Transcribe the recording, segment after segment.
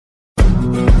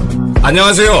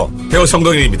안녕하세요. 배우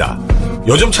성동일입니다.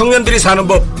 요즘 청년들이 사는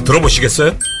법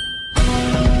들어보시겠어요?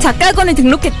 작가학원에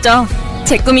등록했죠.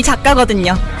 제 꿈이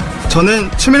작가거든요. 저는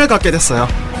취미를 갖게 됐어요.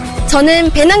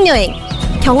 저는 배낭여행.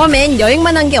 경험엔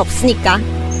여행만 한 게 없으니까.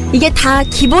 이게 다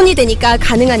기본이 되니까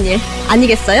가능한 일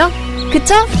아니겠어요?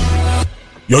 그쵸?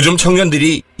 요즘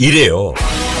청년들이 이래요.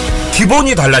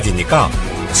 기본이 달라지니까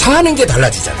사는 게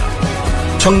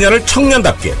달라지잖아. 청년을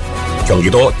청년답게.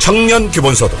 경기도 청년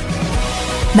기본소득.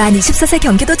 만 24세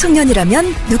경기도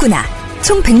청년이라면 누구나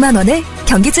총 100만 원을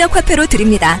경기지역 화폐로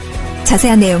드립니다.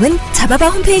 자세한 내용은 자바바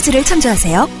홈페이지를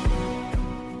참조하세요.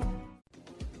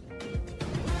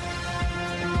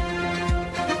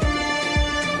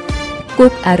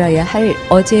 꼭 알아야 할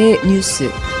어제의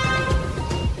뉴스.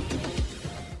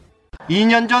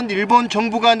 2년 전 일본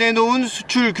정부가 내놓은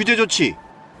수출 규제 조치.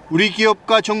 우리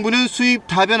기업과 정부는 수입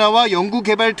다변화와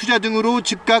연구개발 투자 등으로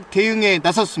즉각 대응에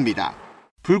나섰습니다.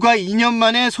 불과 2년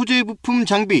만에 소재 부품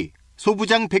장비,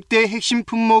 소부장 100대 핵심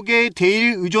품목의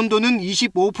대일 의존도는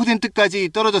 25%까지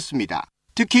떨어졌습니다.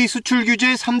 특히 수출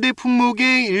규제 3대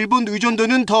품목의 일본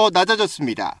의존도는 더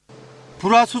낮아졌습니다.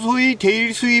 불화소소의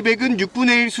대일 수입액은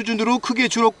 6분의 1 수준으로 크게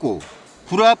줄었고,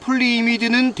 불화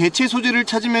폴리이미드는 대체 소재를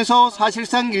찾으면서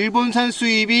사실상 일본산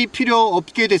수입이 필요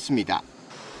없게 됐습니다.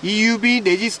 EUB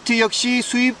네지스트 역시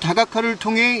수입 다각화를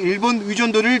통해 일본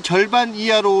의존도를 절반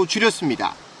이하로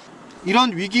줄였습니다.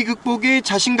 이런 위기 극복의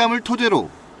자신감을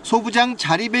토대로 소부장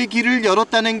자립의 길을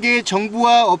열었다는 게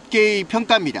정부와 업계의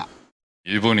평가입니다.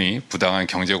 일본이 부당한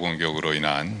경제 공격으로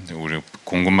인한 우리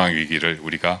공급망 위기를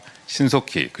우리가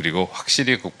신속히 그리고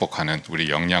확실히 극복하는 우리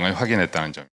역량을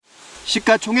확인했다는 점.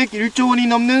 시가총액 1조 원이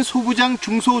넘는 소부장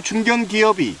중소 중견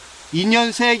기업이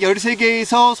 2년 새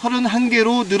 13개에서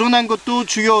 31개로 늘어난 것도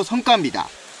주요 성과입니다.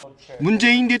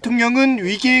 문재인 대통령은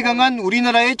위기에 강한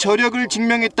우리나라의 저력을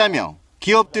증명했다며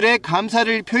기업들의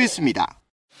감사를 표했습니다.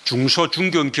 중소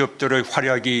중견 기업들의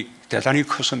활약이 대단히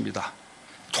컸습니다.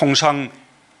 통상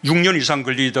 6년 이상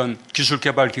걸리던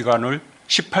기술개발 기간을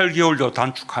 18개월로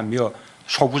단축하며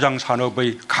소부장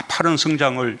산업의 가파른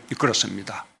성장을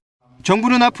이끌었습니다.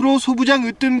 정부는 앞으로 소부장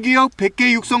으뜸 기업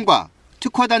 100개 육성과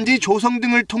특화단지 조성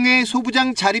등을 통해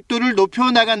소부장 자립도를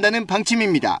높여나간다는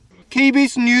방침입니다.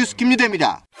 KBS 뉴스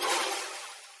김유대입니다.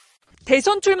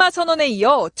 대선 출마 선언에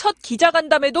이어 첫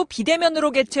기자간담회도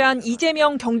비대면으로 개최한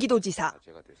이재명 경기도지사.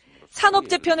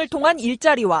 산업재편을 통한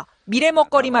일자리와 미래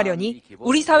먹거리 마련이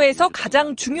우리 사회에서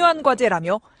가장 중요한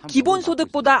과제라며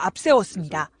기본소득보다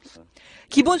앞세웠습니다.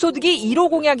 기본소득이 1호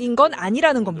공약인 건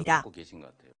아니라는 겁니다.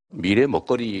 미래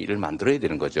먹거리를 만들어야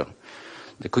되는 거죠.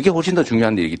 그게 훨씬 더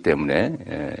중요한 일이기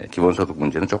때문에 기본소득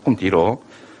문제는 조금 뒤로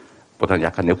보다는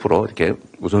약간 옆으로 이렇게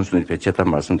우선순위를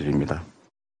배치했다는 말씀드립니다.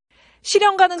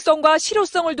 실현 가능성과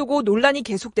실효성을 두고 논란이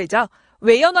계속되자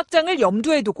외연 확장을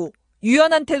염두에 두고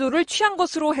유연한 태도를 취한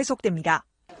것으로 해석됩니다.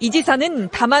 이 지사는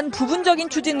다만 부분적인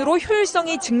추진으로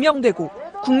효율성이 증명되고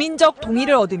국민적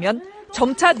동의를 얻으면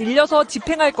점차 늘려서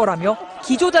집행할 거라며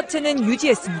기조 자체는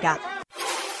유지했습니다.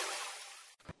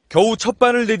 겨우 첫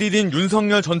발을 내디딘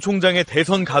윤석열 전 총장의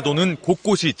대선 가도는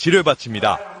곳곳이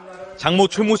지뢰밭입니다. 장모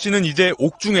최모 씨는 이제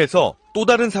옥중에서 또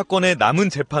다른 사건의 남은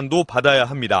재판도 받아야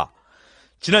합니다.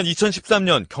 지난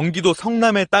 2013년 경기도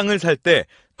성남의 땅을 살 때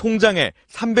통장에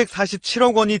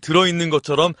 347억 원이 들어있는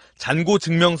것처럼 잔고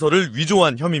증명서를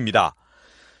위조한 혐의입니다.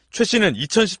 최 씨는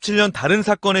 2017년 다른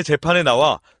사건의 재판에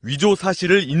나와 위조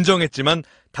사실을 인정했지만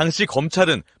당시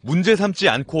검찰은 문제 삼지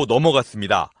않고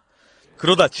넘어갔습니다.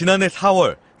 그러다 지난해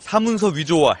 4월 사문서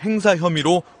위조와 행사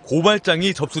혐의로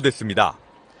고발장이 접수됐습니다.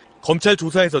 검찰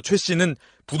조사에서 최 씨는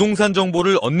부동산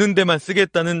정보를 얻는 데만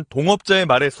쓰겠다는 동업자의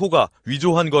말에 속아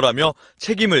위조한 거라며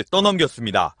책임을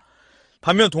떠넘겼습니다.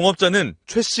 반면 동업자는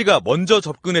최 씨가 먼저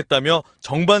접근했다며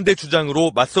정반대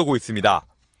주장으로 맞서고 있습니다.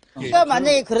 제가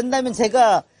만약에 그런다면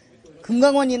제가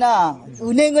금강원이나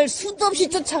은행을 수도 없이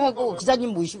쫓아가고 기자님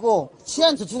모시고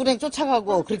신한저축은행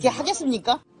쫓아가고 그렇게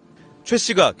하겠습니까? 최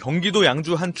씨가 경기도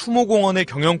양주 한 추모공원의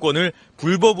경영권을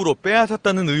불법으로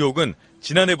빼앗았다는 의혹은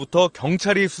지난해부터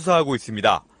경찰이 수사하고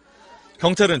있습니다.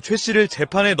 경찰은 최 씨를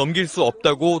재판에 넘길 수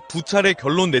없다고 2차례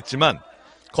결론 냈지만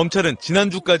검찰은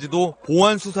지난주까지도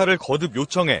보완 수사를 거듭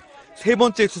요청해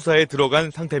 3번째 수사에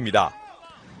들어간 상태입니다.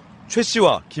 최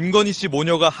씨와 김건희 씨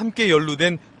모녀가 함께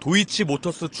연루된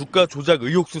도이치모터스 주가 조작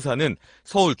의혹 수사는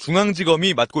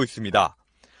서울중앙지검이 맡고 있습니다.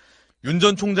 윤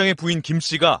전 총장의 부인 김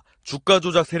씨가 주가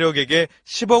조작 세력에게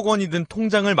 10억 원이 든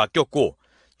통장을 맡겼고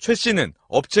최 씨는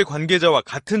업체 관계자와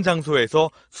같은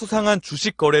장소에서 수상한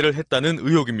주식 거래를 했다는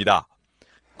의혹입니다.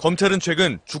 검찰은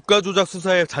최근 주가 조작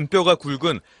수사에 잔뼈가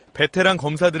굵은 베테랑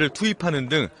검사들을 투입하는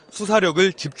등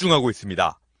수사력을 집중하고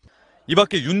있습니다. 이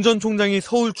밖에 윤 전 총장이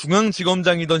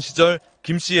서울중앙지검장이던 시절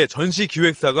김 씨의 전시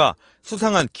기획사가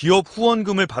수상한 기업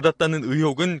후원금을 받았다는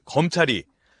의혹은 검찰이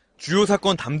주요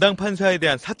사건 담당 판사에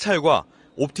대한 사찰과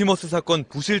옵티머스 사건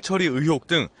부실 처리 의혹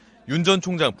등 윤 전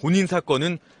총장 본인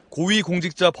사건은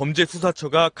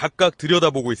고위공직자범죄수사처가 각각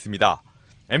들여다보고 있습니다.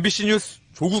 MBC 뉴스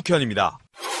조국현입니다.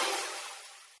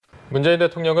 문재인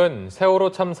대통령은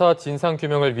세월호 참사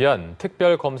진상규명을 위한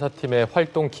특별검사팀의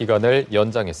활동 기간을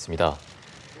연장했습니다.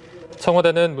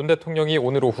 청와대는 문 대통령이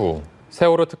오늘 오후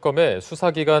세월호 특검의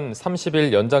수사기간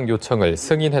 30일 연장 요청을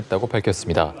승인했다고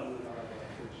밝혔습니다.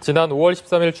 지난 5월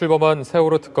 13일 출범한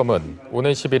세월호 특검은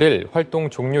오는 11일 활동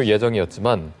종료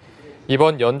예정이었지만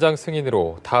이번 연장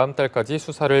승인으로 다음 달까지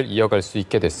수사를 이어갈 수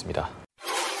있게 됐습니다.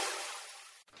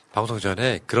 방송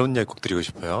전에 그런 이야기 꼭 드리고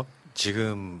싶어요.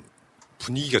 지금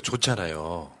분위기가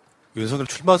좋잖아요. 윤석열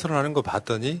출마 선언하는 거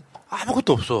봤더니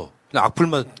아무것도 없어. 그냥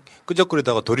악플만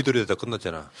끄적거리다가 도리도리하다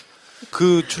끝났잖아.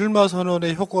 그 출마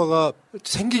선언의 효과가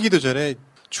생기기도 전에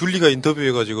줄리가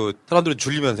인터뷰해가지고 사람들은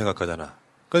줄리만 생각하잖아.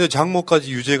 근데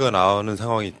장모까지 유죄가 나오는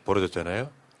상황이 벌어졌잖아요.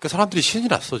 그러니까 사람들이 신이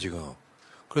났어 지금.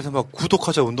 그래서 막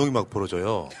구독하자 운동이 막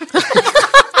벌어져요.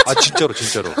 아 진짜로.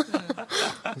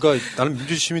 그러니까 나는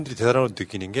민주시민들이 대단하다고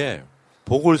느끼는 게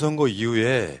보궐선거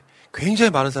이후에 굉장히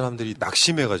많은 사람들이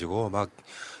낙심해가지고 막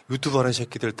유튜브 하는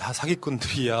새끼들 다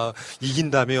사기꾼들이야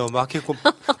이긴다며 막 했고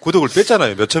구독을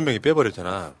뺐잖아요. 몇천 명이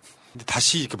빼버렸잖아. 근데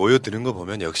다시 이렇게 모여드는 거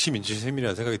보면 역시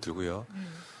민주시민이라는 생각이 들고요.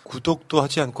 구독도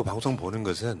하지 않고 방송 보는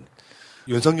것은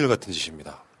윤석열 같은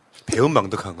짓입니다.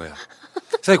 배은망덕한 거야.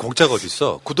 세상에 공짜가 어디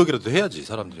있어? 구독이라도 해야지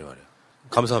사람들이 말이야.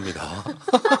 감사합니다.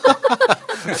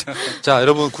 자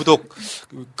여러분 구독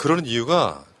그러는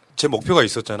이유가 제 목표가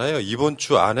있었잖아요. 이번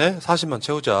주 안에 40만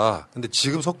채우자. 근데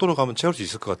지금 속도로 가면 채울 수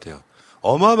있을 것 같아요.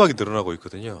 어마어마하게 늘어나고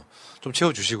있거든요. 좀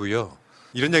채워주시고요.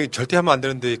 이런 얘기 절대 하면 안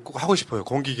되는데 꼭 하고 싶어요.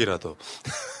 공기계라도.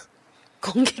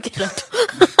 공기계라도.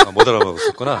 아, 못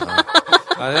알아먹었었구나.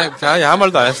 아니, 아무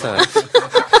말도 안 했어요.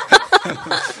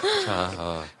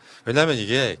 자, 왜냐면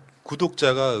이게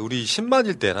구독자가 우리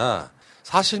 10만일 때나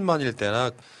 40만일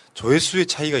때나 조회수의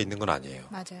차이가 있는 건 아니에요.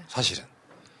 맞아요. 사실은.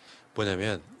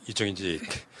 뭐냐면 이쪽인지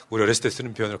우리 어렸을 때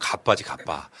쓰는 표현으로 가빠지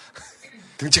가빠.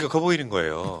 등치가 커 보이는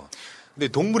거예요. 근데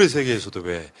동물의 세계에서도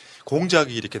왜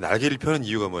공작이 이렇게 날개를 펴는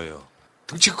이유가 뭐예요?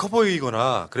 등치가 커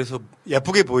보이거나 그래서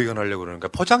예쁘게 보이거나 하려고 그러는 거야.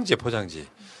 포장지에 포장지.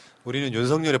 우리는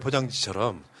윤석열의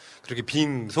포장지처럼 그렇게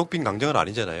속빈 강정은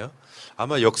아니잖아요.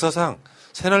 아마 역사상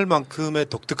새날만큼의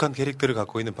독특한 캐릭터를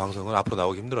갖고 있는 방송은 앞으로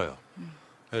나오기 힘들어요.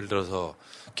 예를 들어서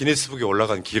기네스북에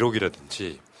올라간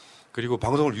기록이라든지 그리고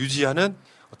방송을 유지하는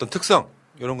어떤 특성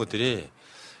이런 것들이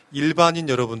일반인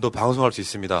여러분도 방송할 수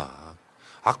있습니다.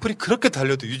 악플이 그렇게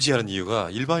달려도 유지하는 이유가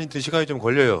일반인들 시간이 좀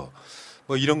걸려요.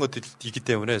 뭐 이런 것들이 있기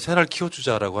때문에 새날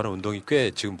키워주자라고 하는 운동이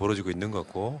꽤 지금 벌어지고 있는 것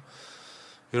같고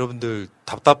여러분들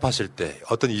답답하실 때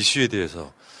어떤 이슈에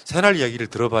대해서 새날 이야기를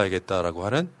들어봐야겠다라고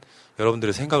하는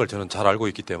여러분들의 생각을 저는 잘 알고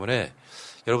있기 때문에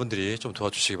여러분들이 좀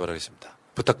도와주시기 바라겠습니다.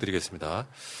 부탁드리겠습니다.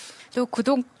 또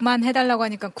구독만 해달라고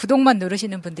하니까 구독만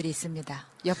누르시는 분들이 있습니다.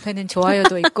 옆에는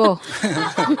좋아요도 있고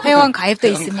회원 가입도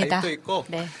있습니다. 가입도 있고.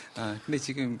 네. 근데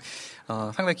지금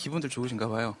상당히 기분들 좋으신가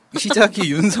봐요. 시작이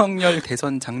윤석열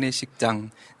대선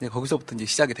장례식장. 거기서부터 이제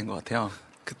시작이 된 것 같아요.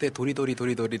 그때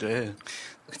도리도리를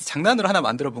장난으로 하나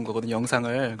만들어 본 거거든요.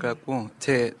 영상을. 그래갖고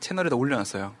제 채널에다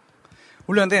올려놨어요.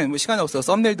 올렸는데 뭐 시간이 없어서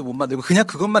썸네일도 못 만들고 그냥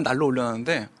그것만 날로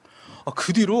올려놨는데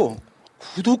그 뒤로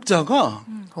구독자가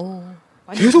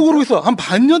계속 오르고 있어. 한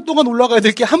반년 동안 올라가야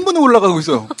될 게 한 번에 올라가고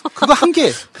있어요. 그거 한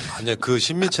개. 아니야, 그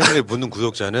신미 채널에 묻는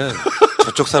구독자는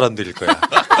저쪽 사람들일 거야.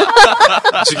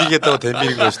 죽이겠다고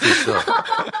덤비는 걸 수도 있어.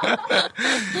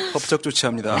 법적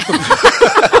조치합니다.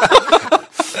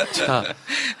 자,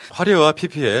 화려와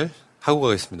PPL 하고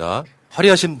가겠습니다.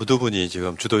 화려하신 두 분이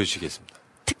지금 주도해 주시겠습니다.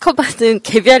 특허받은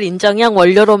개별 인정형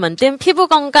원료로 만든 피부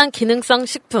건강 기능성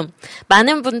식품.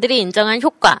 많은 분들이 인정한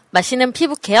효과. 마시는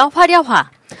피부 케어 화려화.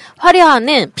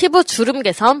 화려화는 피부 주름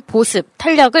개선, 보습,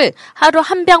 탄력을 하루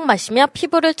한 병 마시며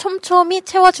피부를 촘촘히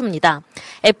채워줍니다.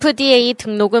 FDA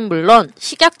등록은 물론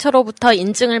식약처로부터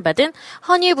인증을 받은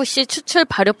허니부시 추출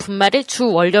발효 분말을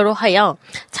주 원료로 하여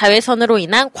자외선으로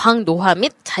인한 광노화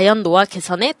및 자연 노화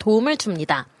개선에 도움을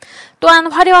줍니다.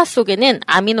 또한 화려화 속에는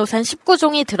아미노산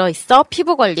 19종이 들어있어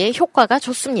피부 관리에 효과가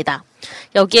좋습니다.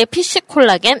 여기에 PC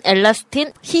콜라겐,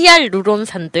 엘라스틴,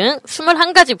 히알루론산 등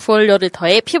 21가지 부원료를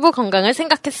더해 피부 건강을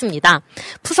생각했습니다.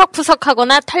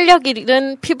 푸석푸석하거나 탄력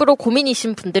잃은 피부로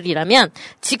고민이신 분들이라면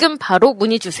지금 바로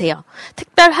문의주세요.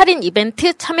 특별 할인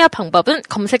이벤트 참여 방법은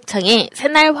검색창에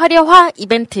새날 화려화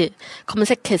이벤트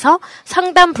검색해서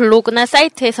상담 블로그나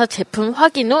사이트에서 제품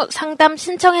확인 후 상담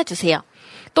신청해주세요.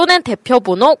 또는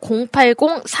대표번호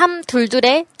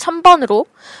 080-322-1000번으로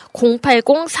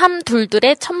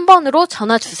 080-322-1000번으로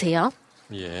전화 주세요.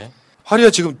 예. 화리와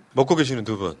지금 먹고 계시는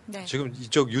두 분. 네. 지금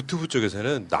이쪽 유튜브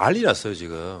쪽에서는 난리 났어요,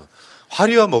 지금.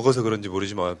 화리와 먹어서 그런지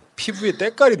모르지만 피부의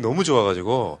때깔이 너무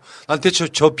좋아가지고 난 대체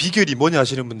저 비결이 뭐냐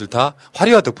하시는 분들 다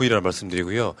화리와 덕분이라는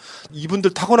말씀드리고요.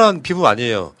 이분들 타고난 피부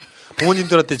아니에요.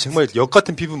 부모님들한테 정말 역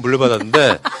같은 피부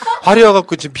물려받았는데 화리와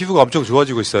갖고 지금 피부가 엄청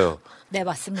좋아지고 있어요. 네,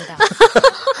 맞습니다.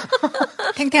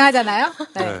 탱탱하잖아요?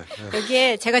 네. 네, 네.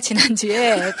 여기에 제가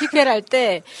지난주에 PPL 할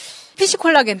때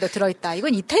피시콜라겐도 들어있다.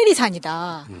 이건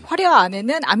이태리산이다. 화려화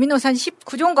안에는 아미노산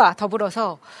 19종과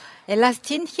더불어서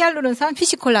엘라스틴, 히알루론산,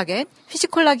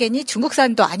 피시콜라겐이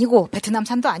중국산도 아니고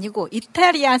베트남산도 아니고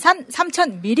이탈리아산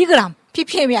 3000mg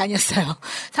ppm이 아니었어요.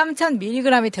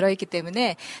 3000mg이 들어있기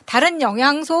때문에 다른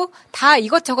영양소 다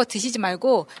이것저것 드시지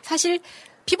말고 사실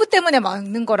피부 때문에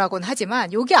먹는 거라고는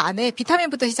하지만 여기 안에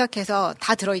비타민부터 시작해서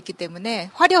다 들어있기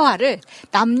때문에 화려화를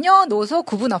남녀노소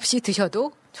구분 없이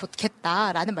드셔도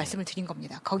좋겠다라는 말씀을 드린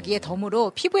겁니다. 거기에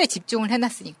덤으로 피부에 집중을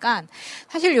해놨으니까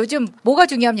사실 요즘 뭐가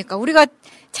중요합니까? 우리가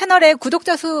채널에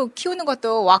구독자 수 키우는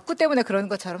것도 왁구 때문에 그러는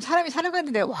것처럼 사람이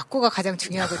살아가는데 왁구가 가장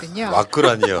중요하거든요.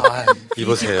 왁구라니요.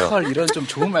 이보세요. 피지컬 이런 좀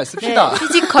좋은 말 씁시다. 네,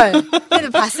 피지컬.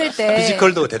 봤을 때.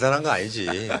 피지컬도 대단한 거 아니지.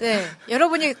 네.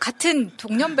 여러분이 같은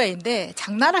동년배인데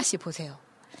장나라 씨 보세요.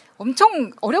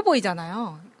 엄청 어려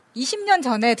보이잖아요. 20년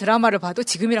전에 드라마를 봐도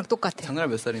지금이랑 똑같아요. 장나라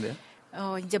몇 살인데요?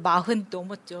 이제 40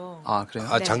 넘었죠. 아, 그래요?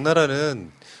 아, 네.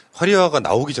 장나라는 화리화가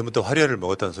나오기 전부터 화리화를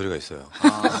먹었다는 소리가 있어요.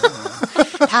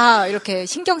 다 이렇게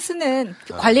신경 쓰는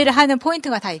관리를 하는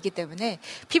포인트가 다 있기 때문에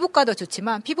피부과도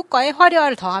좋지만 피부과에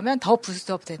화려화를 더하면 더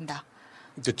부스트업 된다.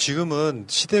 근데 지금은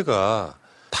시대가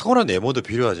타고난 외모도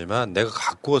필요하지만 내가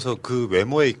가꾸어서 그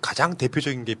외모의 가장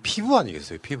대표적인 게 피부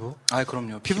아니겠어요? 피부? 아,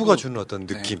 그럼요. 피부가 주는 어떤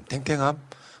느낌, 네. 탱탱함,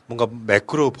 뭔가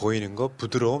매끄러워 보이는 것,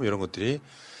 부드러움 이런 것들이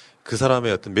그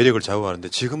사람의 어떤 매력을 좌우하는데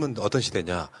지금은 어떤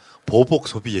시대냐? 보복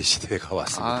소비의 시대가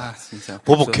왔습니다. 아, 진짜.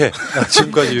 보복해.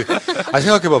 지금까지.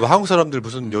 생각해봐봐. 한국 사람들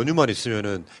무슨 연휴만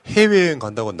있으면은 해외여행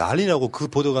간다고 난리 나고 그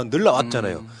보도가 늘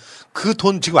나왔잖아요. 그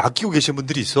돈 지금 아끼고 계신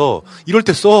분들이 있어. 이럴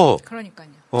때 써. 그러니까요.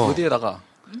 어디에다가?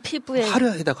 피부에.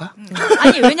 화려에다가?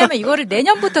 아니, 왜냐면 이거를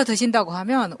내년부터 드신다고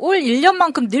하면 올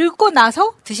 1년만큼 늙고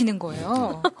나서 드시는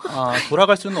거예요. 아,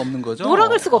 돌아갈 수는 없는 거죠?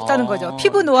 돌아갈 수가 없다는 거죠.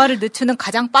 피부 노화를 늦추는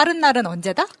가장 빠른 날은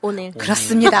언제다? 오늘.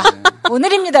 그렇습니다.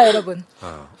 오늘입니다, 여러분.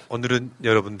 오늘은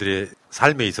여러분들의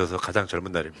삶에 있어서 가장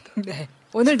젊은 날입니다. 네.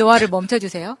 오늘 노화를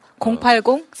멈춰주세요.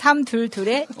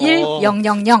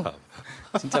 080-322-1000.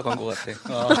 진짜 광고 같아.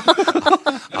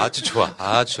 아주 좋아.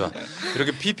 아주 좋아.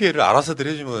 이렇게 PPL을 알아서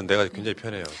드려주면 내가 굉장히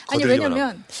편해요. 아니,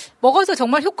 왜냐면 먹어서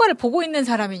정말 효과를 보고 있는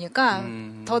사람이니까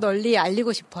더 널리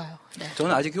알리고 싶어요. 네.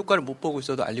 저는 아직 효과를 못 보고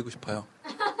있어도 알리고 싶어요.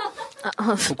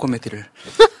 코코메디를.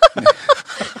 네.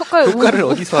 효과를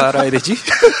어디서 알아야 되지?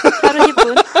 다른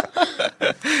이분.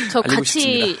 저 알리고 같이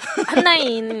싶습니다.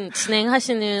 한라인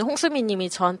진행하시는 홍수미님이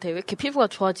저한테 왜 이렇게 피부가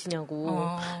좋아지냐고.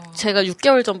 제가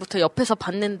 6개월 전부터 옆에서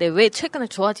봤는데 왜 최근에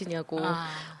좋아지냐고.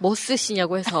 뭐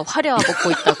쓰시냐고 해서 화려화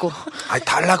먹고 있다고. 아이,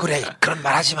 달라 그래. 그런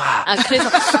말 하지 마. 아, 그래서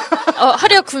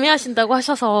화려화 구매하신다고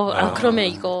하셔서 그러면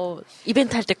이거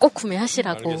이벤트 할 때 꼭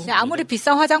구매하시라고. 아무리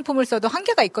비싼 화장품을 써도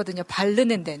한계가 있거든요.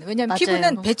 바르는 데는. 왜냐하면 맞아요.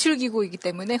 피부는 배출기구이기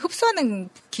때문에 흡수하는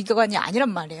기관이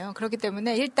아니란 말이에요. 그렇기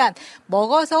때문에 일단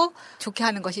먹어서 좋게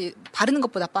하는 것이 바르는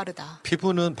것보다 빠르다.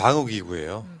 피부는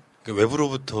방어기구예요.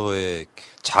 외부로부터의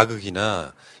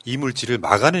자극이나 이물질을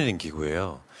막아내는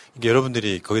기구예요. 이게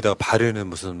여러분들이 거기다가 바르는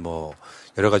무슨 뭐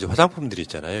여러 가지 화장품들이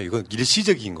있잖아요. 이건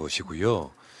일시적인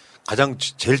것이고요. 가장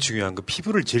제일 중요한 거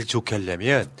피부를 제일 좋게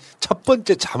하려면 첫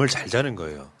번째 잠을 잘 자는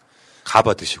거예요.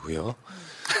 가봐 드시고요.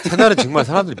 새날은 정말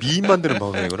사람들 미인 만드는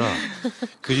방송이구나.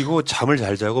 그리고 잠을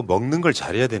잘 자고 먹는 걸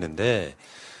잘해야 되는데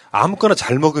아무거나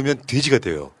잘 먹으면 돼지가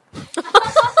돼요.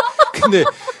 근데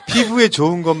피부에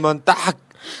좋은 것만 딱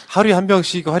하루에 한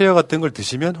병씩 화려화 같은 걸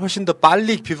드시면 훨씬 더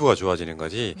빨리 피부가 좋아지는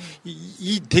거지.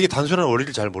 이 되게 단순한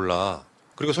원리를 잘 몰라.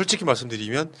 그리고 솔직히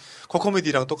말씀드리면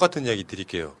코코메디랑 똑같은 이야기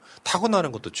드릴게요.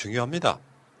 타고나는 것도 중요합니다.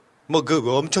 뭐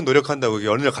엄청 노력한다고 이게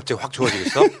어느 날 갑자기 확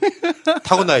좋아지겠어?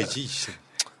 타고나야지.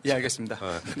 예, 알겠습니다.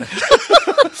 네.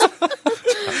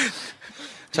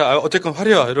 자, 어쨌건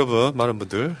화려화 여러분 많은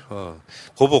분들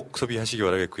보복 소비하시기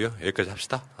바라겠고요. 여기까지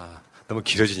합시다. 너무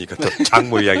길어지니까 또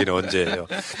장모 이야기는 언제 해요?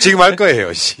 지금 할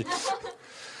거예요, 씨.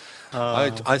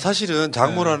 아니, 사실은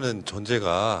장모라는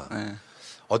존재가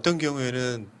어떤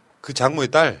경우에는 그 장모의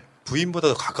딸, 부인보다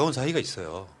더 가까운 사이가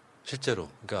있어요. 실제로.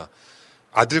 그러니까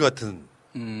아들 같은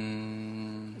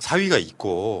사위가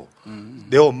있고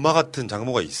내 엄마 같은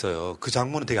장모가 있어요. 그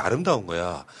장모는 되게 아름다운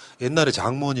거야. 옛날에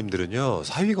장모님들은요,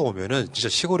 사위가 오면은 진짜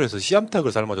시골에서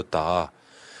씨암탉을 삶아줬다.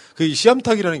 그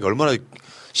씨암탉이라는 게 얼마나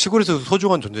시골에서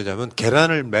소중한 존재냐면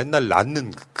계란을 맨날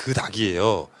낳는 그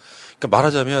닭이에요. 그러니까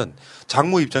말하자면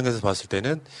장모 입장에서 봤을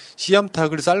때는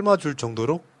씨암탉을 삶아줄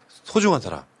정도로 소중한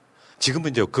사람.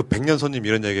 지금은 이제 그 백년 손님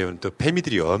이런 얘기하면 또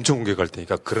패미들이 엄청 공격할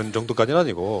테니까 그런 정도까지는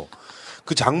아니고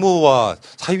그 장모와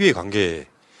사위의 관계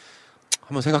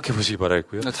한번 생각해 보시기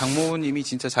바라겠고요. 장모님이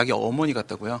진짜 자기 어머니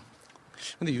같다고요?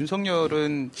 근데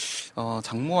윤석열은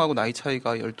장모하고 나이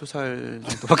차이가 12살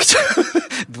정도밖에 차이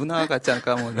누나 같지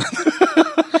않을까 뭐.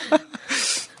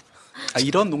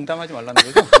 이런 농담하지 말라는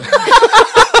거죠?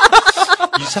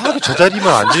 이상하게 저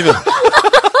자리만 앉으면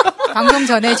방송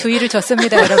전에 주의를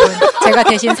줬습니다, 여러분. 제가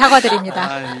대신 사과드립니다.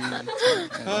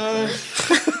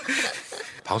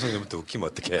 방송 전부터 웃기면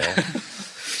어떡해.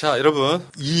 자, 여러분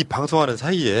이 방송하는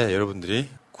사이에 여러분들이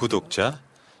구독자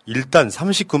일단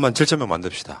 39만 7천 명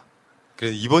만듭시다.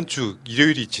 그래서 이번 주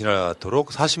일요일이 지나도록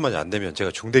 40만이 안 되면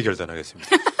제가 중대 결단하겠습니다.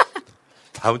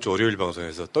 다음 주 월요일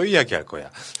방송에서 또 이야기할 거야.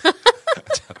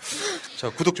 자,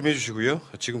 구독 좀 해주시고요.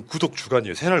 지금 구독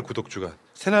주간이에요. 새날 구독 주간.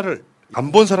 새날을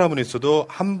안 본 사람은 있어도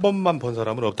한 번만 본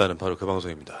사람은 없다는 바로 그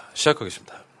방송입니다.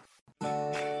 시작하겠습니다.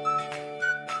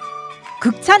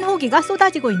 극찬 후기가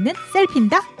쏟아지고 있는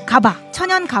셀핀다 가바.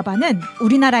 천연 가바는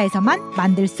우리나라에서만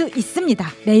만들 수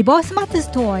있습니다. 네이버 스마트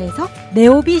스토어에서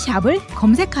네오비 샵을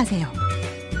검색하세요.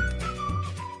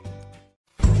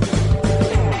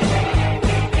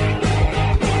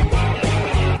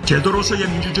 제도로서의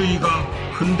민주주의가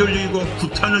흔들리고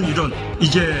구타는 일은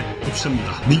이제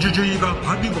없습니다. 민주주의가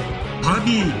밥이고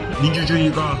밥이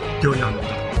민주주의가 되어야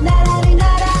합니다.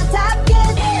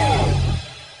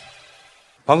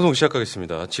 방송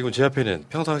시작하겠습니다. 지금 제 앞에는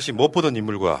평상시 못 보던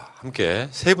인물과 함께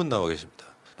세 분 나와 계십니다.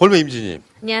 볼메 임지님.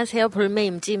 안녕하세요. 볼메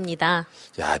임지입니다.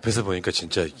 야, 앞에서 보니까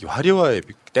진짜 화려와의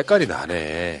때깔이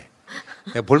나네.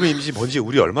 볼메 임지 본지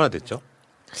우리 얼마나 됐죠?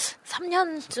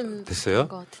 3년쯤 됐어요?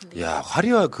 것 같은데. 야,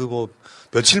 화려와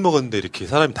며칠 먹었는데 이렇게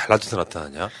사람이 달라져서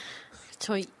나타나냐?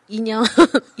 저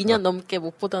 2년 넘게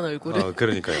못 보던 얼굴을.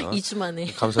 그러니까요. 2주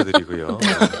만에. 감사드리고요.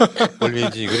 볼메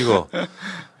임지 그리고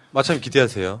마침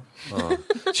기대하세요.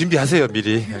 준비하세요.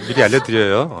 미리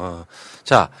알려드려요.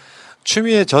 자,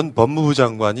 추미애 전 법무부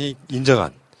장관이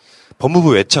인정한 법무부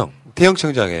외청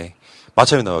태영청장에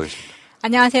마참이 나와 계십니다.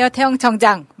 안녕하세요.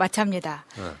 태영청장 마차입니다.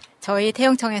 저희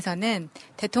태영청에서는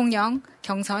대통령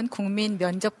경선 국민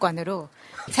면접관으로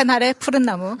새날의 푸른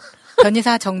나무,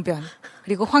 변희사 정변,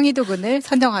 그리고 황희도 군을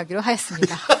선정하기로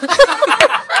하였습니다.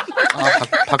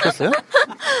 바뀌었어요?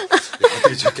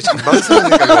 어떻게 저렇게 장방스러운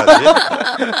생각을 하지?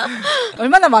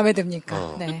 얼마나 마음에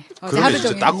듭니까? 네. 어제 그러면 하루 진짜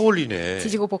종일 딱 어울리네.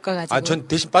 뒤지고 볶아가지고. 전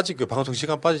대신 빠질게요. 방송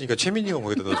시간 빠지니까 최민희가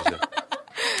거기다 넣어주세요.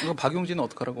 이거 박용진은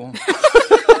어떡하라고?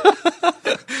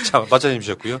 자,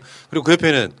 마차님이셨고요. 그리고 그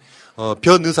옆에는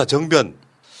변의사 정변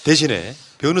대신에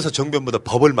변의사 정변보다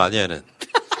법을 많이 하는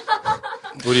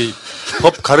우리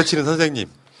법 가르치는 선생님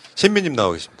신민님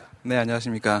나와 계십니다. 네,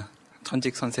 안녕하십니까.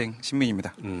 전직 선생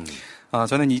신민입니다.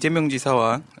 저는 이재명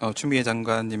지사와 추미애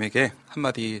장관님에게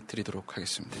한마디 드리도록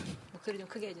하겠습니다. 목소리 좀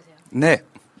크게 해주세요. 네,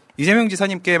 이재명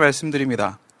지사님께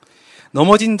말씀드립니다.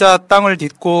 넘어진 자 땅을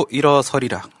딛고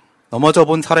일어서리라. 넘어져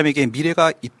본 사람에게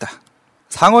미래가 있다.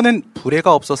 상어는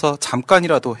불해가 없어서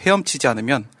잠깐이라도 헤엄치지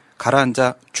않으면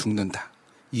가라앉아 죽는다.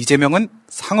 이재명은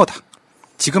상어다.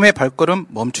 지금의 발걸음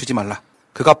멈추지 말라.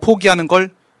 그가 포기하는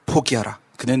걸 포기하라.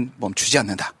 그는 멈추지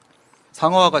않는다.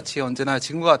 상어와 같이 언제나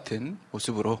지금과 같은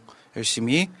모습으로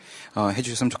열심히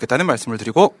해주셨으면 좋겠다는 말씀을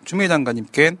드리고 추미애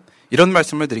장관님께 이런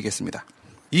말씀을 드리겠습니다.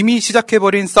 이미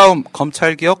시작해버린 싸움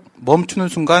검찰개혁 멈추는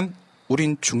순간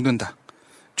우린 죽는다.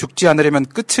 죽지 않으려면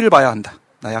끝을 봐야 한다.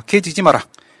 나 약해지지 마라.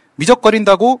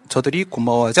 미적거린다고 저들이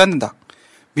고마워하지 않는다.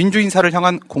 민주인사를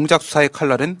향한 공작수사의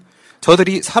칼날은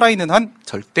저들이 살아있는 한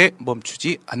절대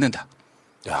멈추지 않는다.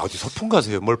 야, 어디 소풍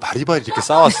가세요? 뭘 바리바리 이렇게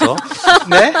싸웠어?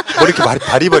 네? 뭘 이렇게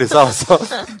바리바리 싸웠어?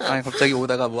 아니, 갑자기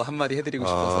오다가 뭐 한마디 해드리고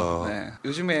싶어서. 네.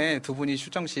 요즘에 두 분이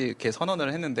출정식 이렇게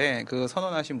선언을 했는데 그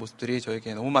선언하신 모습들이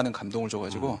저에게 너무 많은 감동을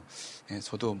줘가지고 네,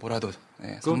 저도 뭐라도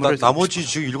그럼 나머지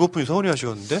지금 7분이 서운해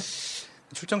하시겠는데?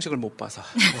 출정식을 못 봐서.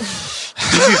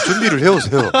 준비를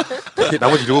해오세요.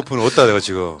 나머지 7분은 어디다 내가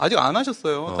지금. 아직 안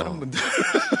하셨어요. 다른 분들.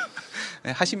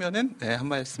 네, 하시면은 한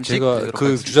말씀씩. 제가 그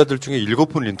하겠습니다. 주자들 중에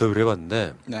 7분을 인터뷰를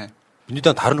해봤는데 네.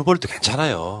 민주당 다른 후보들도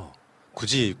괜찮아요.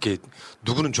 굳이 이렇게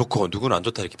누구는 좋고 누구는 안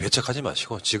좋다 이렇게 배척하지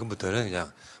마시고 지금부터는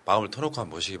그냥 마음을 터놓고 한번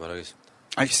모시기 바라겠습니다.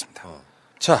 알겠습니다.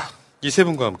 자, 이 세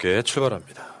분과 함께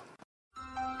출발합니다.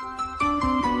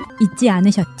 잊지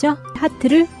않으셨죠?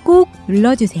 하트를 꼭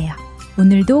눌러주세요.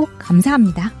 오늘도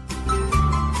감사합니다.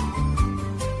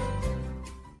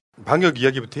 방역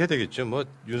이야기부터 해야 되겠죠. 뭐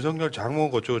윤석열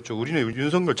장모고 어쩌고저쩌고 우리는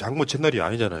윤석열 장모 채널이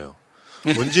아니잖아요.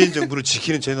 문재인 정부를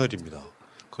지키는 채널입니다.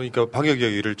 그러니까 방역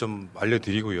이야기를 좀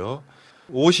알려드리고요.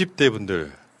 50대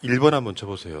분들 1번 한번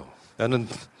쳐보세요. 나는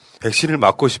백신을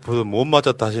맞고 싶어도 못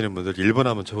맞았다 하시는 분들 1번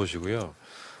한번 쳐보시고요.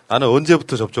 나는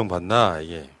언제부터 접종 받나?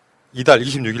 이게 이달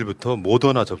 26일부터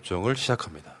모더나 접종을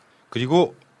시작합니다.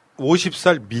 그리고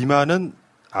 50살 미만은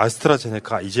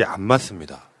아스트라제네카 이제 안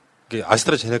맞습니다.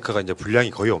 아스트라제네카가 이제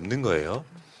분량이 거의 없는 거예요.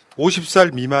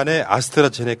 50살 미만의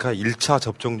아스트라제네카 1차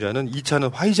접종자는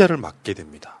 2차는 화이자를 맞게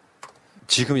됩니다.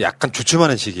 지금 약간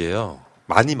주춤하는 시기예요.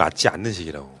 많이 맞지 않는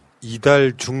시기라고.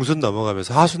 이달 중순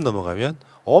넘어가면서 하순 넘어가면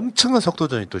엄청난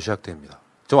속도전이 또 시작됩니다.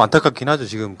 좀 안타깝긴 하죠.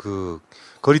 지금 그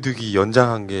거리두기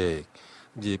연장한 게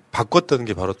이제 바꿨던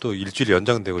게 바로 또 일주일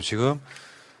연장되고 지금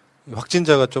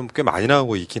확진자가 좀 꽤 많이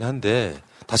나오고 있긴 한데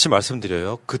다시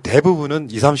말씀드려요. 그 대부분은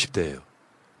 20, 30대예요.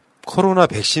 코로나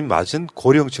백신 맞은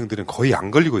고령층들은 거의 안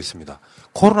걸리고 있습니다.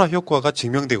 코로나 효과가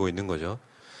증명되고 있는 거죠.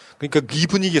 그러니까 이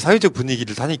분위기, 사회적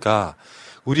분위기를 타니까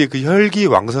우리의 그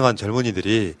혈기왕성한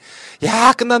젊은이들이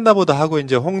야 끝났나 보다 하고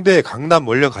이제 홍대, 강남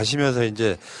몰려가시면서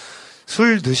이제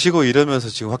술 드시고 이러면서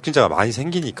지금 확진자가 많이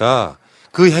생기니까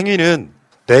그 행위는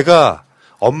내가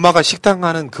엄마가 식당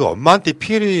가는 그 엄마한테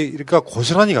피해가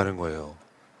고스란히 가는 거예요.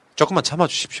 조금만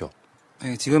참아주십시오.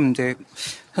 네, 지금 이제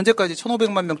현재까지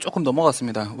 1,500만 명 조금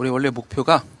넘어갔습니다. 우리 원래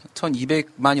목표가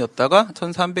 1,200만이었다가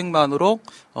 1,300만으로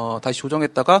다시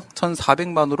조정했다가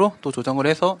 1,400만으로 또 조정을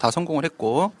해서 다 성공을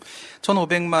했고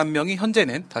 1,500만 명이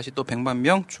현재는 다시 또 100만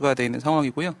명 추가되어 있는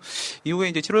상황이고요. 이후에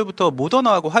이제 7월부터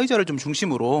모더나하고 화이자를 좀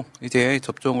중심으로 이제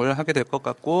접종을 하게 될 것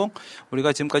같고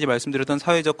우리가 지금까지 말씀드렸던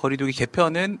사회적 거리두기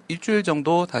개편은 일주일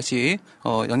정도 다시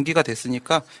연기가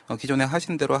됐으니까 기존에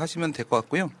하신 대로 하시면 될 것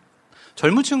같고요.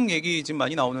 젊은 층 얘기 지금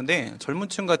많이 나오는데 젊은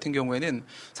층 같은 경우에는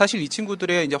사실 이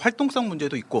친구들의 이제 활동성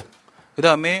문제도 있고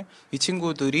그다음에 이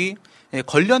친구들이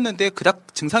걸렸는데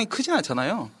그닥 증상이 크진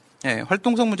않잖아요. 예,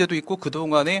 활동성 문제도 있고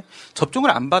그동안에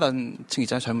접종을 안 받은 층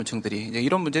있잖아요. 젊은 층들이. 이제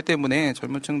이런 문제 때문에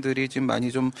젊은 층들이 지금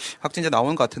많이 좀 확진자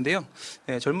나오는 것 같은데요.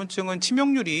 예, 젊은 층은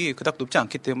치명률이 그닥 높지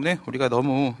않기 때문에 우리가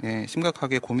너무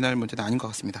심각하게 고민할 문제는 아닌 것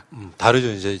같습니다. 다르죠.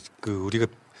 이제 우리가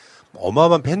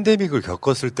어마어마한 팬데믹을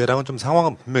겪었을 때랑은 좀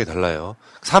상황은 분명히 달라요.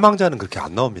 사망자는 그렇게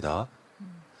안 나옵니다.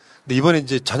 근데 이번에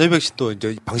이제 잔여 백신도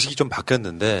이제 방식이 좀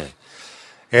바뀌었는데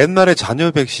옛날에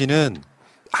잔여 백신은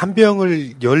한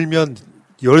병을 열면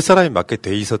 10사람이 맞게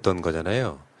돼 있었던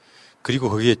거잖아요. 그리고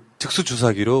거기에 특수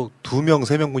주사기로 2명,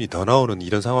 3명분이 더 나오는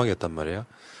이런 상황이었단 말이에요.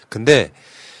 근데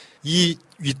이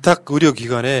위탁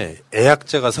의료기관에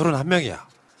예약자가 31명이야.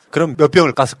 그럼 몇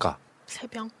병을 깠을까?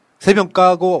 3병. 3병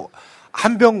까고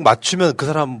한 병 맞추면 그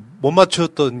사람 못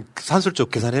맞췄던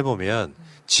산술적 계산해보면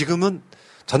지금은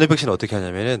잔여 백신을 어떻게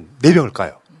하냐면은 4병을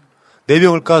까요.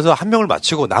 4병을 까서 한 명을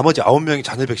맞추고 나머지 9명이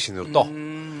잔여 백신으로 떠.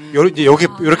 이렇게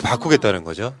바꾸겠다는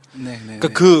거죠.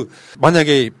 그러니까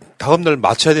만약에 다음날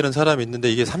맞춰야 되는 사람이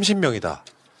있는데 이게 30명이다.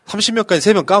 30명까지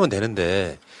 3병 까면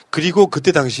되는데 그리고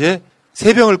그때 당시에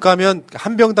 3병을 까면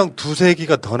한 병당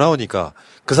 2-3기가 더 나오니까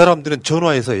그 사람들은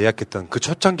전화해서 예약했던 그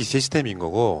초창기 시스템인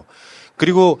거고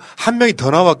그리고 한 명이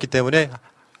더 나왔기 때문에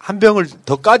한 병을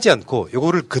더 까지 않고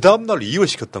요거를 그 다음날 이유를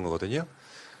시켰던 거거든요.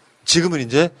 지금은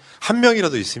이제 한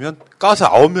명이라도 있으면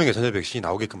까서 9명의 잔여 백신이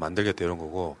나오게끔 만들겠다 이런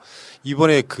거고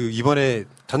이번에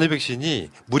잔여 백신이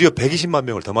무려 120만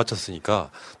명을 더 맞췄으니까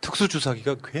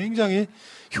특수주사기가 굉장히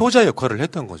효자 역할을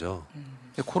했던 거죠.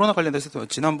 코로나 관련돼서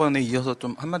지난번에 이어서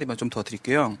좀 한마디만 좀 더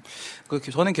드릴게요.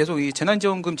 저는 계속 이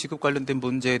재난지원금 지급 관련된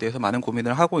문제에 대해서 많은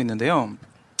고민을 하고 있는데요.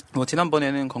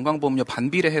 지난번에는 건강보험료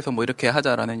반비례해서 이렇게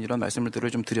하자라는 이런 말씀을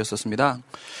좀 드렸었습니다.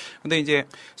 근데 이제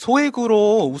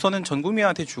소액으로 우선은 전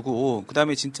국민한테 주고, 그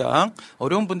다음에 진짜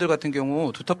어려운 분들 같은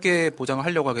경우 두텁게 보장을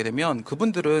하려고 하게 되면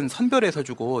그분들은 선별해서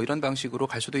주고 이런 방식으로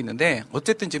갈 수도 있는데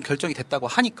어쨌든 지금 결정이 됐다고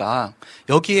하니까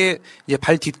여기에 이제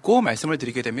발 딛고 말씀을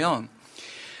드리게 되면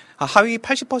하위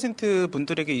 80%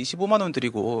 분들에게 25만 원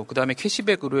드리고 그다음에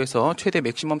캐시백으로 해서 최대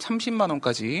맥시멈 30만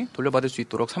원까지 돌려받을 수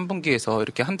있도록 3분기에서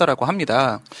이렇게 한다라고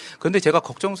합니다. 그런데 제가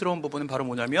걱정스러운 부분은 바로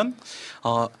뭐냐면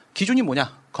기준이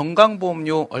뭐냐?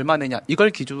 건강보험료 얼마 내냐? 이걸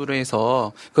기준으로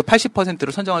해서 그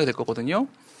 80%를 선정하게 될 거거든요.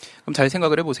 그럼 잘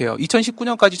생각을 해보세요.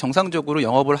 2019년까지 정상적으로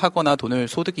영업을 하거나 돈을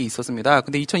소득이 있었습니다.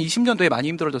 근데 2020년도에 많이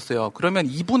힘들어졌어요. 그러면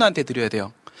이분한테 드려야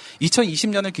돼요.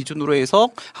 2020년을 기준으로 해서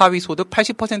하위 소득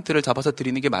 80%를 잡아서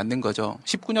드리는 게 맞는 거죠.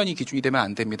 19년이 기준이 되면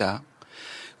안 됩니다.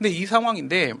 근데 이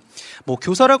상황인데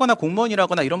교사라거나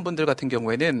공무원이라거나 이런 분들 같은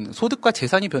경우에는 소득과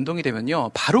재산이 변동이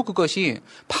되면요. 바로 그것이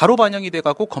바로 반영이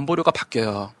돼가고 건보료가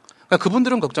바뀌어요. 그러니까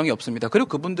그분들은 걱정이 없습니다. 그리고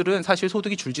그분들은 사실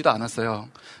소득이 줄지도 않았어요.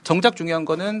 정작 중요한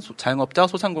거는 자영업자,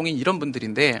 소상공인 이런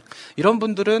분들인데 이런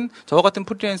분들은 저와 같은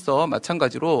프리랜서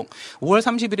마찬가지로 5월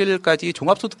 31일까지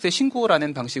종합소득세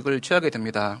신고라는 방식을 취하게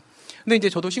됩니다. 근데 이제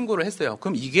저도 신고를 했어요.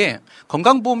 그럼 이게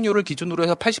건강보험료를 기준으로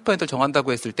해서 80%를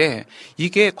정한다고 했을 때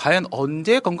이게 과연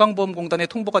언제 건강보험공단에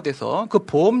통보가 돼서 그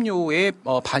보험료에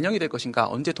반영이 될 것인가?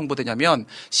 언제 통보되냐면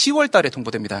 10월 달에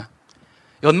통보됩니다.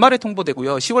 연말에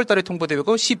통보되고요. 10월 달에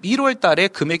통보되고 11월 달에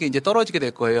금액이 이제 떨어지게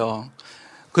될 거예요.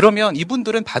 그러면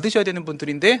이분들은 받으셔야 되는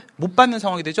분들인데 못 받는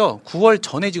상황이 되죠. 9월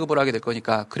전에 지급을 하게 될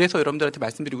거니까. 그래서 여러분들한테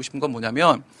말씀드리고 싶은 건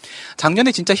뭐냐면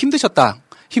작년에 진짜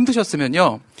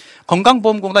힘드셨으면요.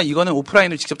 건강보험공단 이거는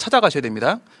오프라인으로 직접 찾아가셔야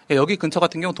됩니다. 여기 근처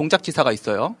같은 경우 동작지사가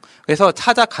있어요. 그래서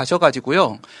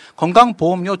찾아가셔가지고요.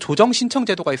 건강보험료 조정 신청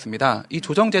제도가 있습니다. 이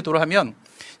조정 제도를 하면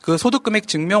그 소득금액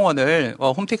증명원을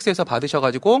홈택스에서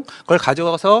받으셔가지고 그걸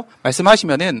가져가서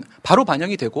말씀하시면은 바로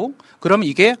반영이 되고 그러면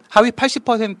이게 하위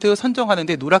 80%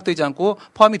 선정하는데 누락되지 않고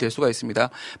포함이 될 수가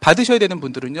있습니다. 받으셔야 되는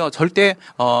분들은요 절대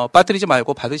빠뜨리지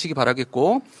말고 받으시기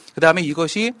바라겠고 그다음에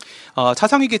이것이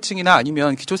차상위 계층이나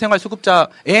아니면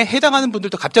기초생활수급자에 해당하는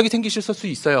분들도 갑자기 생기실 수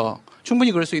있어요.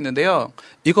 충분히 그럴 수 있는데요.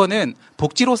 이거는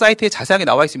복지로 사이트에 자세하게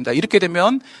나와 있습니다. 이렇게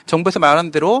되면 정부에서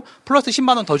말하는 대로 플러스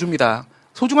 10만 원 더 줍니다.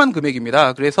 소중한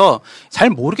금액입니다. 그래서 잘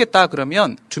모르겠다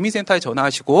그러면 주민센터에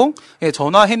전화하시고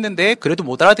전화했는데 그래도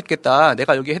못 알아듣겠다.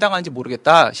 내가 여기에 해당하는지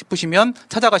모르겠다 싶으시면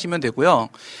찾아가시면 되고요.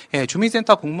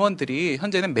 주민센터 공무원들이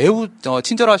현재는 매우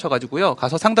친절하셔가지고요.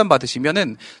 가서 상담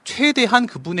받으시면은 최대한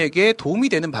그분에게 도움이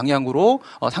되는 방향으로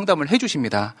상담을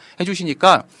해주십니다.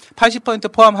 해주시니까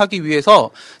 80% 포함하기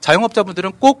위해서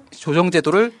자영업자분들은 꼭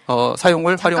조정제도를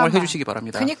활용을 해주시기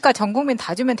바랍니다. 그러니까 전 국민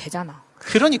다 주면 되잖아.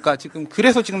 그러니까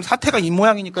그래서 지금 사태가 이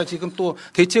모양이니까 지금 또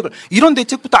이런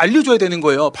대책부터 알려줘야 되는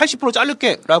거예요. 80%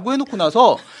 자를게라고 해놓고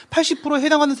나서 80%에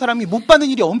해당하는 사람이 못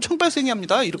받는 일이 엄청 발생이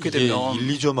합니다. 이렇게 되면.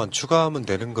 1, 2조만 추가하면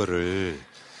되는 거를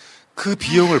그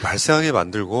비용을 발생하게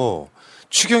만들고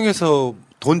추경에서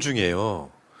돈 중에요.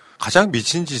 가장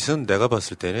미친 짓은 내가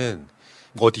봤을 때는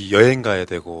어디 여행 가야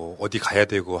되고 어디 가야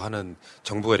되고 하는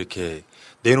정부가 이렇게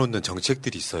내놓는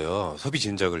정책들이 있어요. 소비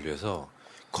진작을 위해서.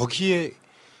 거기에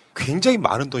굉장히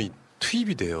많은 돈이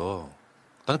투입이 돼요.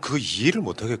 나는 그거 이해를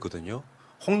못 하겠거든요.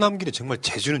 홍남기는 정말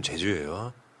제주는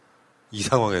제주예요. 이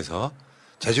상황에서.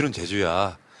 제주는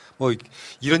제주야. 뭐,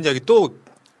 이런 이야기 또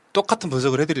똑같은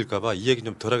분석을 해드릴까봐 이 얘기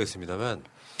좀 덜 하겠습니다만,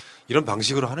 이런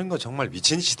방식으로 하는 건 정말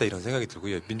미친 짓이다 이런 생각이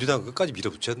들고요. 민주당은 끝까지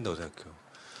밀어붙여야 된다고 생각해요.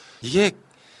 이게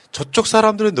저쪽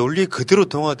사람들의 논리에 그대로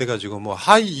동화돼가지고 뭐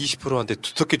하위 20%한테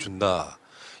두텁게 준다.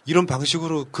 이런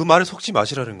방식으로 그 말을 속지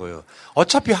마시라는 거예요.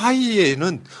 어차피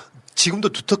하위에는 지금도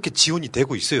두텁게 지원이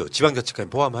되고 있어요.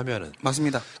 지방자치까지 포함하면은.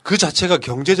 맞습니다. 그 자체가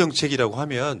경제정책이라고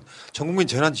하면 전국민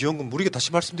재난지원금 우리가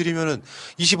다시 말씀드리면은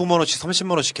 25만 원씩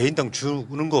 30만 원씩 개인당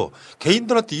주는 거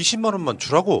개인들한테 20만 원만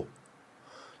주라고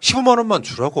 15만 원만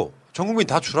주라고 전국민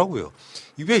다 주라고요.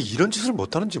 왜 이런 짓을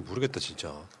못하는지 모르겠다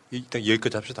진짜. 일단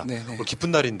여기까지 합시다. 오늘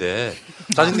기쁜 날인데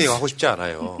짜증내기 하고 싶지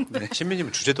않아요. 네.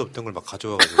 신민님은 주제도 없던 걸 막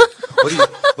가져와가지고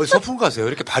어디 소풍 가세요.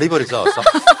 이렇게 바리바리 싸웠어.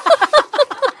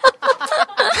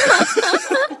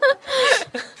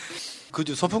 그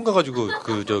소풍 가가지고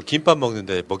김밥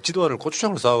먹는데 먹지도 않을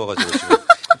고추장을 싸워가지고 지금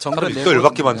정말 또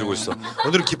열받게 만들고 있어.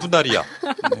 오늘은 기쁜 날이야.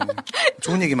 네.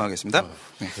 좋은 얘기만 하겠습니다.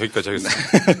 여기까지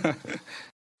하겠습니다.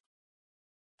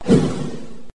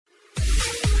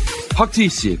 박지희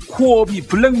씨, 코업이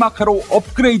블랙마카로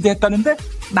업그레이드 했다는데?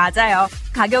 맞아요.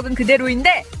 가격은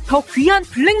그대로인데 더 귀한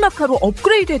블랙마카로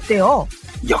업그레이드 했대요.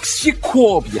 역시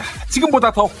코업이야.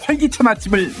 지금보다 더 활기찬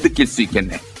아침을 느낄 수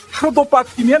있겠네. 하루도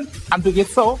빠뜨리면 안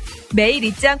되겠어. 매일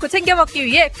잊지 않고 챙겨 먹기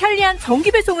위해 편리한 정기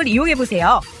배송을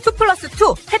이용해보세요.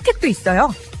 2+2 혜택도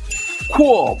있어요.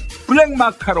 코업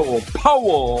블랙마카로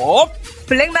파워업.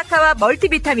 블랙마카와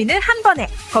멀티비타민을 한 번에.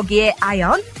 거기에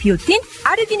아연, 비오틴,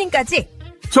 아르기닌까지.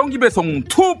 정기 배송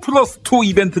 2+2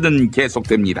 이벤트는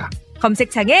계속됩니다.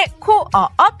 검색창에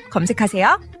코어업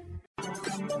검색하세요.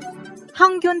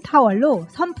 항균 타월로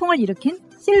선풍을 일으킨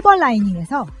실버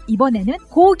라이닝에서 이번에는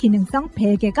고기능성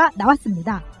베개가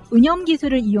나왔습니다. 은염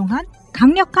기술을 이용한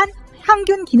강력한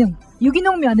항균 기능,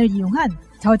 유기농 면을 이용한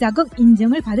저자극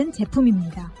인증을 받은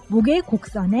제품입니다. 목의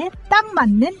곡선에 딱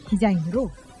맞는 디자인으로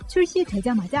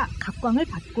출시되자마자 각광을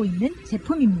받고 있는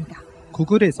제품입니다.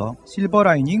 구글에서 실버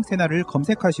라이닝 새날을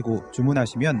검색하시고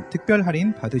주문하시면 특별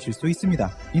할인 받으실 수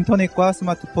있습니다. 인터넷과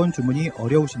스마트폰 주문이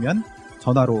어려우시면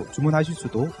전화로 주문하실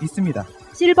수도 있습니다.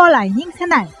 실버 라이닝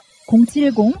새날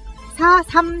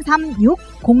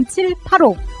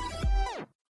 070-4336-0785.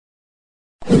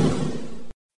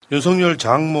 윤석열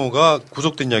장모가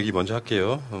구속된 이야기 먼저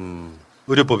할게요.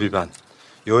 의료법 위반,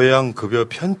 요양급여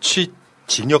편취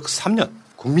징역 3년.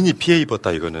 국민이 피해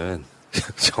입었다 이거는.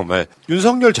 정말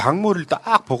윤석열 장모를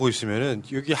딱 보고 있으면은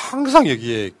여기 항상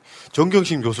여기에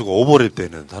정경심 교수가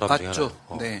오버랩되는 사람 중에 하나. 맞죠.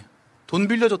 네. 돈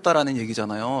빌려줬다라는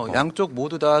얘기잖아요. 양쪽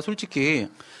모두 다 솔직히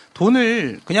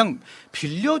돈을 그냥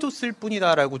빌려줬을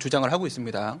뿐이다라고 주장을 하고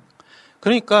있습니다.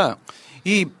 그러니까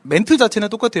이 멘트 자체는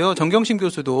똑같아요. 정경심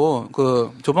교수도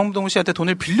그 조범동 씨한테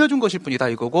돈을 빌려준 것일 뿐이다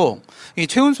이거고, 이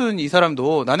최은순 이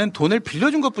사람도 나는 돈을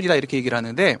빌려준 것뿐이다 이렇게 얘기를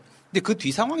하는데, 근데 그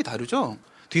뒤 상황이 다르죠.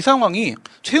 뒤 상황이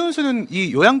최은수는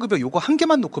이 요양급여 요거 한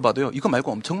개만 놓고 봐도요. 이거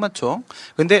말고 엄청 많죠.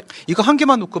 근데 이거 한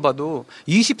개만 놓고 봐도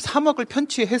 23억을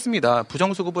편취했습니다.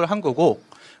 부정수급을 한 거고,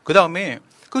 그 다음에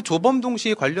그 조범동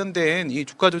씨 관련된 이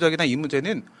주가 조작이나 이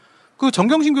문제는 그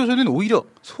정경심 교수는 오히려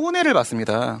손해를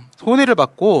받습니다. 손해를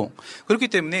받고, 그렇기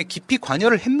때문에 깊이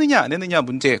관여를 했느냐 안 했느냐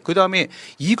문제, 그 다음에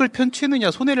이익을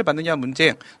편취했느냐 손해를 받느냐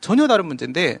문제, 전혀 다른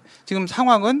문제인데 지금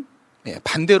상황은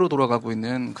반대로 돌아가고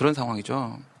있는 그런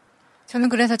상황이죠. 저는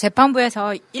그래서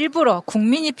재판부에서 일부러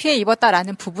국민이 피해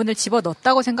입었다라는 부분을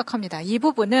집어넣었다고 생각합니다. 이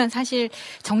부분은 사실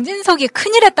정진석이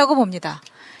큰일 했다고 봅니다.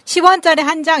 10원짜리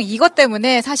한 장 이것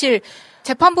때문에 사실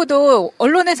재판부도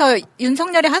언론에서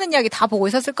윤석열이 하는 이야기 다 보고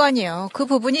있었을 거 아니에요. 그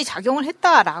부분이 작용을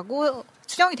했다라고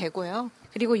추정이 되고요.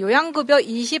 그리고 요양급여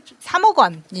 23억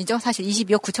원이죠. 사실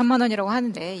 22억 9천만 원이라고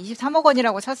하는데 23억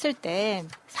원이라고 쳤을 때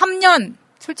 3년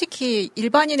솔직히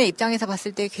일반인의 입장에서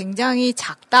봤을 때 굉장히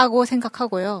작다고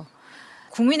생각하고요.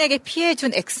 국민에게 피해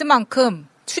준 X만큼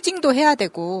추징도 해야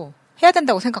되고 해야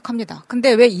된다고 생각합니다.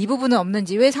 근데 왜 이 부분은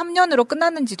없는지, 왜 3년으로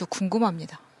끝났는지도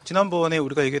궁금합니다. 지난번에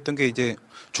우리가 얘기했던 게 이제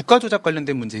주가 조작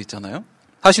관련된 문제 있잖아요.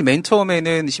 사실 맨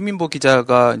처음에는 시민보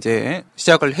기자가 이제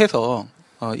시작을 해서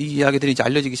이 이야기들이 이제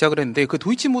알려지기 시작을 했는데, 그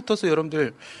도이치모터스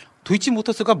여러분들,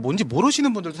 도이치모터스가 뭔지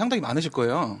모르시는 분들도 상당히 많으실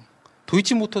거예요.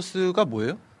 도이치모터스가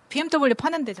뭐예요? BMW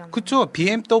파는 데잖아요. 그렇죠.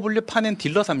 BMW 파는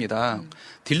딜러사입니다.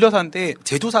 딜러사인데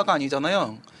제조사가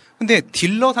아니잖아요. 근데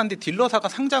딜러사인데 딜러사가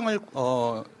상장을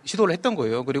시도를 했던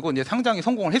거예요. 그리고 이제 상장이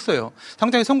성공을 했어요.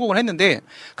 상장이 성공을 했는데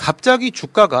갑자기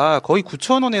주가가 거의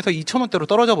 9,000원에서 2,000원대로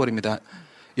떨어져 버립니다.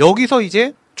 여기서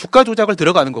이제 주가 조작을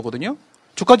들어가는 거거든요.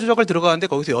 주가 조작을 들어가는데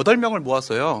거기서 8명을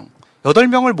모았어요.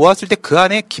 8명을 모았을 때 그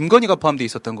안에 김건희가 포함되어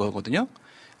있었던 거거든요.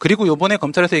 그리고 요번에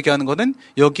검찰에서 얘기하는 거는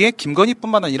여기에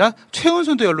김건희뿐만 아니라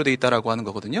최은순도 연루돼 있다라고 하는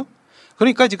거거든요.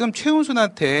 그러니까 지금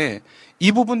최은순한테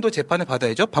이 부분도 재판을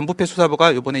받아야죠. 반부패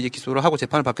수사부가 요번에 이제 기소를 하고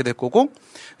재판을 받게 될 거고,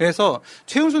 그래서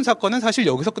최은순 사건은 사실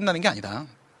여기서 끝나는 게 아니다.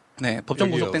 네, 법정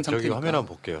구속된 상태니까. 저기 화면 한번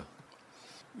볼게요.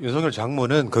 윤석열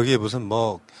장모는 거기에 무슨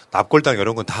뭐 납골당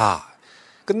이런 건 다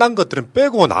끝난 것들은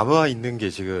빼고 남아 있는 게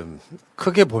지금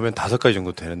크게 보면 5가지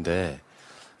정도 되는데,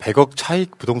 100억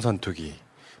차익 부동산 투기,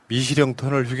 미실형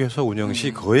터널 휴게소 운영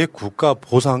시 거액 국가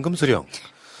보상금 수령,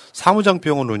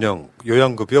 사무장병원 운영,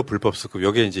 요양급여 불법 수급,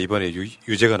 여기에 이제 이번에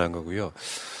유죄가 난 거고요.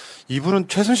 이분은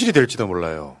최순실이 될지도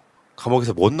몰라요.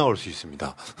 감옥에서 못 나올 수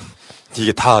있습니다.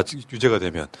 이게 다 유죄가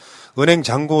되면. 은행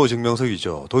잔고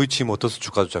증명서이죠. 도이치모터스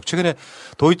주가 조작. 최근에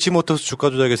도이치모터스 주가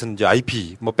조작에서는 이제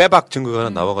IP, 뭐 빼박 증거가 하나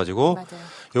나와가지고,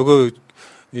 요거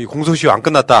이 공소시효 안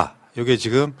끝났다. 요게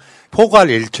지금 포괄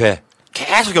일죄.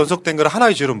 계속 연속된 걸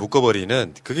하나의 죄로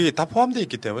묶어버리는, 그게 다 포함되어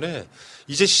있기 때문에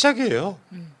이제 시작이에요.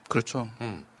 그렇죠.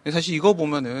 사실 이거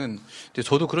보면은 이제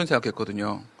저도 그런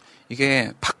생각했거든요.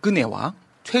 이게 박근혜와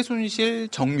최순실,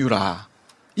 정유라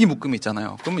이 묶음이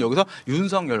있잖아요. 그러면 여기서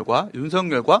윤석열과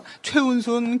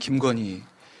최은순, 김건희,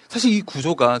 사실 이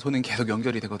구조가 저는 계속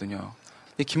연결이 되거든요.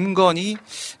 김건희,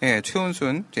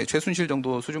 최은순, 최순실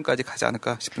정도 수준까지 가지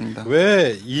않을까 싶습니다.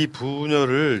 왜 이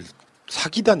부녀를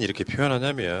사기단 이렇게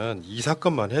표현하냐면, 이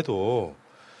사건만 해도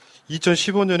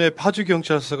 2015년에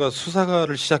파주경찰서가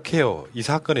수사를 시작해요. 이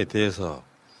사건에 대해서.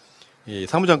 이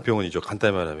사무장병원이죠.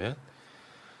 간단히 말하면.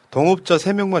 동업자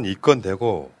 3명만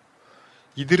입건되고,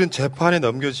 이들은 재판에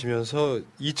넘겨지면서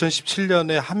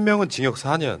 2017년에 한 명은 징역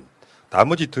 4년,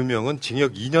 나머지 2명은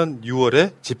징역 2년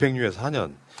 6월에 집행유예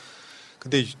 4년.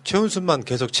 근데 최은순만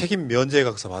계속 책임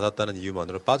면제각서 받았다는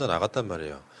이유만으로 빠져나갔단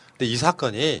말이에요. 근데 이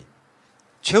사건이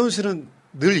최은순은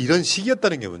늘 이런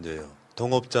식이었다는 게 문제예요.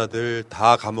 동업자들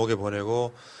다 감옥에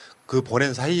보내고, 그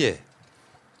보낸 사이에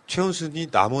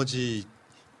최은순이 나머지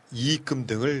이익금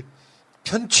등을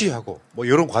편취하고 뭐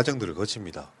이런 과정들을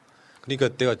거칩니다. 그러니까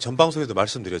내가 전 방송에도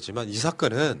말씀드렸지만, 이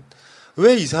사건은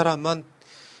왜 이 사람만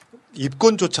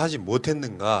입건조차 하지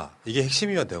못했는가, 이게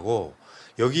핵심이어야 되고,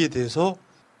 여기에 대해서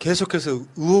계속해서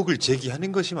의혹을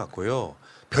제기하는 것이 맞고요.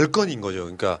 별건인 거죠.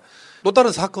 그러니까 또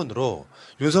다른 사건으로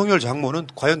윤석열 장모는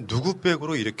과연 누구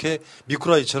백으로 이렇게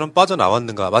미꾸라지처럼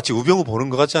빠져나왔는가. 마치 우병우 보는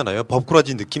것 같지 않아요?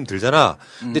 법꾸라지 느낌 들잖아.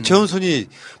 근데 최은순이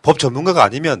법 전문가가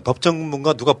아니면 법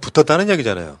전문가 누가 붙었다는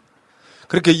얘기잖아요.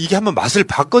 그렇게 이게 한번 맛을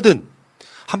봤거든.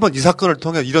 한번 이 사건을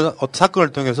통해, 이런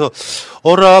사건을 통해서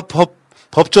어라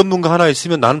법 전문가 하나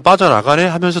있으면 나는 빠져나가네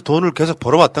하면서 돈을 계속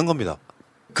벌어왔던 겁니다.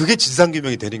 그게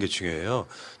진상규명이 되는 게 중요해요.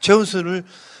 최은순을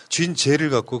쥔 죄를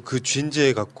갖고 그 쥔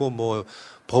죄 갖고 뭐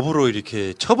법으로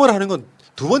이렇게 처벌하는 건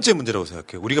두 번째 문제라고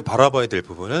생각해요. 우리가 바라봐야 될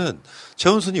부분은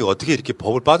최은순이가 어떻게 이렇게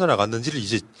법을 빠져나갔는지를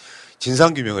이제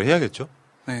진상규명을 해야겠죠.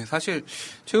 네, 사실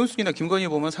최은순이나 김건희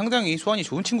보면 상당히 수완이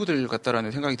좋은 친구들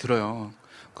같다라는 생각이 들어요.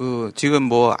 지금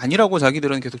뭐 아니라고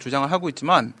자기들은 계속 주장을 하고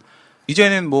있지만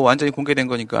이제는 뭐 완전히 공개된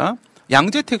거니까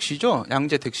양재택 씨죠.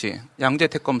 양재택 씨,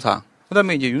 양재택 검사.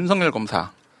 그다음에 이제 윤석열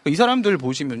검사. 이 사람들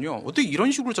보시면요, 어떻게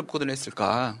이런 식으로 접근을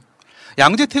했을까?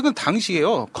 양재택은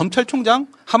당시에요, 검찰총장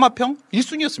하마평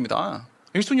 1순위였습니다.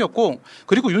 1순위였고,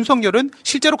 그리고 윤석열은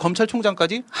실제로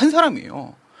검찰총장까지 한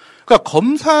사람이에요. 그러니까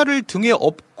검사를 등에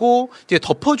업고 이제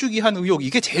덮어주기 한 의혹,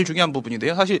 이게 제일 중요한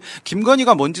부분인데요. 사실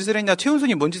김건희가 뭔 짓을 했냐,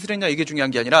 최은순이 뭔 짓을 했냐, 이게 중요한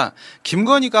게 아니라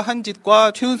김건희가 한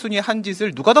짓과 최은순이 한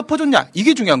짓을 누가 덮어줬냐,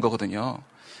 이게 중요한 거거든요.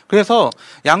 그래서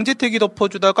양재택이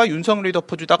덮어주다가 윤석열이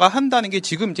덮어주다가 한다는 게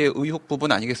지금 제 의혹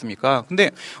부분 아니겠습니까?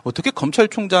 근데 어떻게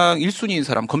검찰총장 1순위인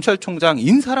사람,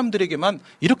 검찰총장인 사람들에게만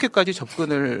이렇게까지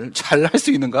접근을 잘 할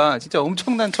수 있는가? 진짜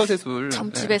엄청난 처세술.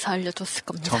 점집에서 알려줬을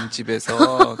겁니다.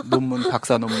 점집에서 논문,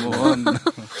 박사 논문.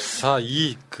 자,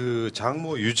 이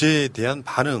장모 유죄에 대한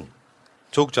반응,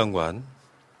 조국 장관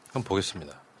한번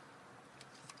보겠습니다.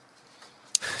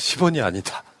 10원이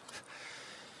아니다.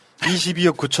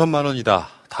 22억 9천만 원이다.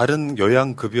 다른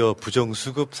요양급여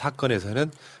부정수급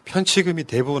사건에서는 편취금이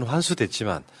대부분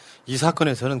환수됐지만 이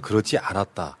사건에서는 그러지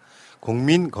않았다.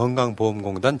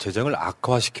 국민건강보험공단 재정을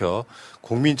악화시켜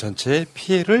국민 전체에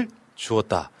피해를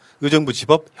주었다. 의정부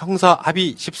지법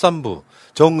형사합의 13부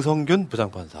정성균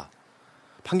부장판사.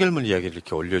 판결문 이야기를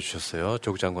이렇게 올려주셨어요.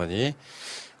 조국 장관이.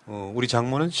 우리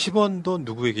장모는 10원도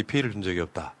누구에게 피해를 준 적이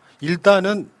없다.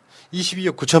 일단은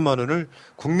 22억 9천만 원을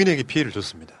국민에게 피해를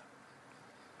줬습니다.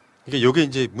 이게 요게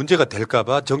이제 문제가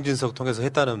될까봐 정진석 통해서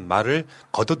했다는 말을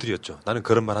거둬들였죠. 나는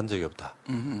그런 말 한 적이 없다.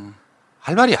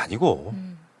 할 말이 아니고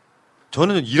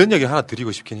저는 이런 얘기 하나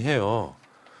드리고 싶긴 해요.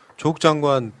 조국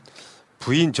장관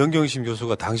부인 정경심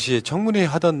교수가 당시에 청문회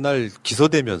하던 날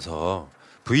기소되면서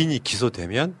부인이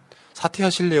기소되면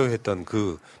사퇴하실래요 했던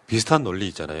그 비슷한 논리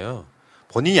있잖아요.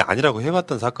 본인이 아니라고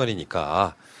해왔던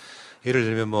사건이니까 예를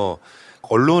들면 뭐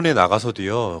언론에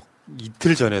나가서도요.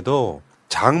 이틀 전에도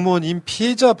장모님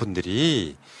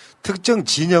피해자분들이 특정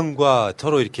진영과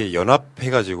서로 이렇게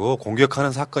연합해가지고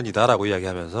공격하는 사건이다라고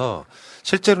이야기하면서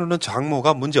실제로는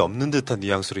장모가 문제 없는 듯한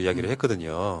뉘앙스로 이야기를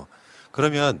했거든요.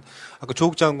 그러면 아까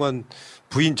조국 장관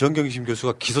부인 정경심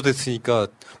교수가 기소됐으니까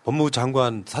법무부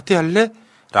장관 사퇴할래?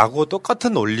 라고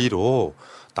똑같은 논리로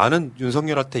나는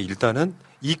윤석열한테 일단은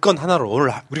이 건 하나로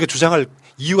오늘 우리가 주장할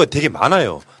이유가 되게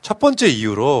많아요. 첫 번째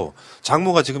이유로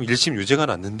장모가 지금 1심 유죄가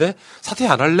났는데 사퇴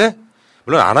안 할래?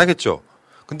 물론 안 하겠죠.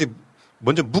 근데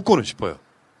먼저 묻고는 싶어요.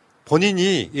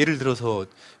 본인이 예를 들어서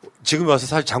지금 와서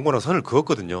사실 장모랑 선을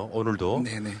그었거든요. 오늘도.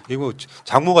 네네. 이거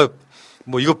장모가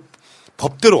뭐 이거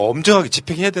법대로 엄정하게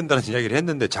집행해야 된다는 이야기를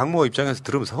했는데 장모 입장에서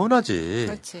들으면 서운하지.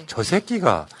 그렇지. 저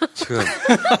새끼가 지금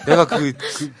내가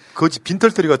거지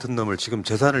빈털터리 같은 놈을 지금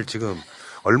재산을 지금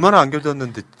얼마나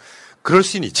안겨줬는데 그럴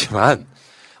수는 있지만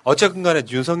어쨌든 간에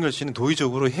윤석열 씨는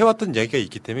도의적으로 해왔던 얘기가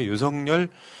있기 때문에 윤석열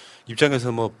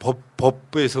입장에서 뭐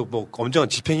법에서 뭐 엄정한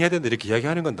집행해야 된다 이렇게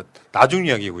이야기하는 건 나중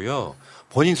이야기고요.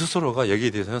 본인 스스로가 여기에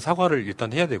대해서는 사과를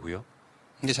일단 해야 되고요.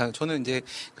 근데 저는 이제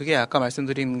그게 아까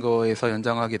말씀드린 거에서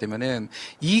연장하게 되면은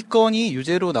이 건이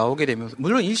유죄로 나오게 되면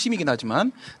물론 1심이긴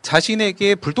하지만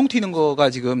자신에게 불똥 튀는 거가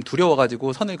지금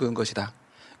두려워가지고 선을 그은 것이다.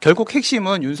 결국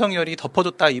핵심은 윤석열이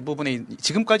덮어줬다 이 부분에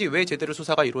지금까지 왜 제대로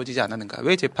수사가 이루어지지 않았는가,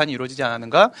 왜 재판이 이루어지지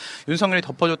않았는가, 윤석열이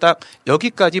덮어줬다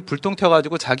여기까지 불똥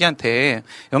튀어가지고 자기한테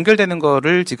연결되는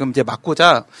거를 지금 이제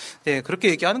막고자 그렇게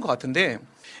얘기하는 것 같은데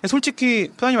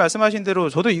솔직히 표현이 말씀하신 대로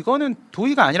저도 이거는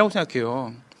도의가 아니라고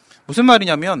생각해요. 무슨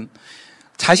말이냐면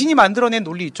자신이 만들어낸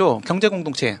논리 있죠.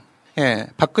 경제공동체. 예,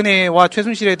 박근혜와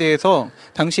최순실에 대해서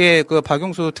당시에 그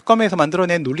박용수 특검에서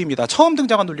만들어낸 논리입니다. 처음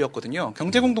등장한 논리였거든요.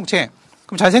 경제공동체.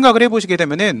 그럼 잘 생각을 해보시게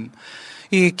되면은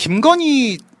이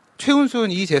김건희,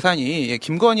 최은순 이 재산이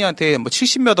김건희한테 뭐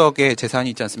 70몇 억의 재산이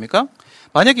있지 않습니까?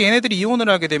 만약에 얘네들이 이혼을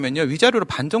하게 되면요, 위자료로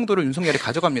반 정도를 윤석열이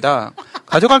가져갑니다.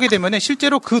 가져가게 되면은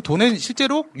실제로 그 돈은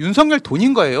실제로 윤석열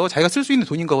돈인 거예요. 자기가 쓸 수 있는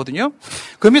돈인 거거든요.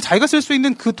 그러면 자기가 쓸 수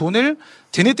있는 그 돈을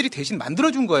쟤네들이 대신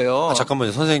만들어준 거예요.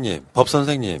 잠깐만요, 선생님, 법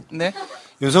선생님. 네.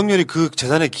 윤석열이 그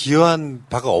재산에 기여한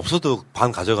바가 없어도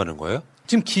반 가져가는 거예요?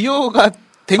 지금 기여가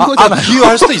된 거잖아요.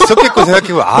 기여할 수도 있었겠고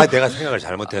생각해보면 내가 생각을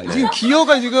잘못했네. 지금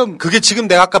기여가 지금 그게 지금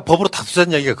내가 아까 법으로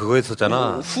다투자는 얘기가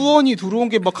그거였었잖아. 후원이 들어온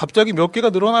게 막 갑자기 몇 개가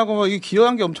늘어나고 이게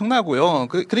기여한 게 엄청나고요.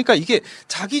 그러니까 이게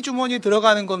자기 주머니에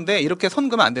들어가는 건데 이렇게 선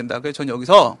그면 안 된다. 그래서 저는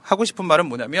여기서 하고 싶은 말은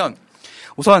뭐냐면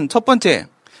우선 첫 번째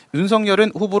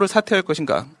윤석열은 후보를 사퇴할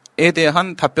것인가에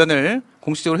대한 답변을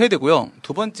공식적으로 해야 되고요.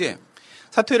 두 번째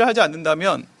사퇴를 하지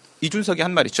않는다면 이준석이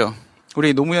한 말 있죠.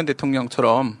 우리 노무현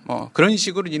대통령처럼 그런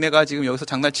식으로 니네가 지금 여기서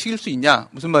장난칠 수 있냐?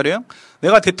 무슨 말이에요?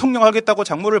 내가 대통령 하겠다고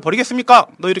장모를 버리겠습니까?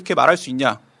 너 이렇게 말할 수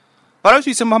있냐? 말할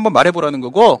수 있으면 한번 말해보라는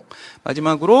거고,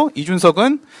 마지막으로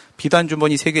이준석은 비단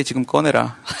주머니 3개 지금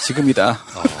꺼내라. 지금이다.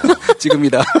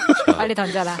 지금이다. 빨리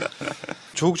던져라.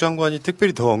 조국 장관이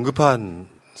특별히 더 언급한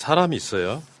사람이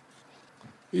있어요.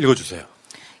 읽어주세요.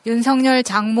 윤석열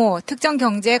장모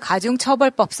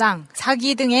특정경제가중처벌법상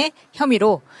사기 등의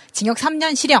혐의로 징역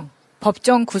 3년 실형,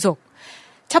 법정 구속.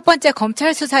 첫 번째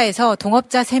검찰 수사에서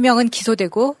동업자 3명은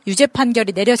기소되고 유죄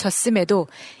판결이 내려졌음에도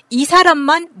이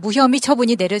사람만 무혐의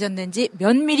처분이 내려졌는지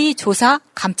면밀히 조사,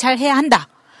 감찰해야 한다.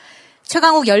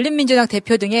 최강욱 열린민주당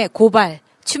대표 등의 고발,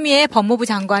 추미애 법무부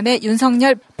장관의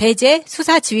윤석열 배제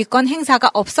수사 지휘권 행사가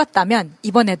없었다면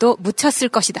이번에도 묻혔을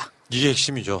것이다. 이게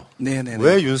핵심이죠. 네네.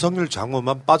 왜 윤석열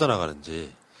장모만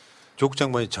빠져나가는지 조국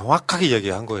장관이 정확하게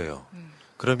이야기한 거예요.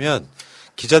 그러면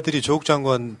기자들이 조국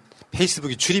장관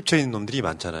페이스북에 출입처 있는 놈들이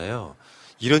많잖아요.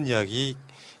 이런 이야기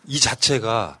이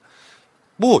자체가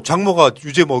뭐 장모가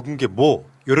유죄 먹은 게 뭐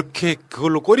이렇게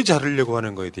그걸로 꼬리 자르려고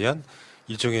하는 거에 대한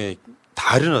일종의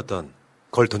다른 어떤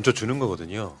걸 던져주는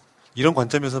거거든요. 이런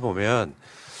관점에서 보면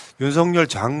윤석열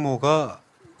장모가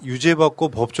유죄받고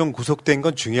법정 구속된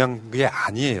건 중요한 게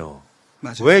아니에요.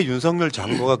 맞아요. 왜 윤석열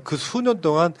장모가 그 수년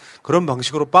동안 그런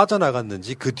방식으로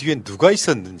빠져나갔는지, 그 뒤엔 누가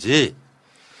있었는지,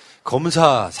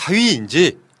 검사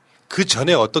사위인지 그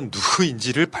전에 어떤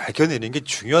누구인지를 밝혀내는 게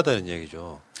중요하다는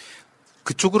얘기죠.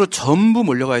 그쪽으로 전부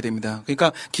몰려가야 됩니다.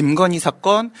 그러니까 김건희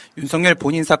사건, 윤석열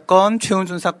본인 사건,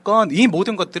 최은순 사건, 이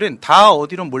모든 것들은 다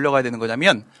어디로 몰려가야 되는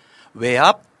거냐면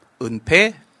외압,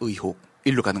 은폐, 의혹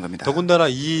일로 가는 겁니다. 더군다나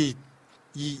이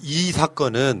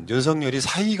사건은 윤석열이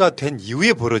사위가 된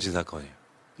이후에 벌어진 사건이에요.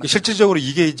 맞아요. 실질적으로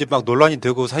이게 이제 막 논란이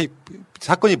되고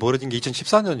사건이 벌어진 게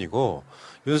 2014년이고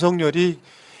윤석열이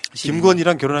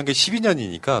김건희랑 결혼한 게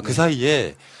 12년이니까 그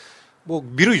사이에 뭐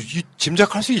미루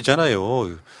짐작할 수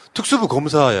있잖아요. 특수부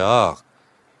검사야,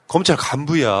 검찰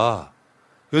간부야.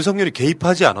 윤석열이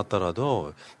개입하지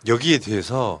않았더라도 여기에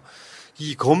대해서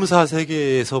이 검사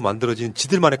세계에서 만들어진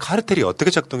지들만의 카르텔이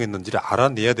어떻게 작동했는지를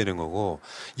알아내야 되는 거고,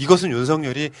 이것은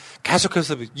윤석열이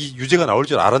계속해서 이 유죄가 나올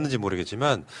줄 알았는지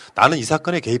모르겠지만 나는 이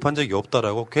사건에 개입한 적이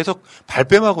없다라고 계속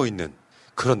발뺌하고 있는.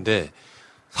 그런데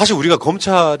사실 우리가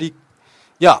검찰이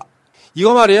야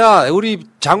이거 말이야 우리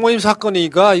장모님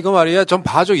사건이니까 이거 말이야 좀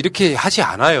봐줘 이렇게 하지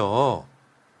않아요.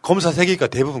 검사 세계가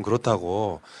대부분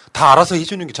그렇다고 다 알아서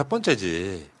해주는 게 첫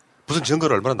번째지. 무슨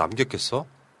증거를 얼마나 남겼겠어?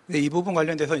 네, 이 부분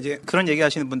관련돼서 이제 그런 얘기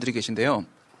하시는 분들이 계신데요.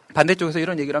 반대쪽에서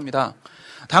이런 얘기를 합니다.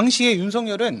 당시에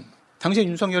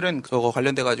윤석열은 그거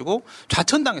관련돼가지고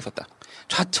좌천당했었다.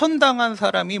 좌천당한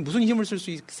사람이 무슨 힘을 쓸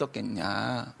수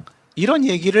있었겠냐. 이런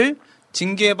얘기를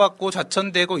징계받고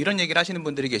좌천되고 이런 얘기를 하시는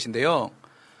분들이 계신데요.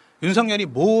 윤석열이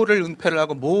뭐를 은폐를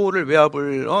하고 뭐를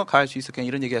외압을 가할 수 있었겠냐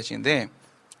이런 얘기 하시는데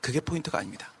그게 포인트가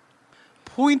아닙니다.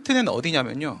 포인트는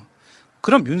어디냐면요.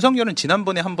 그럼 윤석열은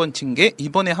지난번에 한 번 징계,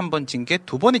 이번에 한 번 징계,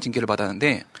 2번의 징계를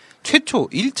받았는데 최초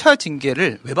 1차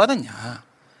징계를 왜 받았냐.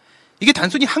 이게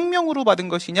단순히 항명으로 받은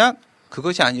것이냐.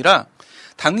 그것이 아니라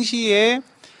당시에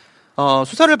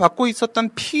수사를 받고 있었던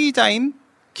피의자인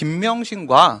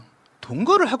김명신과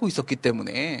동거를 하고 있었기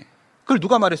때문에 그걸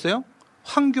누가 말했어요?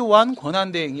 황교안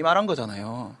권한대행이 말한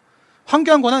거잖아요.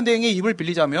 황교안 권한대행의 입을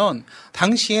빌리자면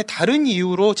당시에 다른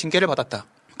이유로 징계를 받았다.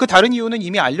 그 다른 이유는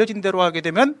이미 알려진 대로 하게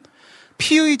되면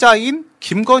피의자인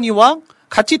김건희와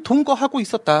같이 동거하고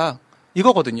있었다.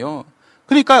 이거거든요.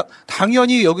 그러니까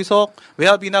당연히 여기서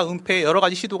외압이나 은폐 여러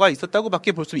가지 시도가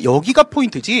있었다고밖에 볼 수 없어요. 여기가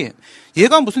포인트지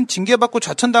얘가 무슨 징계받고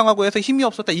좌천당하고 해서 힘이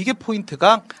없었다. 이게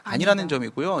포인트가 아니라는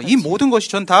점이고요. 그렇지. 이 모든 것이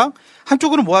전 다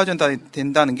한쪽으로 모아야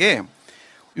된다는 게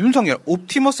윤석열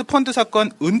옵티머스 펀드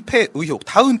사건 은폐 의혹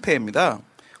다 은폐입니다.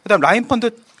 그다음 라인 펀드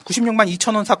 96만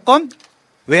 2천 원 사건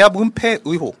외압 은폐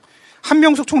의혹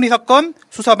한명숙 총리 사건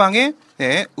수사방해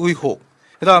의혹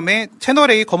그다음에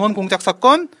채널A 검언 공작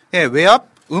사건 외압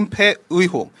은폐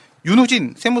의혹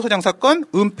윤우진 세무서장 사건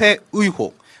은폐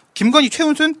의혹 김건희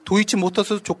최은순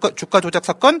도이치모터스 주가 조작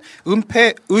사건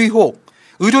은폐 의혹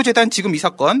의료재단 지금 이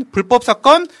사건 불법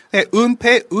사건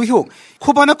은폐 의혹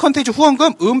코바나 컨텐츠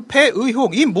후원금 은폐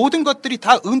의혹 이 모든 것들이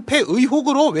다 은폐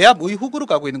의혹으로 외압 의혹으로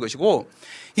가고 있는 것이고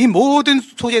이 모든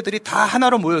소재들이 다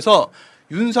하나로 모여서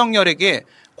윤석열에게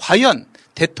과연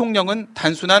대통령은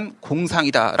단순한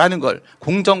공상이다라는 걸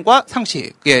공정과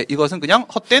상식 이것은 그냥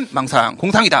헛된 망상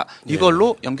공상이다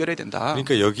이걸로 연결해야 된다.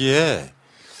 그러니까 여기에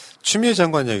추미애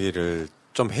장관 얘기를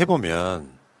좀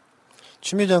해보면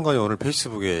추미애 장관이 오늘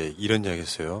페이스북에 이런 이야기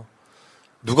했어요.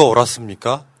 누가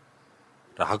옳았습니까?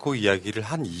 라고 이야기를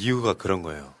한 이유가 그런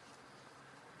거예요.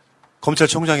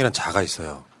 검찰총장이란 자가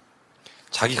있어요.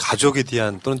 자기 가족에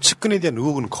대한 또는 측근에 대한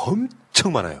의혹은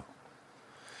엄청 많아요.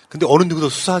 근데 어느 누구도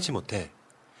수사하지 못해.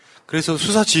 그래서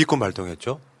수사지휘권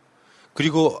발동했죠.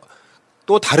 그리고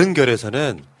또 다른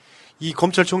결에서는 이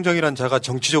검찰총장이란 자가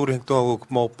정치적으로 행동하고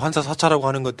뭐 판사 사찰하고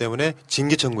하는 것 때문에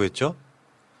징계 청구했죠.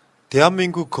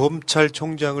 대한민국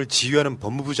검찰총장을 지휘하는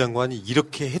법무부 장관이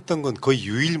이렇게 했던 건 거의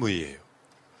유일무이해요.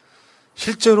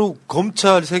 실제로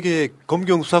검찰 세계의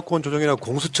검경 수사권 조정이나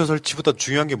공수처 설치보다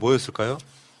중요한 게 뭐였을까요?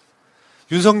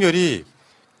 윤석열이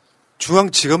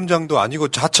중앙지검장도 아니고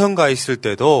좌천 가 있을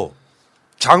때도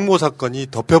장모 사건이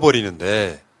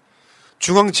덮여버리는데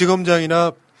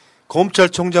중앙지검장이나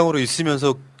검찰총장으로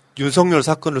있으면서 윤석열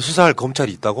사건을 수사할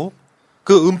검찰이 있다고?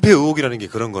 그 은폐 의혹이라는 게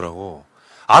그런 거라고.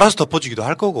 알아서 덮어주기도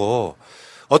할 거고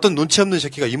어떤 눈치 없는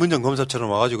새끼가 이문정 검사처럼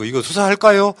와가지고 이거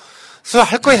수사할까요?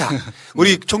 수사할 거야.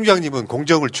 우리 총장님은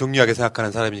공정을 중요하게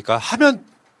생각하는 사람이니까 하면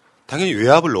당연히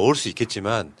외압을 넣을 수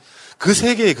있겠지만 그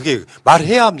세계에 그게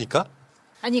말해야 합니까?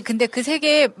 아니 근데 그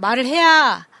세계에 말을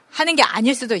해야 하는 게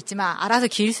아닐 수도 있지만 알아서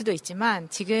기일 수도 있지만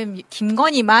지금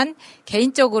김건희만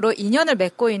개인적으로 인연을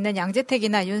맺고 있는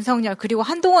양재택이나 윤석열 그리고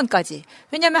한동훈까지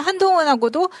왜냐하면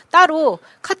한동훈하고도 따로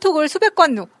카톡을 수백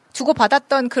건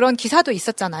주고받았던 그런 기사도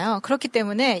있었잖아요. 그렇기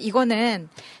때문에 이거는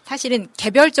사실은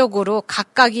개별적으로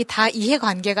각각이 다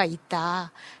이해관계가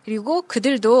있다. 그리고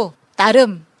그들도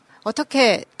나름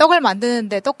어떻게 떡을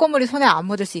만드는데 떡고물이 손에 안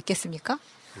묻을 수 있겠습니까?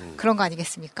 그런 거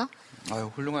아니겠습니까?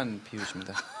 아유, 훌륭한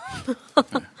비유십니다.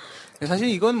 네. 사실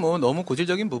이건 뭐 너무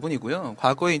고질적인 부분이고요.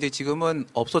 과거에 이제 지금은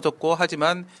없어졌고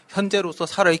하지만 현재로서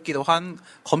살아있기도 한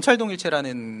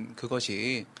검찰동일체라는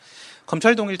그것이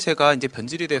검찰동일체가 이제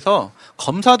변질이 돼서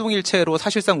검사동일체로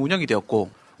사실상 운영이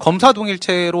되었고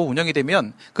검사동일체로 운영이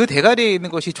되면 그 대가리에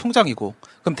있는 것이 총장이고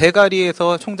그럼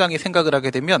대가리에서 총장이 생각을 하게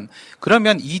되면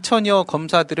그러면 2천여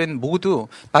검사들은 모두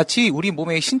마치 우리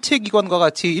몸의 신체기관과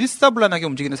같이 일사불란하게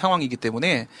움직이는 상황이기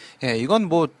때문에 예, 이건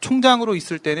뭐 총장으로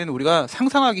있을 때는 우리가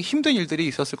상상하기 힘든 일들이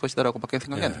있었을 것이다라고 밖에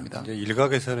생각이 안 듭니다. 이제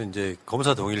일각에서는 이제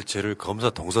검사 동일체를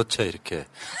검사 동서체 이렇게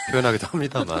표현하기도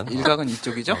합니다만 일각은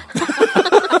이쪽이죠?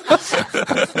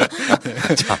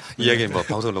 자, 이야기 뭐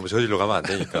방송을 너무 저질러 가면 안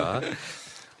되니까.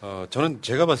 저는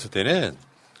제가 봤을 때는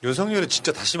윤석열은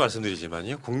진짜 다시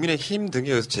말씀드리지만요. 국민의힘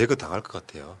등에서 제거당할 것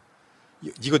같아요.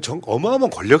 이거 어마어마한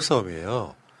권력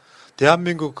싸움이에요.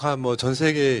 대한민국 뭐 전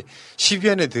세계 10위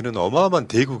안에 드는 어마어마한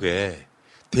대국에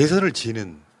대선을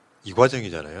지는 이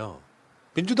과정이잖아요.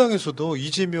 민주당에서도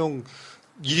이재명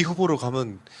 1위 후보로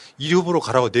가면 1위 후보로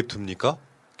가라고 냅둡니까?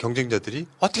 경쟁자들이?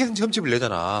 어떻게든지 흠집을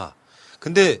내잖아.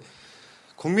 근데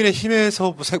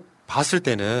국민의힘에서 봤을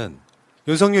때는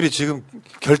윤석열이 지금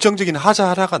결정적인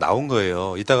하자하라가 나온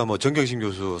거예요. 이따가 뭐 정경심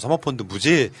교수 사모펀드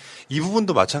무죄 이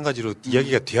부분도 마찬가지로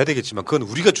이야기가 돼야 되겠지만 그건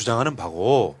우리가 주장하는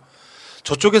바고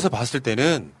저쪽에서 봤을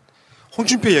때는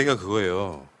홍준표 이야기가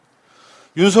그거예요.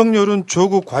 윤석열은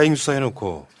조국 과잉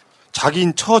수사해놓고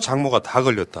자기인 처장모가 다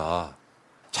걸렸다.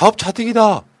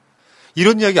 자업자득이다.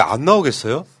 이런 이야기 안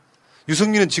나오겠어요?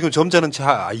 유승민은 지금 점잖은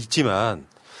차 있지만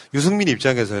유승민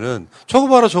입장에서는 저거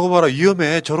봐라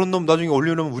위험해. 저런 놈 나중에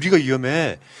올려놓으면 우리가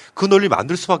위험해. 그 논리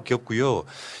만들 수밖에 없고요.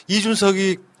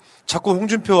 이준석이 자꾸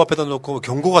홍준표 앞에다 놓고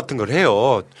경고 같은 걸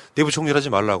해요. 내부 총질하지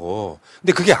말라고.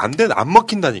 근데 그게 안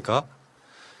먹힌다니까.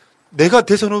 내가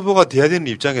대선 후보가 돼야 되는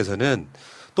입장에서는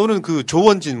또는 그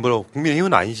조원진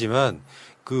국민의힘은 아니지만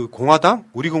그 공화당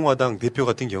우리 공화당 대표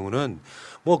같은 경우는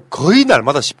뭐 거의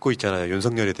날마다 씹고 있잖아요.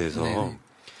 윤석열에 대해서. 네.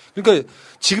 그러니까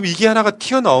지금 이게 하나가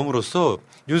튀어나옴으로써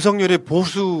윤석열의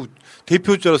보수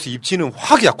대표자로서 입지는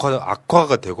확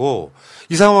악화가 되고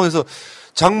이 상황에서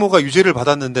장모가 유죄를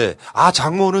받았는데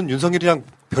장모는 윤석열이랑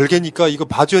별개니까 이거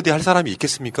봐줘야 돼 할 사람이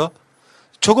있겠습니까?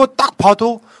 저거 딱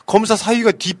봐도 검사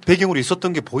사위가 뒷배경으로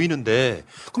있었던 게 보이는데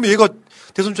그럼 얘가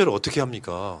대선죄를 어떻게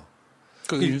합니까?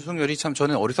 윤석열이 참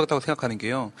저는 어리석다고 생각하는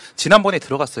게요. 지난번에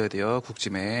들어갔어야 돼요.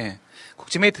 국짐에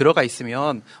들어가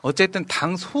있으면 어쨌든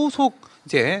당 소속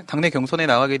이제 당내 경선에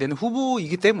나가게 되는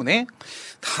후보이기 때문에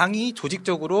당이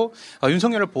조직적으로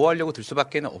윤석열을 보호하려고 들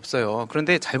수밖에 없어요.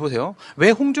 그런데 잘 보세요. 왜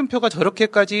홍준표가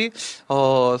저렇게까지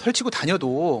설치고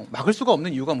다녀도 막을 수가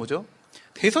없는 이유가 뭐죠?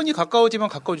 대선이 가까워지면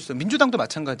가까워질수록 민주당도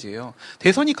마찬가지예요.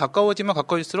 대선이 가까워지면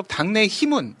가까워질수록 당내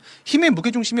힘의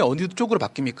무게중심이 어느 쪽으로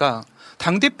바뀝니까?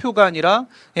 당대표가 아니라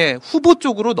후보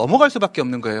쪽으로 넘어갈 수밖에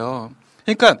없는 거예요.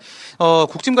 그러니까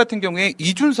국짐 같은 경우에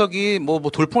이준석이 뭐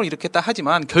돌풍을 일으켰다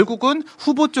하지만 결국은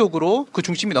후보 쪽으로 그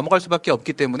중심이 넘어갈 수밖에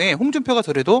없기 때문에 홍준표가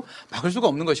저래도 막을 수가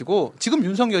없는 것이고 지금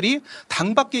윤석열이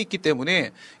당 밖에 있기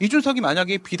때문에 이준석이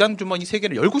만약에 비단 주머니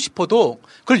 3개를 열고 싶어도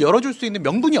그걸 열어줄 수 있는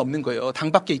명분이 없는 거예요.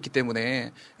 당 밖에 있기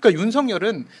때문에. 그러니까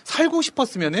윤석열은 살고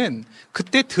싶었으면은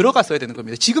그때 들어갔어야 되는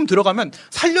겁니다. 지금 들어가면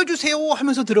살려주세요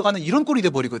하면서 들어가는 이런 꼴이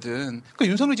돼버리거든. 그러니까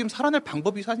윤석열이 지금 살아날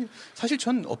방법이 사실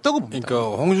전 없다고 봅니다.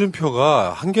 그러니까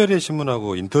홍준표가 한겨레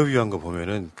신문하고 인터뷰한 거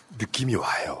보면은 느낌이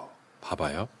와요.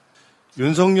 봐봐요.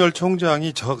 윤석열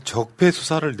총장이 적폐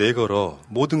수사를 내걸어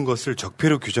모든 것을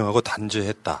적폐로 규정하고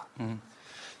단죄했다.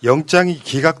 영장이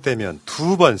기각되면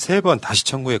 2번, 3번 다시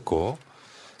청구했고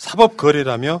사법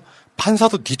거래라며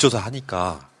판사도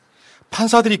뒷조사하니까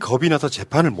판사들이 겁이 나서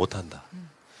재판을 못한다.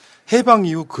 해방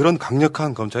이후 그런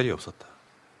강력한 검찰이 없었다.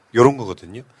 이런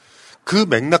거거든요. 그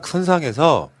맥락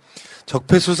선상에서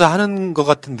적폐 수사하는 것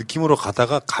같은 느낌으로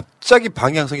가다가 갑자기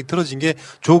방향성이 틀어진 게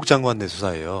조국 장관의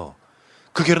수사예요.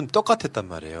 그 결은 똑같았단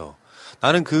말이에요.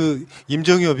 나는 그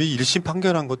임정엽이 1심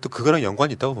판결한 것도 그거랑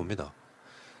연관이 있다고 봅니다.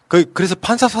 그래서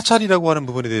판사 사찰이라고 하는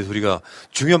부분에 대해서 우리가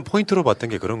중요한 포인트로 봤던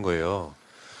게 그런 거예요.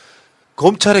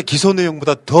 검찰의 기소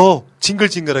내용보다 더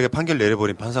징글징글하게 판결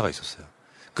내려버린 판사가 있었어요.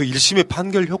 그 1심의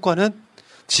판결 효과는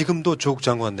지금도 조국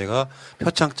장관네가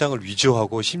표창장을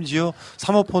위조하고 심지어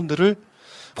사모펀드를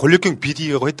권력형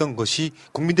비리라고 했던 것이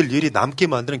국민들 예리 남게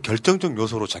만드는 결정적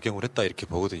요소로 작용을 했다 이렇게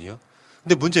보거든요.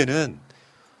 근데 문제는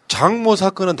장모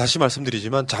사건은 다시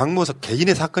말씀드리지만 장모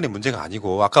개인의 사건의 문제가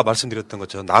아니고 아까 말씀드렸던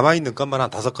것처럼 남아있는 것만 한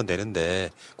 5건 되는데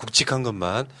굵직한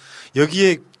것만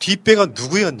여기에 뒷배가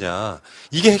누구였냐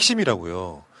이게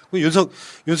핵심이라고요.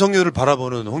 윤석열을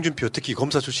바라보는 홍준표 특히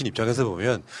검사 출신 입장에서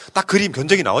보면 딱 그림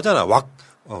견적이 나오잖아.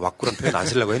 왁구란 표현 안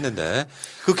쓰려고 했는데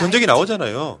그 견적이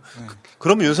나오잖아요.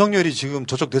 그러면 윤석열이 지금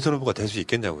저쪽 대선 후보가 될 수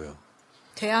있겠냐고요.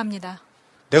 돼야 합니다.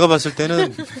 내가 봤을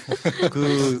때는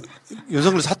그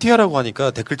윤석열 사퇴하라고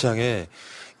하니까 댓글창에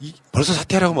벌써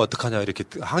사퇴하라고 하면 어떡하냐 이렇게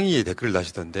항의의 댓글을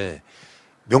다시던데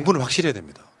명분을 확실해야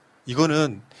됩니다.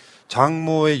 이거는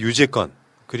장모의 유죄건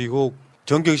그리고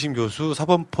정경심 교수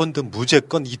사모펀드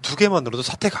무죄건 이 2개만으로도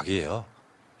사퇴 각이에요.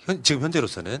 지금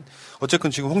현재로서는.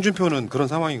 어쨌건 지금 홍준표는 그런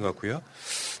상황인 것 같고요.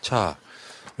 자,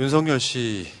 윤석열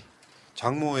씨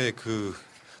장모의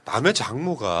남의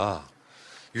장모가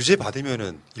유죄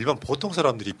받으면은 일반 보통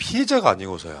사람들이 피해자가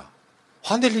아니고서야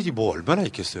화낼 일이 뭐 얼마나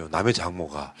있겠어요. 남의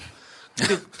장모가.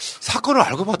 근데 사건을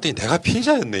알고 봤더니 내가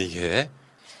피해자였네 이게.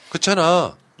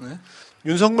 그렇잖아. 네?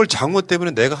 윤석열 장모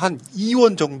때문에 내가 한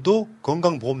 2원 정도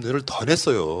건강보험료를 더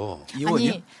냈어요. 2원이요?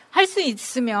 아니, 할 수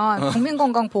있으면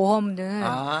국민건강보험은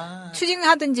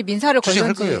추징하든지 민사를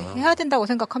걸든지 해야 된다고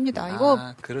생각합니다.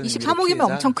 이거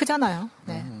 23억이면 엄청 크잖아요.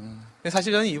 네.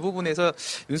 사실 저는 이 부분에서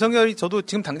윤석열이 저도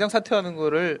지금 당장 사퇴하는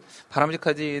거를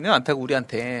바람직하지는 않다고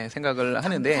우리한테 생각을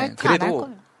하는데 그래도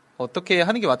어떻게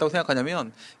하는 게 맞다고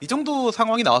생각하냐면 이 정도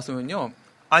상황이 나왔으면요.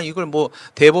 아니 이걸 뭐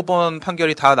대법원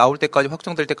판결이 다 나올 때까지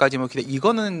확정될 때까지 뭐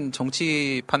이거는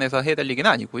정치판에서 해야 될 얘기는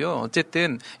아니고요.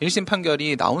 어쨌든 1심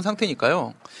판결이 나온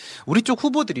상태니까요. 우리 쪽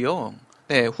후보들이요.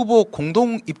 네, 후보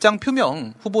공동 입장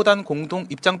표명, 후보단 공동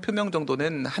입장 표명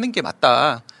정도는 하는 게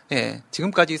맞다. 예,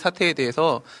 지금까지 사태에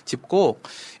대해서 짚고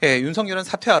윤석열은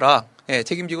사퇴하라.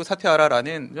 책임지고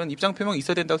사퇴하라라는 이런 입장 표명이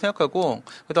있어야 된다고 생각하고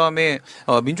그다음에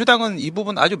민주당은 이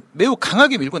부분 아주 매우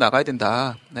강하게 밀고 나가야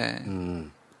된다. 네.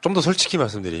 좀 더 솔직히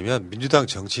말씀드리면 민주당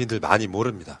정치인들 많이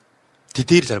모릅니다.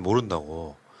 디테일을 잘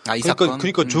모른다고.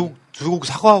 그러니까 조국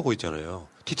사과하고 있잖아요.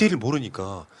 디테일을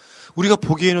모르니까 우리가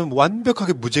보기에는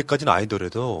완벽하게 무죄까지는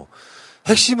아니더라도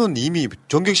핵심은 이미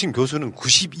정경심 교수는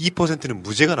 92%는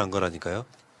무죄가 난 거라니까요.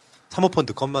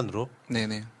 사모펀드 건만으로.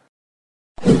 네네.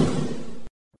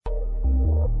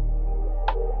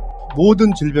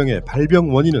 모든 질병의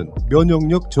발병 원인은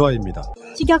면역력 저하입니다.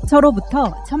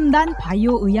 식약처로부터 첨단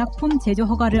바이오 의약품 제조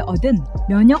허가를 얻은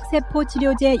면역세포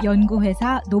치료제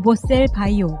연구회사 노보셀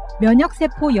바이오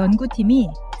면역세포 연구팀이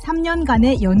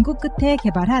 3년간의 연구 끝에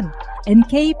개발한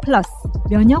NK 플러스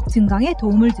면역 증강에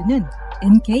도움을 주는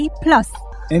NK 플러스.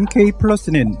 NK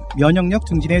플러스는 면역력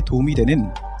증진에 도움이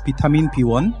되는 비타민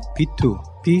B1,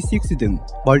 B2, B6 등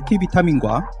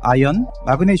멀티비타민과 아연,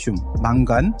 마그네슘,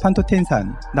 망간,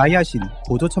 판토텐산, 나이아신,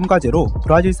 보조 첨가제로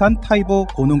브라질산 타이보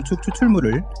고농축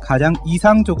추출물을 가장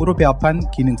이상적으로 배합한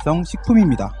기능성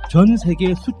식품입니다. 전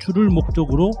세계 수출을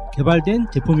목적으로 개발된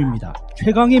제품입니다.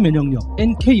 최강의 면역력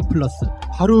NK 플러스.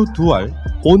 하루 2알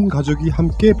온 가족이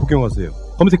함께 복용하세요.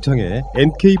 검색창에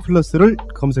NK 플러스를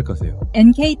검색하세요.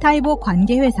 NK 타이보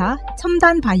관계회사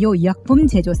첨단 바이오 의약품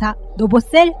제조사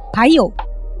노보셀 바이오.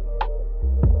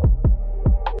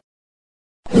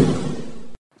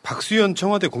 박수현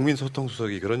청와대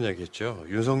국민소통수석이 그런 이야기했죠.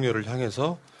 윤석열을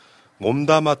향해서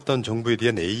몸담았던 정부에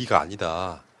대한 A가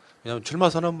아니다. 왜냐하면 출마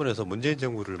선언문에서 문재인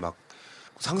정부를 막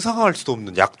상상할 수도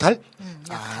없는 약탈?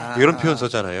 이런 표현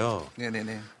썼잖아요.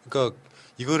 네네네. 그러니까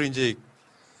이거를 이제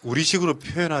우리식으로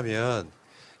표현하면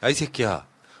야, 이 새끼야.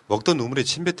 먹던 우물에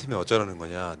침 뱉으면 어쩌라는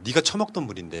거냐. 네가 처먹던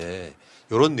물인데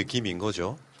이런 느낌인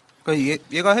거죠. 그러니까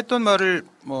얘가 했던 말을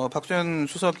박수현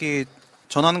수석이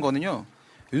전하는 거는요.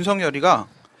 윤석열이가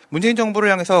문재인 정부를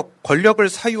향해서 권력을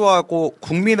사유하고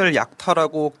국민을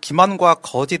약탈하고 기만과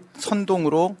거짓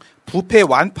선동으로 부패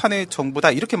완판의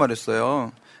정부다 이렇게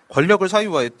말했어요. 권력을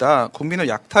사유화했다. 국민을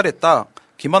약탈했다.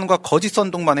 기만과 거짓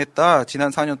선동만 했다.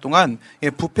 지난 4년 동안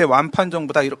부패 완판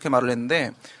정부다 이렇게 말을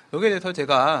했는데 여기에 대해서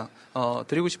제가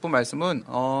드리고 싶은 말씀은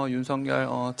윤석열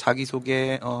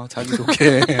자기소개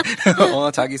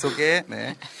자기소개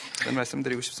네 그런 말씀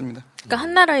드리고 싶습니다. 그러니까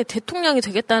한 나라의 대통령이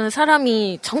되겠다는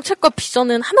사람이 정책과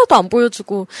비전은 하나도 안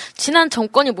보여주고 지난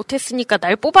정권이 못했으니까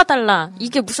날 뽑아달라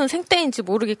이게 무슨 생떼인지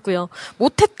모르겠고요.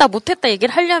 못했다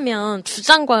얘기를 하려면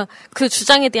주장과 그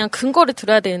주장에 대한 근거를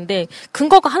들어야 되는데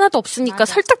근거가 하나도 없으니까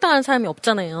설득당하는 사람이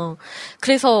없잖아요.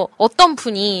 그래서 어떤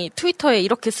분이 트위터에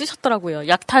이렇게 쓰셨더라고요.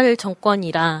 약탈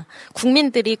정권이라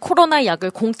국민들이 코로나 약을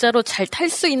공짜로 잘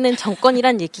탈 수 있는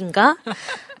정권이란 얘기인가?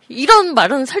 이런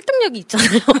말은 설득력이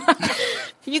있잖아요.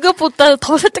 이것보다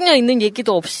더 설득력 있는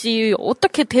얘기도 없이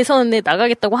어떻게 대선에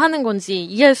나가겠다고 하는 건지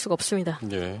이해할 수가 없습니다.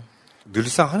 네.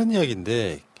 늘상 하는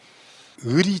이야기인데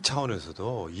의리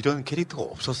차원에서도 이런 캐릭터가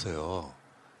없었어요.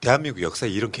 대한민국 역사에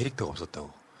이런 캐릭터가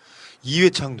없었다고.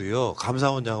 이회창도요.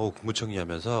 감사원장하고 국무총리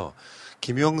하면서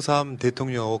김영삼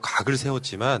대통령하고 각을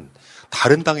세웠지만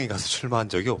다른 당에 가서 출마한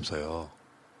적이 없어요.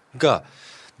 그러니까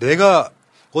내가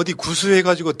어디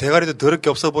구수해가지고 대가리도 더럽게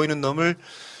없어 보이는 놈을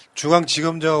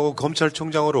중앙지검장하고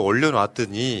검찰총장으로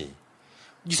올려놨더니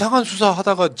이상한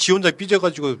수사하다가 지 혼자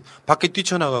삐져가지고 밖에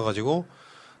뛰쳐나가가지고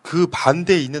그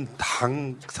반대에 있는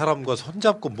당 사람과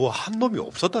손잡고 뭐 한 놈이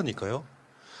없었다니까요.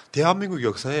 대한민국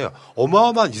역사에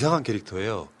어마어마한 이상한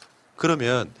캐릭터예요.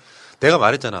 그러면 내가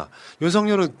말했잖아.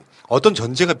 윤석열은 어떤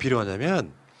전제가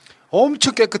필요하냐면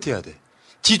엄청 깨끗해야 돼.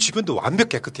 지 주변도 완벽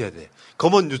깨끗해야 돼.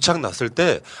 검언 유착 났을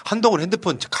때 한동훈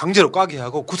핸드폰 강제로 까게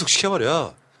하고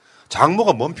구속시켜버려.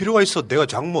 장모가 뭔 필요가 있어. 내가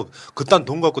장모 그딴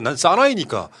돈 갖고 난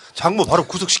사나이니까 장모 바로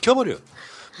구속시켜버려.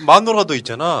 마누라도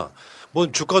있잖아.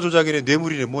 뭔 주가 조작이네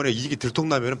뇌물이네 뭐네 이게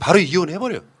들통나면 바로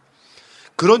이혼해버려.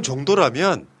 그런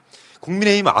정도라면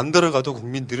국민의힘 안 들어가도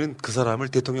국민들은 그 사람을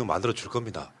대통령 만들어 줄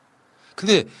겁니다.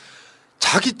 근데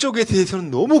자기 쪽에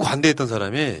대해서는 너무 관대했던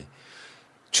사람이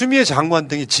추미애 장관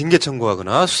등이 징계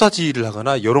청구하거나 수사지휘를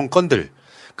하거나 이런 건들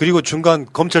그리고 중간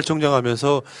검찰총장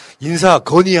하면서 인사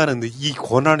건의하는 이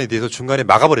권한에 대해서 중간에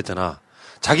막아버렸잖아.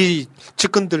 자기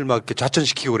측근들 막 이렇게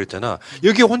좌천시키고 그랬잖아.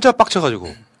 여기에 혼자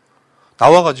빡쳐가지고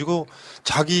나와가지고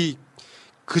자기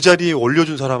그 자리에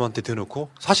올려준 사람한테 대놓고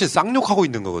사실 쌍욕하고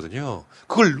있는 거거든요.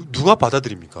 그걸 누가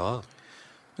받아들입니까?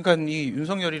 그러니까 이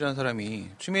윤석열이라는 사람이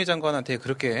추미애 장관한테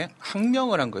그렇게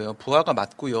항명을 한 거예요. 부하가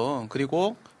맞고요.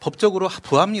 그리고 법적으로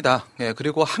부합니다. 예,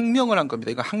 그리고 항명을 한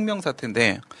겁니다. 이거 항명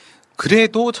사태인데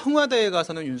그래도 청와대에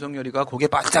가서는 윤석열이가 고개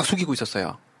바짝 숙이고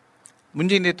있었어요.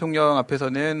 문재인 대통령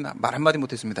앞에서는 말 한마디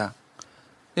못했습니다.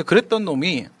 그랬던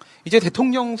놈이 이제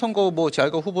대통령 선거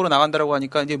자기가 후보로 나간다라고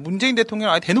하니까 이제 문재인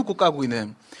대통령 아예 대놓고 까고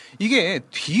있는 이게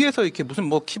뒤에서 이렇게 무슨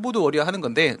키보드 워리어 하는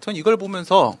건데 전 이걸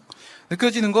보면서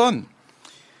느껴지는 건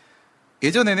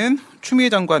예전에는 추미애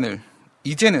장관을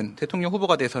이제는 대통령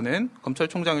후보가 돼서는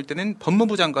검찰총장일 때는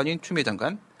법무부 장관인 추미애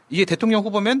장관 이게 대통령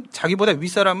후보면 자기보다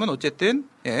윗사람은 어쨌든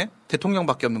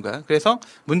대통령밖에 없는 거야. 그래서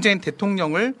문재인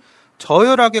대통령을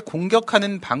저열하게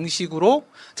공격하는 방식으로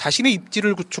자신의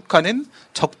입지를 구축하는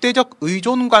적대적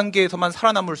의존 관계에서만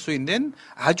살아남을 수 있는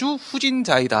아주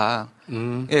후진자이다.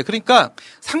 예, 그러니까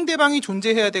상대방이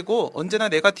존재해야 되고 언제나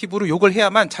네거티브로 욕을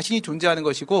해야만 자신이 존재하는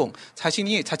것이고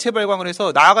자신이 자체 발광을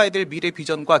해서 나아가야 될 미래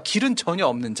비전과 길은 전혀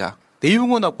없는 자.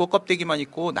 내용은 없고 껍데기만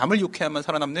있고 남을 욕해야만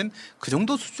살아남는 그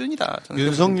정도 수준이다.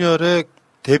 윤석열의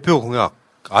대표 공약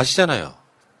아시잖아요.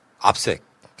 압색.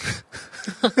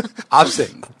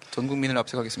 압색. 전 국민을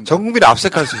압색하겠습니다. 전 국민을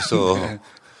압색할 수 있어. 네.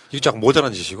 이거 딱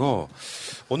모자란 짓이고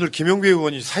오늘 김용배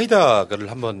의원이 사이다를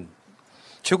한번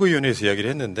최고위원회에서 이야기를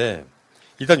했는데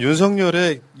일단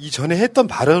윤석열의 이전에 했던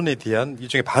발언에 대한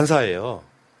일종의 반사예요.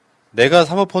 내가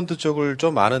사모펀드 쪽을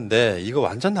좀 아는데 이거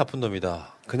완전 나쁜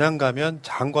놈이다. 그냥 가면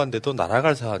장관 돼도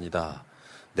날아갈 사안이다.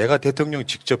 내가 대통령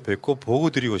직접 뵙고 보고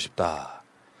드리고 싶다.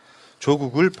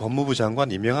 조국을 법무부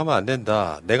장관 임명하면 안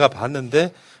된다. 내가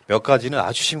봤는데 몇 가지는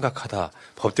아주 심각하다.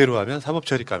 법대로 하면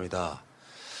사법처리감이다.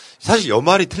 사실 여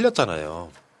말이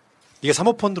틀렸잖아요. 이게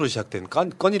사모펀드로 시작된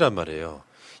건이란 말이에요.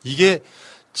 이게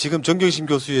지금 정경심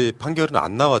교수의 판결은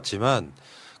안 나왔지만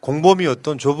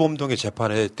공범이었던 조범동의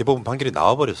재판에 대법원 판결이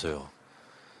나와버렸어요.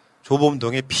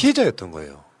 조범동의 피해자였던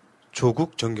거예요.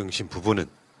 조국, 정경심 부부는.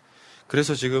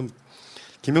 그래서 지금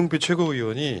김용필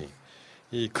최고위원이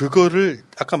그거를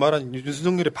아까 말한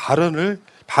윤석열의 발언을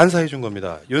반사해 준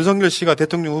겁니다. 윤석열 씨가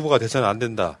대통령 후보가 돼서는 안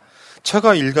된다.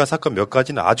 처가 일가 사건 몇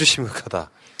가지는 아주 심각하다.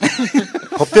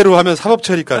 법대로 하면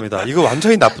사법처리감이다. 이거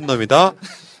완전히 나쁜 놈이다.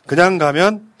 그냥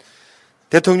가면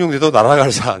대통령 돼도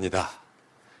날아갈 사안이다.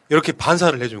 이렇게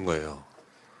반사를 해준 거예요.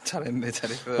 잘했네.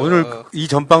 오늘 이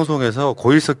전 방송에서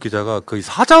고일석 기자가 거의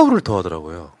사자후를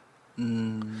토하더라고요.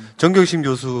 정경심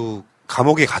교수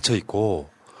감옥에 갇혀 있고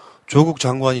조국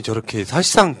장관이 저렇게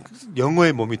사실상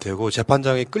영어의 몸이 되고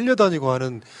재판장에 끌려다니고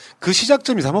하는 그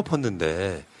시작점이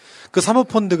사모펀드인데 그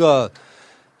사모펀드가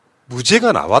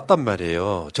무죄가 나왔단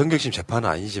말이에요. 정경심 재판은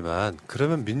아니지만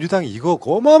그러면 민주당이 이거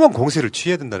어마어마한 공세를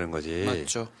취해야 된다는 거지.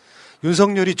 맞죠.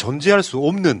 윤석열이 존재할 수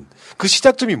없는 그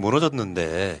시작점이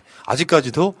무너졌는데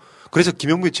아직까지도 그래서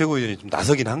김용필 최고위원이 좀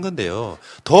나서긴 한 건데요.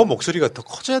 더 목소리가 더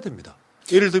커져야 됩니다.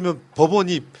 예를 들면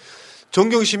법원이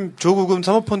정경심 조국은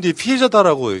사모펀드의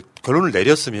피해자다라고 결론을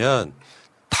내렸으면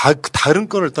다른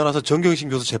건을 떠나서 정경심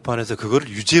교수 재판에서 그거를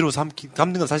유죄로 삼는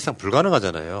건 사실상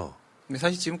불가능하잖아요. 근데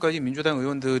사실 지금까지 민주당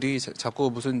의원들이 자꾸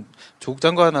무슨 조국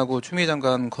장관하고 추미애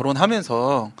장관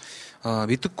거론하면서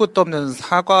밑도 끝도 없는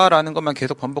사과라는 것만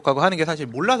계속 반복하고 하는 게 사실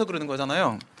몰라서 그러는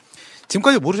거잖아요.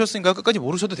 지금까지 모르셨으니까 끝까지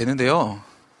모르셔도 되는데요.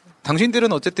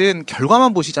 당신들은 어쨌든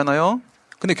결과만 보시잖아요.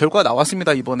 근데 결과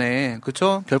나왔습니다, 이번에.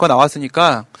 그렇죠? 결과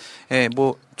나왔으니까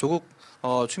뭐 조국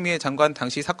추미애 장관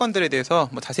당시 사건들에 대해서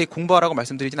뭐 자세히 공부하라고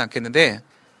말씀드리진 않겠는데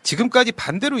지금까지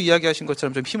반대로 이야기하신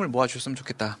것처럼 좀 힘을 모아주셨으면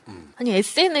좋겠다. 아니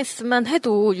SNS만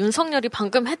해도 윤석열이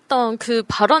방금 했던 그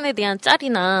발언에 대한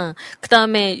짤이나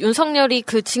그다음에 윤석열이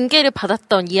그 징계를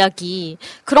받았던 이야기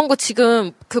그런 거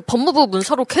지금 그 법무부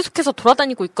문서로 계속해서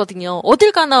돌아다니고 있거든요.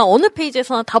 어딜 가나 어느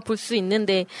페이지에서나 다 볼 수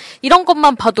있는데 이런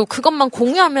것만 봐도 그것만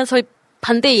공유하면서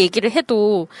반대 얘기를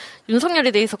해도 윤석열에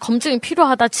대해서 검증이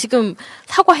필요하다. 지금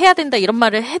사과해야 된다 이런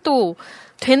말을 해도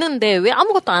되는데 왜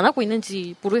아무것도 안 하고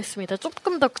있는지 모르겠습니다.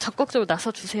 조금 더 적극적으로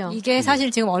나서주세요. 이게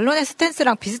사실 지금 언론의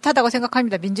스탠스랑 비슷하다고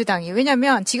생각합니다. 민주당이.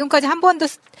 왜냐하면 지금까지 한 번도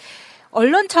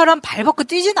언론처럼 발벗고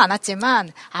뛰지는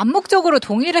않았지만 암묵적으로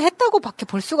동의를 했다고 밖에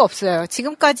볼 수가 없어요.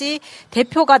 지금까지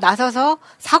대표가 나서서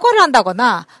사과를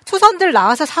한다거나 초선들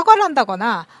나와서 사과를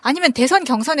한다거나 아니면 대선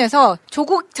경선에서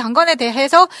조국 장관에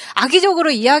대해서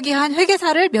악의적으로 이야기한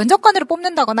회계사를 면접관으로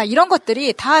뽑는다거나 이런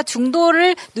것들이 다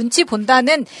중도를 눈치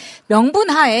본다는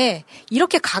명분하에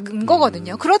이렇게 간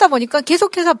거거든요. 그러다 보니까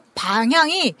계속해서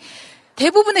방향이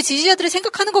대부분의 지지자들이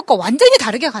생각하는 것과 완전히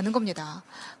다르게 가는 겁니다.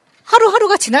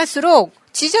 하루하루가 지날수록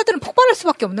지지자들은 폭발할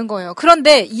수밖에 없는 거예요.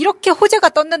 그런데 이렇게 호재가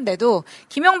떴는데도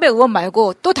김영배 의원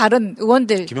말고 또 다른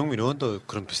의원들. 김영민 의원도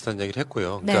그런 비슷한 얘기를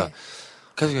했고요. 그러니까 네.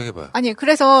 계속 얘기해봐요. 아니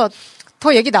그래서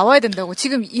더 얘기 나와야 된다고.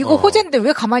 지금 이거 호재인데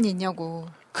왜 가만히 있냐고.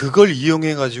 그걸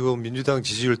이용해가지고 민주당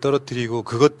지지율 떨어뜨리고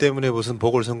그것 때문에 무슨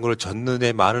보궐선거를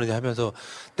졌느냐 마느냐 하면서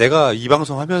내가 이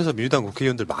방송 하면서 민주당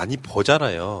국회의원들 많이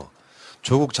보잖아요.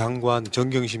 조국 장관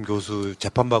정경심 교수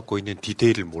재판받고 있는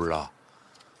디테일을 몰라.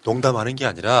 농담하는 게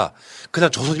아니라 그냥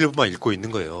조선일보만 읽고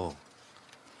있는 거예요.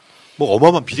 뭐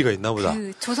어마어마한 비리가 있나 보다.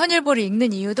 그 조선일보를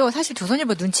읽는 이유도 사실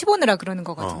조선일보 눈치 보느라 그러는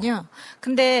거거든요.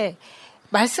 근데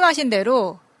말씀하신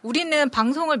대로 우리는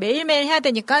방송을 매일매일 해야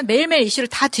되니까 매일매일 이슈를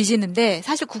다 뒤지는데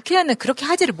사실 국회의원은 그렇게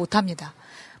하지를 못합니다.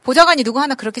 보좌관이 누구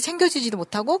하나 그렇게 챙겨주지도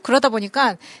못하고 그러다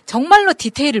보니까 정말로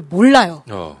디테일을 몰라요.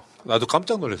 나도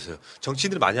깜짝 놀랐어요.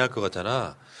 정치인들이 많이 할 것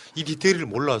같잖아. 이 디테일을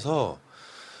몰라서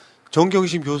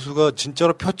정경심 교수가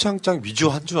진짜로 표창장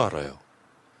위조한 줄 알아요.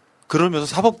 그러면서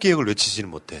사법개혁을 외치지는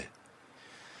못해.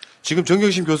 지금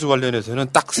정경심 교수 관련해서는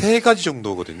딱 3가지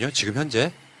정도거든요. 지금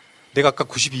현재. 내가 아까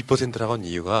 92%라고 한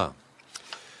이유가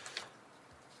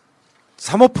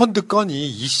사모펀드 건이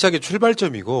이 시작의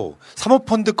출발점이고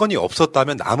사모펀드 건이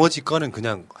없었다면 나머지 건은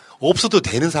그냥 없어도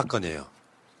되는 사건이에요.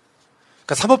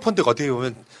 그러니까 사모펀드가 어떻게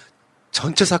보면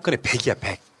전체 사건의 100이야,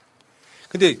 100.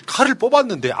 근데 칼을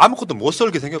뽑았는데 아무것도 못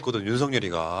썰게 생겼거든,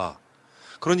 윤석열이가.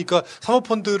 그러니까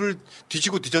사모펀드를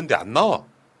뒤지고 뒤졌는데 안 나와.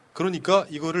 그러니까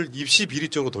이거를 입시 비리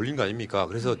쪽으로 돌린 거 아닙니까?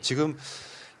 그래서 지금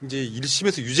이제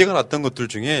 1심에서 유죄가 났던 것들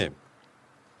중에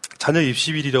자녀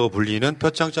입시 비리라고 불리는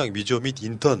표창장 위조 및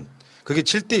인턴. 그게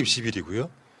 7대 입시 비리고요.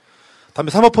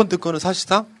 다음에 사모펀드 건은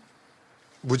사실상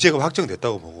무죄가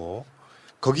확정됐다고 보고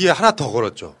거기에 하나 더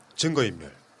걸었죠.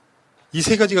 증거인멸. 이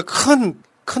 3가지가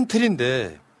큰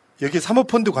틀인데 여기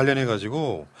사모펀드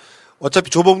관련해가지고 어차피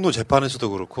조범노 재판에서도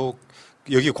그렇고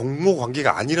여기 공모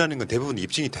관계가 아니라는 건 대부분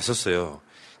입증이 됐었어요.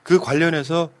 그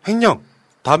관련해서 횡령,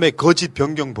 다음에 거짓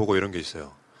변경 보고 이런 게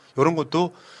있어요. 이런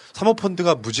것도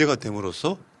사모펀드가 무죄가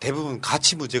됨으로써 대부분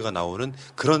가치 무죄가 나오는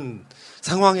그런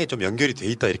상황에 좀 연결이 돼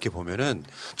있다 이렇게 보면은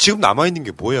지금 남아있는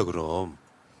게 뭐야 그럼.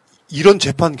 이런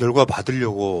재판 결과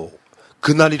받으려고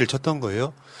그 난리를 쳤던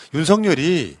거예요.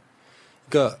 윤석열이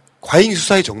그러니까 과잉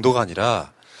수사의 정도가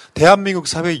아니라 대한민국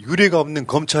사회에 유례가 없는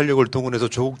검찰력을 동원해서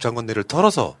조국 장관내를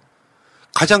털어서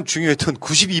가장 중요했던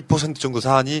 92% 정도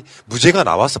사안이 무죄가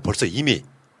나왔어 벌써 이미.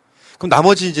 그럼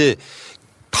나머지 이제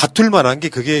다툴 만한 게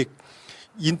그게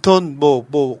인턴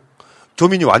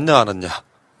조민이 왔냐 안 왔냐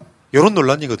이런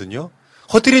논란이거든요.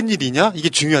 허드렛 일이냐 이게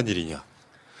중요한 일이냐.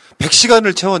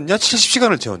 100시간을 채웠냐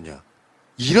 70시간을 채웠냐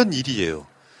이런 일이에요.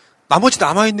 나머지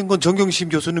남아있는 건 정경심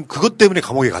교수는 그것 때문에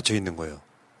감옥에 갇혀 있는 거예요.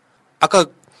 아까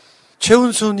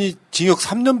최은순이 징역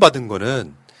 3년 받은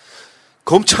거는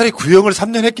검찰이 구형을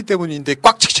 3년 했기 때문인데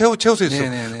꽉 채워서 했어.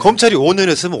 네네네. 검찰이 5년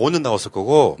했으면 5년 나왔을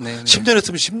거고 네네. 10년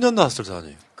했으면 10년 나왔을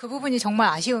사안이에요. 그 부분이 정말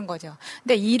아쉬운 거죠.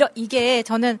 근데 이게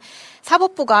저는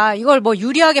사법부가 이걸 뭐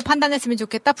유리하게 판단했으면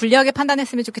좋겠다, 불리하게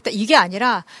판단했으면 좋겠다 이게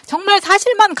아니라 정말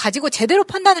사실만 가지고 제대로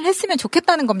판단을 했으면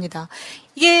좋겠다는 겁니다.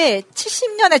 이게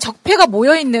 70년의 적폐가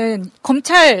모여있는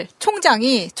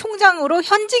검찰총장이 총장으로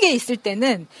현직에 있을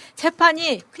때는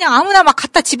재판이 그냥 아무나 막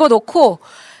갖다 집어넣고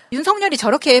윤석열이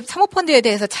저렇게 사모펀드에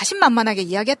대해서 자신만만하게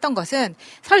이야기했던 것은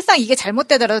설상 이게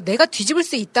잘못되더라도 내가 뒤집을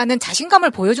수 있다는 자신감을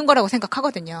보여준 거라고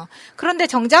생각하거든요. 그런데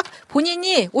정작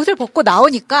본인이 옷을 벗고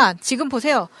나오니까 지금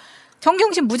보세요.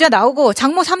 정경심 무죄 나오고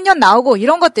장모 3년 나오고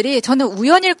이런 것들이 저는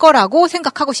우연일 거라고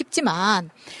생각하고 싶지만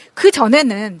그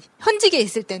전에는 현직에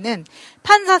있을 때는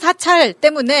판사 사찰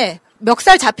때문에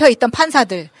멱살 잡혀있던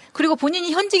판사들 그리고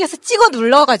본인이 현직에서 찍어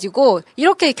눌러가지고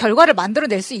이렇게 결과를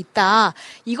만들어낼 수 있다.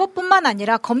 이것뿐만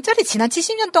아니라 검찰이 지난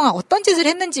 70년 동안 어떤 짓을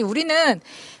했는지 우리는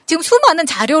지금 수많은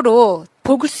자료로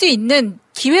볼 수 있는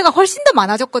기회가 훨씬 더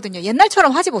많아졌거든요.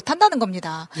 옛날처럼 하지 못한다는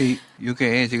겁니다.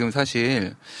 이게 지금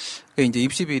사실 이제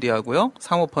입시 비리하고요,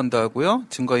 사모펀드하고요,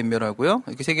 증거인멸하고요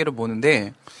이렇게 세 개를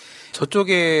보는데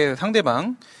저쪽에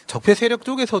상대방 적폐 세력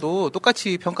쪽에서도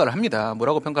똑같이 평가를 합니다.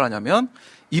 뭐라고 평가를 하냐면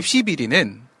입시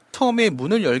비리는 처음에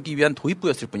문을 열기 위한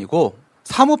도입부였을 뿐이고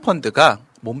사모펀드가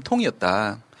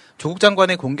몸통이었다. 조국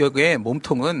장관의 공격의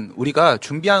몸통은 우리가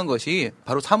준비한 것이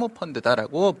바로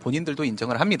사모펀드다라고 본인들도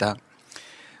인정을 합니다.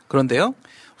 그런데요.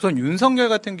 우선 윤석열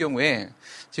같은 경우에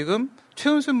지금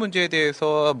최은순 문제에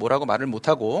대해서 뭐라고 말을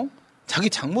못하고 자기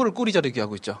장모를 꼬리 자르기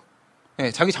하고 있죠.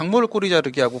 네, 자기 장모를 꼬리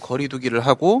자르기 하고 거리 두기를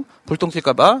하고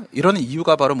불똥칠까봐 이러는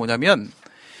이유가 바로 뭐냐면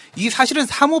이 사실은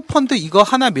사모펀드 이거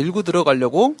하나 밀고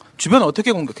들어가려고 주변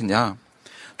어떻게 공격했냐.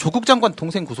 조국 장관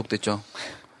동생 구속됐죠.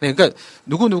 네, 그러니까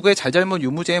누구누구의 잘잘못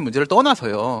유무죄의 문제를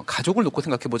떠나서요. 가족을 놓고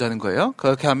생각해 보자는 거예요.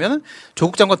 그렇게 하면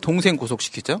조국 장관 동생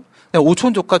구속시키죠.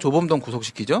 오촌 조카 조범동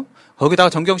구속시키죠. 거기다가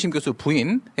정경심 교수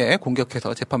부인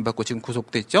공격해서 재판받고 지금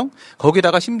구속됐죠.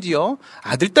 거기다가 심지어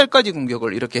아들, 딸까지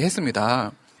공격을 이렇게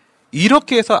했습니다.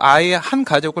 이렇게 해서 아예 한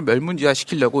가족을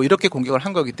멸문지화시키려고 이렇게 공격을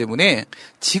한 거기 때문에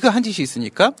지가 한 짓이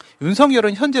있으니까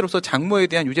윤석열은 현재로서 장모에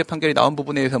대한 유죄 판결이 나온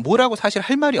부분에 대해서 뭐라고 사실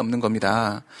할 말이 없는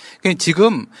겁니다. 그러니까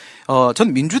지금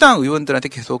전 민주당 의원들한테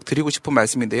계속 드리고 싶은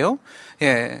말씀인데요.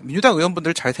 예, 민주당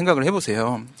의원분들 잘 생각을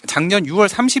해보세요. 작년 6월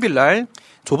 30일 날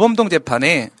조범동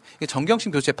재판에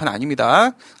정경심 교수 재판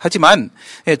아닙니다. 하지만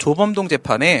조범동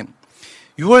재판에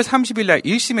 6월 30일 날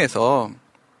 1심에서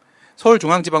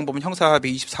서울중앙지방법원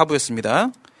형사합의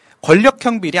 24부였습니다.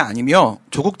 권력형 비리 아니며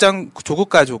조국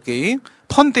가족의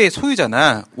펀드의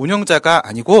소유자나 운영자가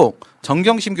아니고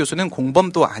정경심 교수는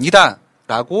공범도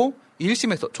아니다라고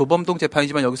 1심에서 조범동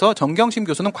재판이지만 여기서 정경심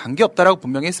교수는 관계없다라고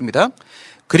분명히 했습니다.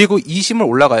 그리고 2심을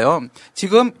올라가요.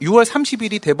 지금 6월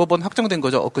 30일이 대법원 확정된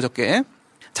거죠. 엊그저께.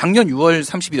 작년 6월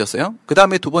 30일이었어요. 그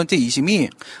다음에 두 번째 2심이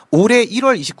올해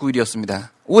 1월 29일이었습니다.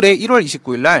 올해 1월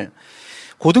 29일 날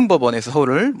고등법원에서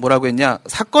서울을 뭐라고 했냐.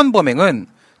 사건 범행은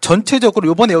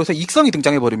전체적으로 이번에 여기서 익성이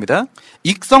등장해버립니다.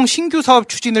 익성 신규 사업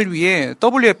추진을 위해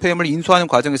WFM을 인수하는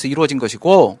과정에서 이루어진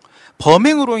것이고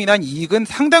범행으로 인한 이익은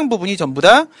상당 부분이 전부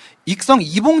다 익성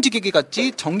이봉직에게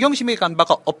갔지 정경심에게 간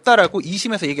바가 없다라고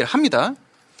 2심에서 얘기를 합니다.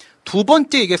 두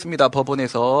번째 얘기했습니다.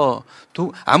 법원에서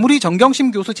아무리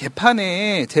정경심 교수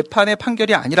재판의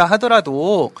판결이 아니라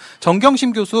하더라도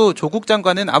정경심 교수 조국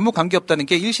장관은 아무 관계없다는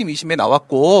게 1심, 2심에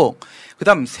나왔고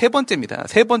그다음 세 번째입니다.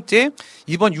 세 번째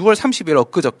이번 6월 30일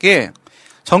엊그저께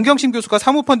정경심 교수가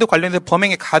사모펀드 관련해서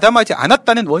범행에 가담하지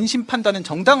않았다는 원심 판단은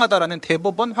정당하다라는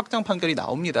대법원 확정 판결이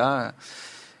나옵니다.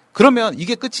 그러면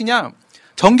이게 끝이냐?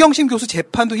 정경심 교수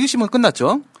재판도 1심은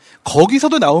끝났죠.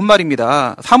 거기서도 나온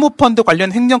말입니다. 사모펀드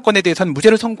관련 횡령건에 대해서는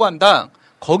무죄를 선고한다.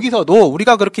 거기서도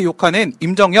우리가 그렇게 욕하는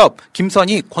임정엽,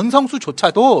 김선희,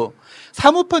 권성수조차도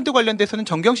사모펀드 관련돼서는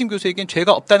정경심 교수에겐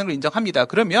죄가 없다는 걸 인정합니다.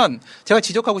 그러면 제가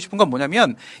지적하고 싶은 건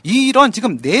뭐냐면 이런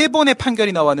지금 4번의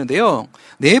판결이 나왔는데요.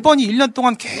 4번이 1년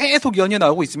동안 계속 연이어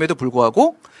나오고 있음에도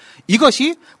불구하고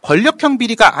이것이 권력형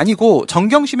비리가 아니고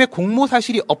정경심의 공모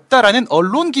사실이 없다라는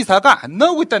언론 기사가 안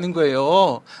나오고 있다는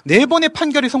거예요. 4번의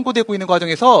판결이 선고되고 있는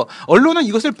과정에서 언론은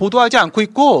이것을 보도하지 않고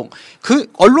있고 그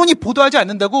언론이 보도하지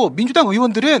않는다고 민주당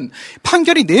의원들은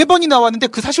판결이 4번이 나왔는데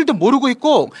그 사실도 모르고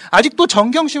있고 아직도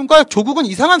정경심과 조국은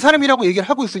이상한 사람이라고 얘기를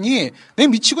하고 있으니 내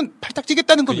미치군 발딱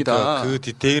찌겠다는 겁니다. 그러니까 그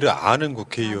디테일을 아는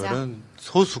국회의원은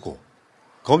소수고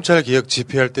검찰개혁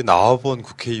집회할 때 나와본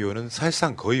국회의원은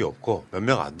사실상 거의 없고 몇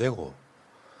명 안 되고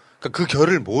그러니까 그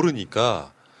결을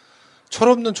모르니까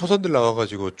철없는 초선들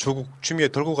나와가지고 조국 추미애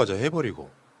털고 가자 해버리고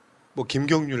뭐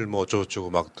김경률 뭐 어쩌고저쩌고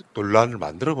막 논란을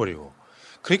만들어버리고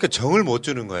그러니까 정을 못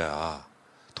주는 거야.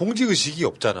 동지의식이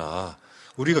없잖아.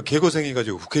 우리가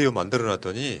개고생해가지고 국회의원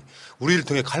만들어놨더니 우리를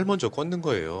등에 칼 먼저 꽂는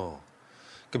거예요.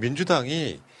 그러니까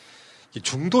민주당이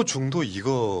중도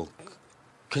이거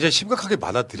굉장히 심각하게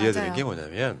받아들여야 되는 게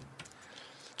뭐냐면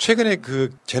최근에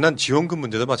그 재난지원금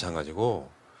문제도 마찬가지고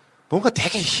뭔가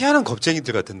되게 희한한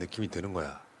겁쟁이들 같은 느낌이 드는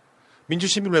거야.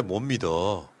 민주시민을 왜 못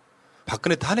믿어.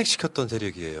 박근혜 탄핵시켰던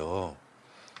세력이에요.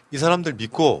 이 사람들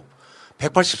믿고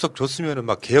 180석 줬으면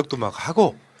막 개혁도 막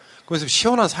하고 그래서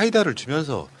시원한 사이다를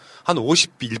주면서 한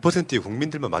 51%의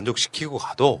국민들만 만족시키고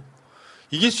가도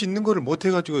이길 수 있는 거를 못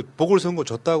해가지고 보궐선거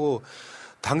졌다고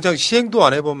당장 시행도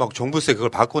안 해보면 막 종부세 그걸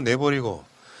바꿔 내버리고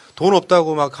돈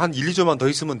없다고 막 한 1, 2조만 더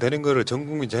있으면 되는 거를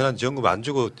전국민 재난지원금 안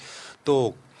주고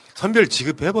또 선별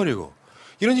지급해버리고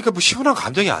이러니까 뭐 시원한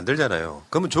감정이 안 들잖아요.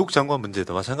 그러면 조국 장관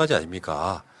문제도 마찬가지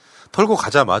아닙니까? 털고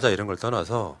가자마자 이런 걸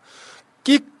떠나서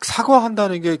끽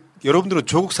사과한다는 게 여러분들은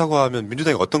조국 사과하면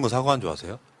민주당이 어떤 거 사과한 줄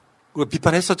아세요? 우리가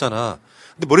비판했었잖아.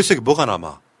 근데 머릿속에 뭐가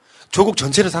남아? 조국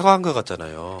전체를 사과한 것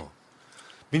같잖아요.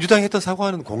 민주당이 했던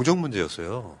사과는 공정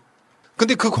문제였어요.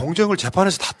 근데 그 공정을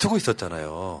재판에서 다투고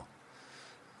있었잖아요.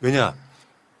 왜냐?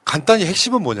 간단히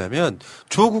핵심은 뭐냐면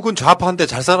조국은 좌파한테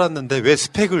잘 살았는데 왜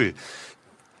스펙을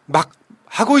막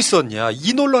하고 있었냐.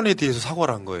 이 논란에 대해서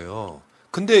사과를 한 거예요.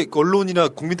 근데 언론이나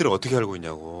국민들은 어떻게 알고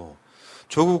있냐고.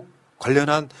 조국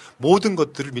관련한 모든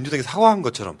것들을 민주당이 사과한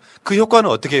것처럼 그 효과는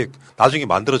어떻게 나중에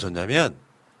만들어졌냐면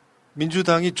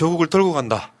민주당이 조국을 털고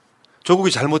간다.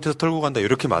 조국이 잘못해서 털고 간다.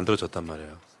 이렇게 만들어졌단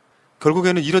말이에요.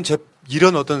 결국에는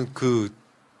이런 어떤 그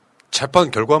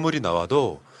재판 결과물이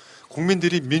나와도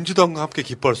국민들이 민주당과 함께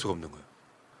기뻐할 수가 없는 거예요.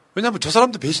 왜냐하면 저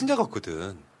사람도 배신자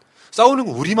같거든. 싸우는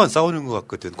건 우리만 싸우는 것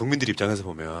같거든. 국민들 입장에서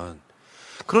보면.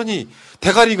 그러니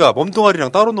대가리가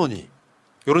몸뚱아리랑 따로 노니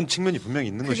이런 측면이 분명히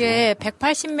있는 거죠. 그게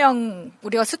 180명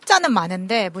우리가 숫자는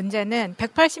많은데 문제는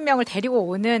 180명을 데리고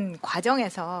오는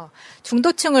과정에서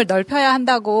중도층을 넓혀야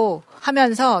한다고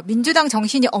하면서 민주당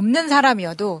정신이 없는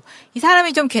사람이어도 이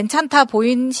사람이 좀 괜찮다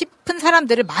보인 싶은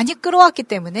사람들을 많이 끌어왔기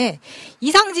때문에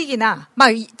이상직이나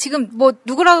막 지금 뭐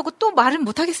누구라고 또 말은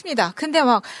못 하겠습니다. 근데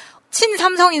막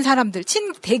친삼성인 사람들,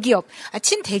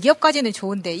 친대기업까지는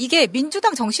좋은데 이게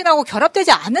민주당 정신하고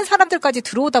결합되지 않은 사람들까지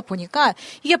들어오다 보니까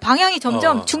이게 방향이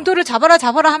점점 중도를 잡아라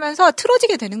하면서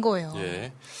틀어지게 되는 거예요.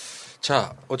 예.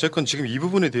 자, 어쨌건 지금 이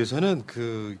부분에 대해서는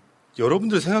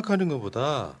여러분들 생각하는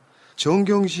것보다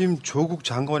정경심 조국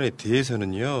장관에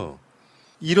대해서는요.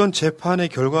 이런 재판의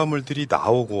결과물들이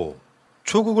나오고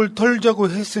조국을 털자고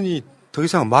했으니 더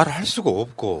이상 말을 할 수가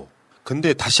없고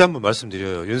근데 다시 한번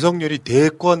말씀드려요. 윤석열이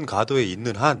대권 가도에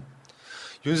있는 한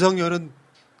윤석열은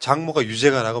장모가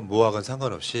유죄가 나건 뭐하건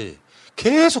상관없이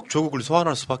계속 조국을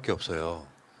소환할 수밖에 없어요.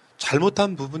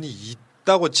 잘못한 부분이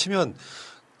있다고 치면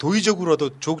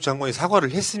도의적으로라도 조국 장관이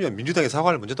사과를 했으면 민주당이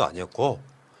사과할 문제도 아니었고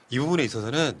이 부분에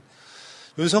있어서는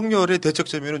윤석열의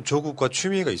대척점에는 조국과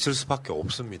추미애가 있을 수밖에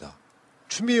없습니다.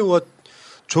 추미애와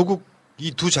조국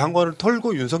이 두 장관을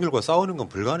털고 윤석열과 싸우는 건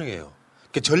불가능해요.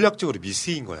 그러니까 전략적으로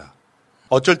미스인 거야.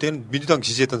 어쩔 때는 민주당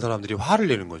지지했던 사람들이 화를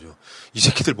내는 거죠. 이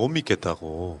새끼들 못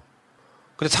믿겠다고.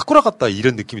 근데 사쿠라 같다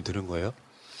이런 느낌이 드는 거예요.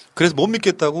 그래서 못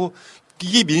믿겠다고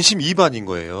이게 민심 위반인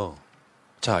거예요.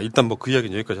 자, 일단 뭐 그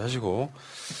이야기는 여기까지 하시고.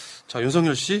 자,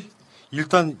 윤석열 씨.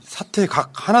 일단 사퇴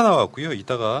각 하나 나왔고요.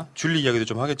 이따가 줄리 이야기도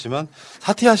좀 하겠지만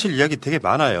사퇴하실 이야기 되게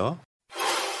많아요.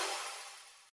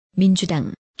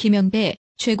 민주당 김영배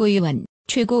최고위원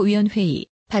최고위원회의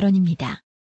발언입니다.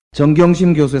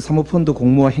 정경심 교수의 사모펀드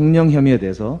공모와 횡령 혐의에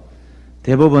대해서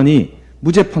대법원이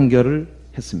무죄 판결을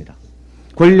했습니다.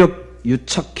 권력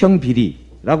유착형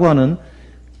비리라고 하는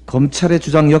검찰의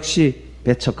주장 역시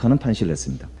배척하는 판시를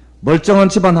냈습니다. 멀쩡한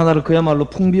집안 하나를 그야말로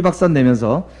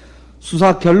풍비박산내면서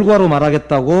수사 결과로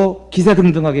말하겠다고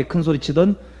기세등등하게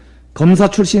큰소리치던 검사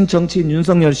출신 정치인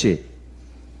윤석열 씨.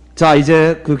 자,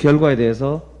 이제 그 결과에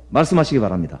대해서 말씀하시기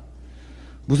바랍니다.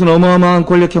 무슨 어마어마한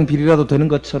권력형 비리라도 되는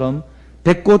것처럼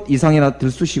 100곳 이상이나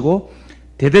들쑤시고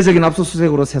대대적인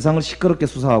압수수색으로 세상을 시끄럽게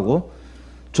수사하고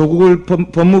조국을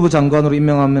법무부 장관으로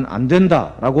임명하면 안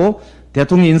된다라고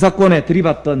대통령 인사권에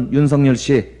들이받던 윤석열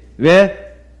씨, 왜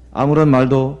아무런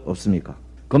말도 없습니까?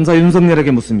 검사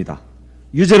윤석열에게 묻습니다.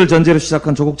 유죄를 전제로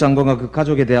시작한 조국 장관과 그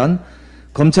가족에 대한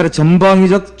검찰의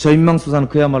전방위적 저인망 수사는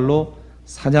그야말로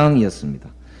사냥이었습니다.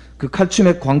 그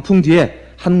칼춤의 광풍 뒤에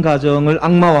한 가정을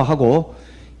악마화하고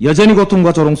여전히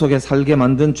고통과 조롱 속에 살게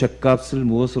만든 죗값을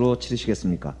무엇으로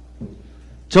치르시겠습니까?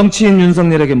 정치인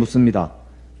윤석열에게 묻습니다.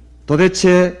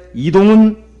 도대체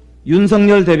이동훈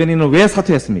윤석열 대변인은 왜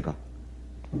사퇴했습니까?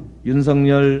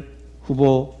 윤석열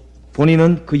후보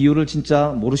본인은 그 이유를 진짜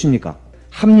모르십니까?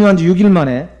 합류한 지 6일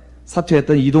만에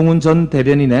사퇴했던 이동훈 전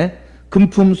대변인의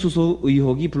금품 수수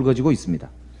의혹이 불거지고 있습니다.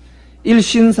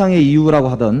 1신상의 이유라고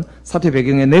하던 사퇴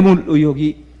배경에 뇌물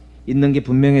의혹이 있는 게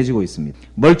분명해지고 있습니다.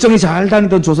 멀쩡히 잘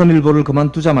다니던 조선일보를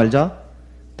그만두자 말자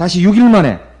다시 6일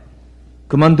만에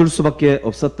그만둘 수밖에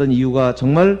없었던 이유가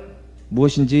정말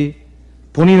무엇인지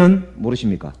본인은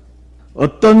모르십니까?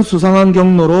 어떤 수상한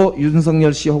경로로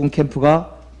윤석열 씨 혹은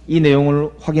캠프가 이 내용을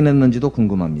확인했는지도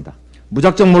궁금합니다.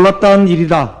 무작정 몰랐다는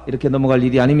일이다 이렇게 넘어갈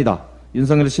일이 아닙니다.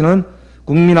 윤석열 씨는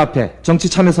국민 앞에 정치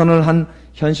참여 선언을 한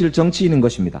현실 정치인인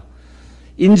것입니다.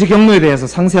 인지 경로에 대해서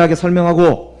상세하게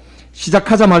설명하고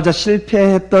시작하자마자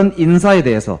실패했던 인사에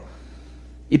대해서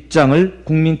입장을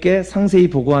국민께 상세히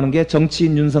보고하는 게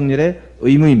정치인 윤석열의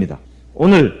의무입니다.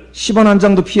 오늘 10원 한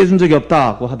장도 피해준 적이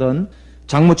없다고 하던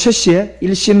장모 최 씨의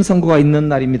 1심 선고가 있는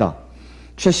날입니다.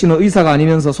 최 씨는 의사가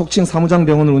아니면서 속칭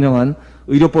사무장병원을 운영한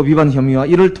의료법 위반 혐의와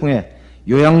이를 통해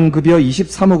요양급여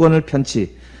 23억 원을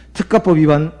편취, 특가법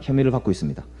위반 혐의를 받고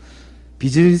있습니다.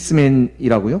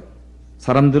 비즈니스맨이라고요?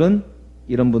 사람들은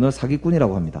이런 분을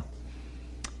사기꾼이라고 합니다.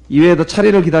 이외에도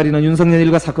차례를 기다리는 윤석열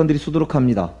일가 사건들이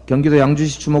수두룩합니다. 경기도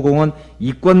양주시 추모공원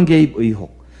이권 개입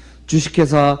의혹,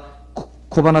 주식회사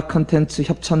코바나 컨텐츠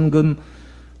협찬금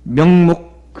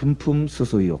명목 금품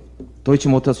수수 의혹,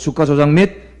 도이치모터스 주가 조작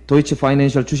및 도이치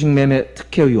파이낸셜 주식 매매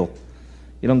특혜 의혹,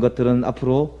 이런 것들은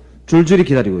앞으로 줄줄이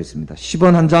기다리고 있습니다.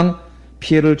 10원 한 장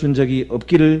피해를 준 적이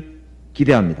없기를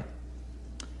기대합니다.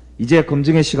 이제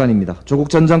검증의 시간입니다. 조국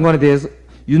전 장관에 대해서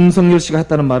윤석열 씨가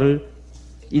했다는 말을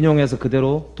인용해서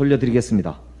그대로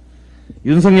돌려드리겠습니다.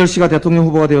 윤석열 씨가 대통령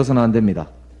후보가 되어서는 안 됩니다.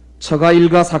 처가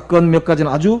일가 사건 몇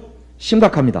가지는 아주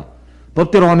심각합니다.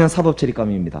 법대로 하면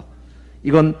사법체리감입니다.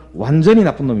 이건 완전히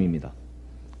나쁜 놈입니다.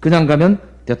 그냥 가면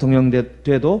대통령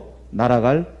돼도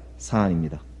날아갈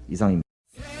사안입니다. 이상입니다.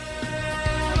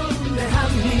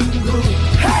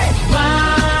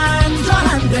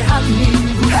 완전한 대한민국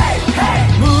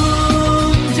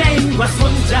문재인과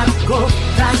손잡고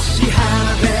다시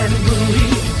하나 되는 우리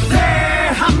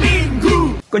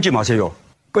대한민국. 끊지 마세요.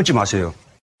 끊지 마세요.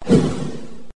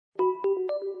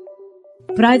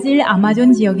 브라질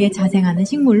아마존 지역에 자생하는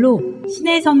식물로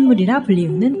신의 선물이라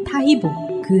불리우는 타히보.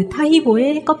 그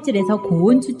타히보의 껍질에서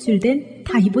고온 추출된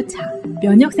타히보차.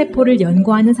 면역세포를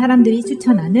연구하는 사람들이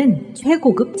추천하는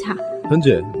최고급 차.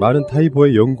 현재 많은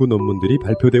타히보의 연구 논문들이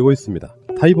발표되고 있습니다.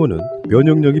 타히보는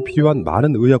면역력이 필요한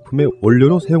많은 의약품의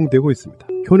원료로 사용되고 있습니다.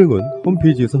 효능은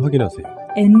홈페이지에서 확인하세요.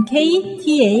 nktheebo.com.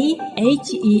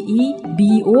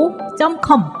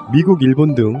 미국,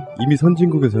 일본 등 이미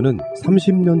선진국에서는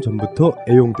 30년 전부터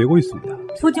애용되고 있습니다.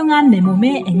 소중한 내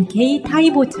몸에 NK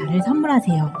타히보차를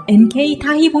선물하세요. NK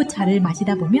타히보차를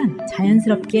마시다 보면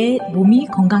자연스럽게 몸이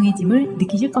건강해짐을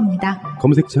느끼실 겁니다.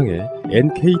 검색창에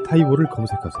NK 타히보를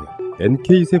검색하세요.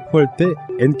 NK 세포할 때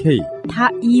NK.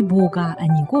 타이보가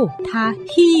아니고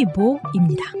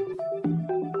타히보입니다.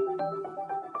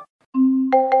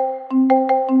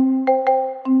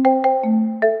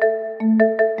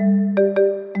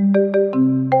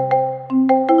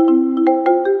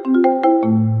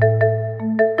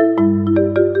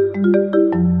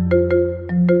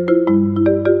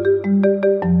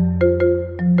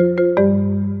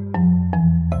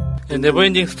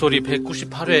 네버엔딩 스토리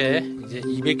 198회 이제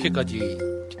 200회까지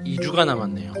 2주가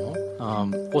남았네요.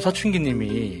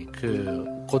 오사춘기님이 그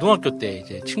고등학교 때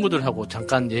이제 친구들하고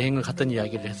잠깐 여행을 갔던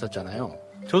이야기를 했었잖아요.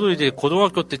 저도 이제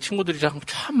고등학교 때 친구들이랑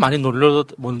참 많이 놀러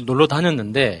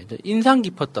다녔는데 인상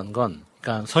깊었던 건,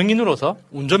 그러니까 성인으로서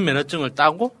운전면허증을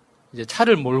따고 이제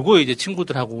차를 몰고 이제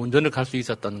친구들하고 운전을 갈 수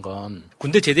있었던 건,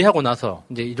 군대 제대하고 나서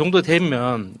이제 이 정도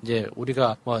되면 이제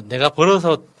우리가 뭐 내가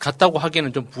벌어서 갔다고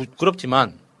하기에는 좀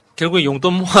부끄럽지만 결국에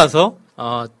용돈 모아서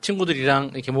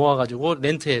친구들이랑 이렇게 모아가지고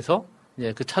렌트해서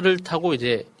이제 그 차를 타고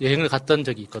이제 여행을 갔던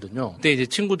적이 있거든요. 그때 이제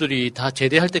친구들이 다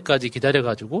제대할 때까지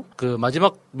기다려가지고 그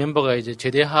마지막 멤버가 이제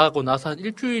제대하고 나서 한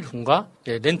일주일 후인가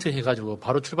렌트 해가지고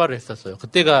바로 출발을 했었어요.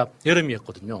 그때가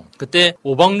여름이었거든요. 그때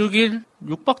 5박 6일,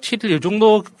 6박 7일 이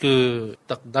정도 그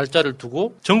딱 날짜를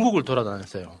두고 전국을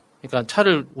돌아다녔어요. 그러니까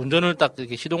차를 운전을 딱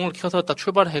이렇게 시동을 켜서 딱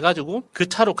출발해가지고 그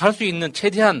차로 갈 수 있는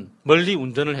최대한 멀리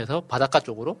운전을 해서 바닷가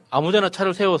쪽으로 아무데나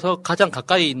차를 세워서 가장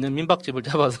가까이 있는 민박집을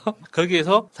잡아서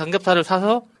거기에서 삼겹살을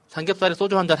사서 삼겹살에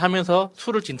소주 한잔 하면서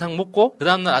술을 진탕 먹고 그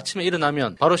다음날 아침에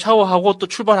일어나면 바로 샤워하고 또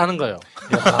출발하는 거예요.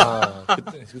 야,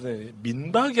 그때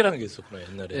민박이라는 게 있었구나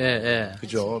옛날에. 예.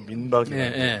 그죠, 민박이.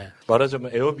 예.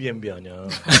 말하자면 에어비앤비 아니야.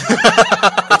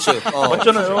 그렇죠.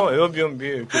 맞잖아요, 에어비앤비.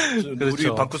 이렇게 그렇죠.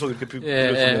 우리 방구석 이렇게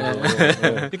빌려주면서.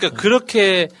 그러니까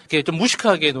그렇게 좀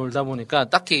무식하게 놀다 보니까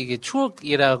딱히 이게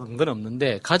추억이라는 건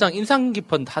없는데 가장 인상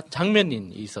깊은 장면이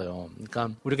있어요.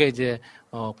 그러니까 우리가 이제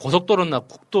고속도로나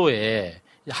국도에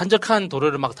한적한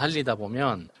도로를 막 달리다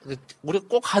보면 우리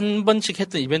꼭 한 번씩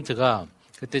했던 이벤트가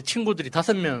그때 친구들이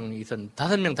 5명이 있었는데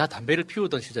 5명 다 담배를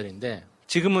피우던 시절인데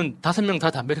지금은 5명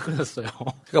다 담배를 끊었어요.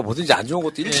 그러니까 뭐든지 안 좋은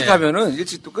것도 일찍 하면은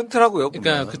일찍 또 끊더라고요.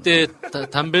 그러니까 그때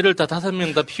담배를 다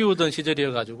 5명 다 피우던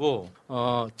시절이어가지고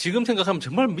지금 생각하면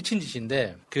정말 미친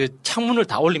짓인데 그 창문을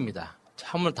다 올립니다.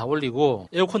 창문을 다 올리고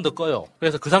에어컨도 꺼요.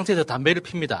 그래서 그 상태에서 담배를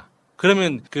핍니다.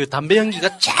 그러면 그 담배 연기가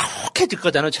쫙해질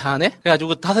거잖아요, 차 안에.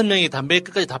 그래가지고 5명이 담배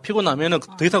끝까지 다 피고 나면은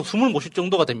더 이상 숨을 못 쉴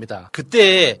정도가 됩니다.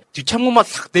 그때 뒷창문만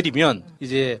싹 내리면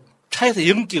이제 차에서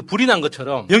연기, 불이 난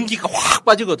것처럼 연기가 확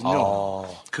빠지거든요.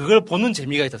 그걸 보는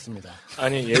재미가 있었습니다.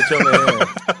 아니,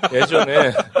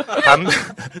 예전에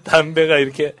담배가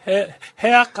이렇게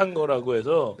해악한 거라고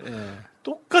해서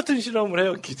똑같은 실험을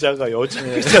해요. 기자가 여자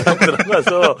기자가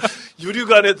들어가서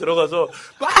유리관에 들어가서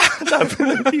막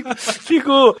담배를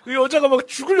피고 그 여자가 막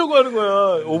죽으려고 하는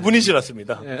거야. 5분이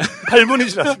지났습니다. 8분이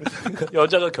지났습니다. 그러니까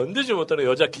여자가 견디지 못하는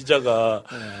여자 기자가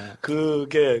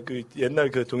그게 그 옛날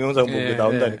그 동영상 보게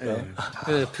나온다니까.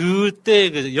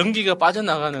 그때 그 연기가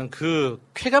빠져나가는 그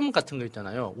쾌감 같은 거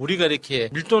있잖아요. 우리가 이렇게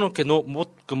밀도 높게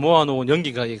모아놓은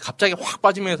연기가 갑자기 확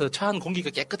빠지면서 차 안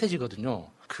공기가 깨끗해지거든요.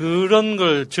 그런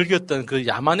걸 즐겼던 그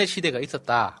야만의 시대가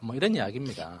있었다. 뭐 이런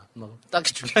이야기입니다. 뭐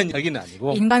딱히 중요한 이야기는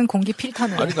아니고. 인간 공기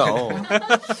필터는. 그러니까.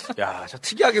 야, 저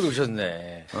특이하게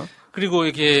노셨네. 그리고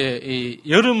이게 이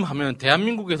여름 하면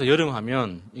대한민국에서 여름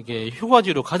하면 이게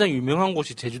휴가지로 가장 유명한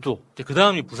곳이 제주도. 그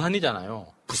다음이 부산이잖아요.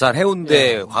 부산,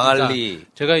 해운대, 광안리.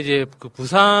 그러니까 제가 이제 그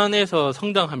부산에서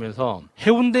성장하면서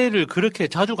해운대를 그렇게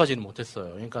자주 가지는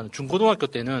못했어요. 그러니까 중고등학교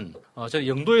때는 저는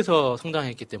영도에서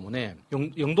성장했기 때문에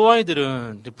영도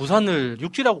아이들은 부산을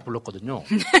육지라고 불렀거든요.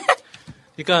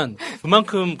 그러니까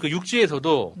그만큼 그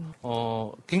육지에서도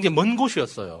굉장히 먼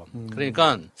곳이었어요.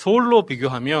 그러니까 서울로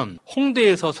비교하면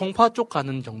홍대에서 송파 쪽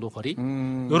가는 정도 거리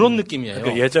이런 느낌이에요.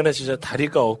 그러니까 예전에 진짜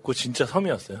다리가 없고 진짜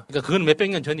섬이었어요. 그러니까 그건 몇백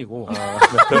년 전이고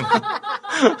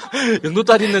영도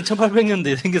다리는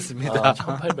 1800년대에 생겼습니다.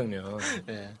 1800년.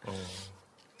 네.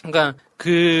 그러니까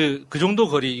그 정도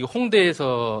거리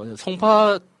홍대에서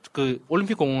송파 그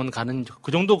올림픽공원 가는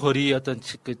그 정도 거리의 어떤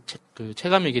그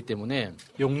체감이기 때문에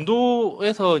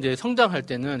영도에서 이제 성장할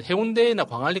때는 해운대나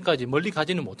광안리까지 멀리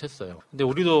가지는 못했어요. 근데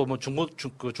우리도 뭐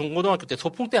중고등학교 때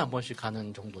소풍 때 한 번씩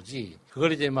가는 정도지.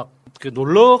 그걸 이제 막 그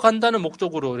놀러 간다는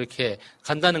목적으로 이렇게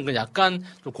간다는 건 약간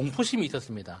좀 공포심이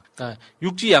있었습니다. 그러니까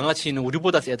육지 양아치는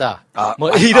우리보다 세다.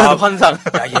 이런 환상.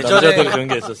 야, 예전에 그런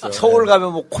게 있었어. 서울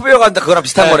가면 뭐 코베어 간다 그거랑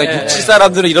비슷한 거네. 육지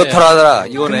사람들은 이렇더라 하더라.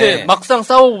 이거네. 근데 막상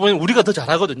싸워보면 우리가 더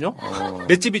잘하거든요.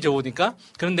 맷집이 좋으니까.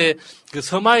 그런데 그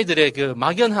섬아이들의 그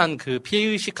막연한 그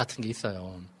피해의식 같은 게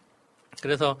있어요.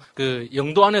 그래서 그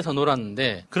영도 안에서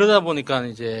놀았는데 그러다 보니까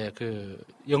이제 그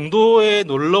영도에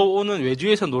놀러 오는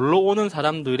외주에서 놀러 오는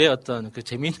사람들의 어떤 그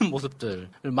재미있는 모습들을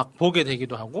막 보게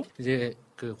되기도 하고 이제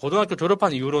그 고등학교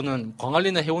졸업한 이후로는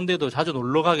광안리나 해운대도 자주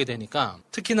놀러 가게 되니까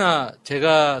특히나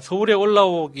제가 서울에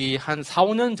올라오기 한 4,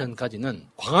 5년 전까지는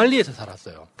광안리에서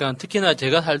살았어요. 그러니까 특히나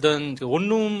제가 살던 그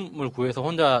원룸을 구해서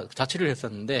혼자 자취를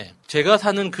했었는데 제가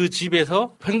사는 그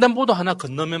집에서 횡단보도 하나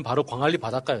건너면 바로 광안리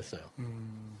바닷가였어요.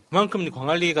 그만큼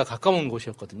광안리가 가까운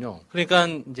곳이었거든요. 그러니까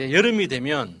이제 여름이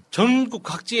되면 전국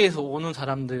각지에서 오는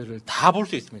사람들을 다 볼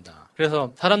수 있습니다.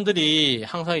 그래서 사람들이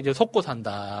항상 이제 속고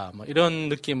산다, 뭐 이런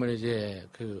느낌을 이제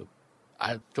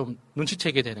좀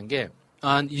눈치채게 되는 게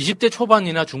한 20대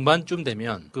초반이나 중반쯤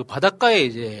되면 그 바닷가에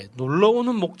이제 놀러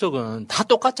오는 목적은 다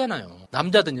똑같잖아요.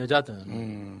 남자든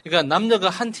여자든. 그러니까 남자가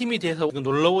한 팀이 돼서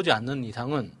놀러 오지 않는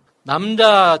이상은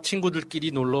남자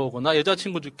친구들끼리 놀러 오거나 여자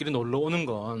친구들끼리 놀러 오는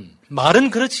건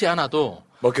말은 그렇지 않아도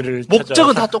먹이를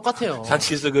목적은 다 똑같아요.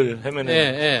 산치석을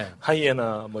헤매는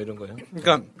하이에나 뭐 이런 거요.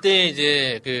 그러니까 그때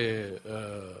이제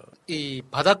이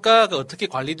바닷가가 어떻게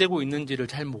관리되고 있는지를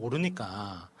잘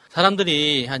모르니까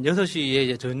사람들이 한 6시에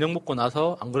이제 저녁 먹고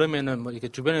나서 안 그러면은 뭐 이렇게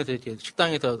주변에서 이렇게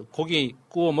식당에서 고기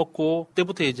구워 먹고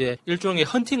그때부터 이제 일종의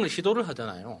헌팅을 시도를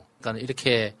하잖아요. 그러니까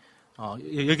이렇게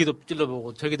여기도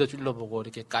찔러보고 저기도 찔러보고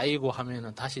이렇게 까이고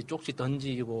하면은 다시 쪽지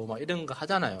던지고 막 이런 거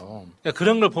하잖아요. 그러니까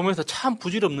그런 걸 보면서 참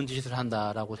부질없는 짓을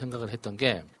한다라고 생각을 했던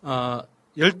게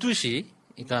 12시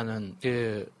그러니까는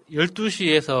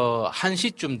 12시에서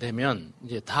 1시쯤 되면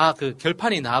이제 다 그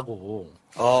결판이 나고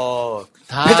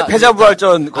다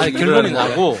패자부활전 결론이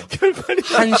나고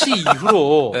 1시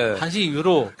이후로 네. 1시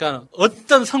이후로 그러니까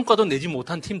어떤 성과도 내지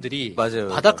못한 팀들이 맞아요.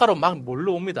 바닷가로 막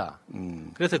몰려옵니다.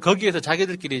 그래서 거기에서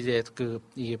자기들끼리 이제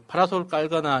이 파라솔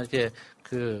깔거나 이제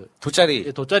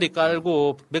돗자리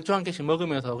깔고 맥주 한 캔씩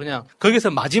먹으면서 그냥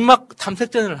거기서 마지막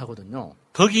탐색전을 하거든요.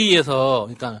 거기에서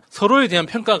그러니까 서로에 대한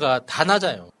평가가 다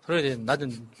낮아요. 서로에 대한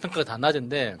평가가 다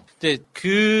낮은데 이제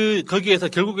거기에서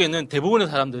결국에는 대부분의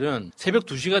사람들은 새벽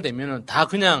 2시가 되면은 다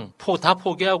그냥 다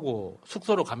포기하고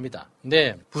숙소로 갑니다.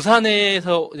 근데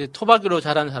부산에서 이제 토박이로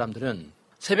자란 사람들은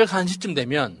새벽 1시쯤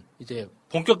되면 이제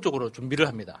본격적으로 준비를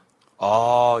합니다.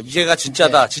 이제가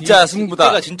진짜다. 네, 진짜 승부다.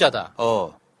 이제가 진짜다.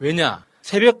 왜냐?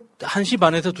 새벽 1시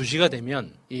반에서 2시가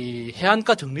되면 이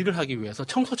해안가 정리를 하기 위해서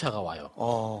청소차가 와요.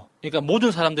 그러니까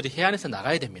모든 사람들이 해안에서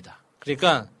나가야 됩니다.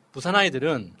 그러니까 부산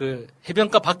아이들은 그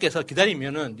해변가 밖에서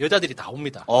기다리면은 여자들이 다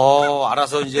옵니다.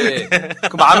 알아서 이제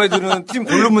그 마음에 드는 팀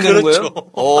고르면 되는 거예요?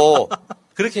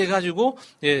 그렇게 해가지고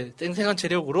예, 쌩쌩한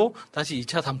체력으로 다시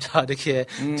 2차, 3차 이렇게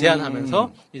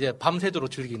제한하면서 이제 밤새도록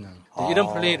즐기는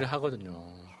이런 플레이를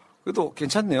하거든요. 그래도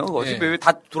괜찮네요. 어차피 네.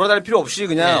 다 돌아다닐 필요 없이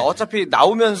그냥 네. 어차피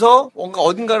나오면서 뭔가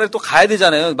어딘가를 또 가야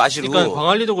되잖아요. 마시러. 그러니까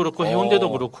광안리도 그렇고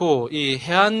해운대도 그렇고 이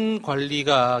해안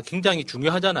관리가 굉장히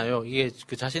중요하잖아요. 이게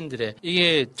그 자신들의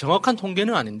이게 정확한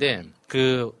통계는 아닌데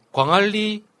그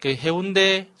광안리, 그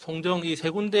해운대, 송정 이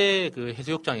세 군데 그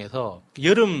해수욕장에서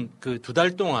여름 그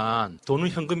 2달 동안 도는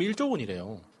현금이 1조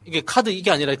원이래요. 이게 카드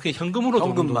이게 아니라 그 현금으로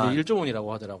도는 돈이 1조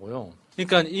원이라고 하더라고요.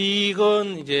 그러니까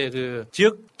이건 이제 그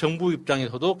지역 정부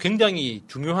입장에서도 굉장히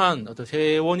중요한 어떤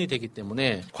세원이 되기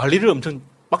때문에 관리를 엄청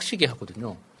빡시게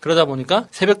하거든요. 그러다 보니까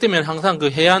새벽 되면 항상 그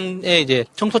해안에 이제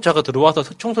청소차가 들어와서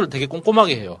청소를 되게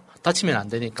꼼꼼하게 해요. 다치면 안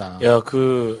되니까. 야,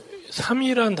 그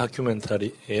 3일한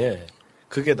다큐멘터리에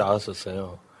그게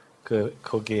나왔었어요.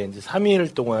 거기에 이제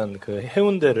 3일 동안 그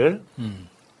해운대를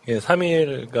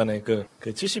 3일간의 그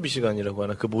 72시간이라고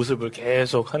하나 그 모습을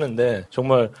계속 하는데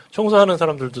정말 청소하는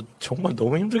사람들도 정말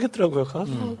너무 힘들겠더라고요.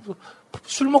 가서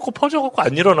술 먹고 퍼져갖고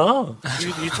안 일어나.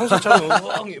 이 청소차는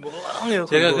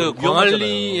제가 그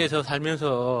광안리에서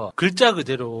살면서 글자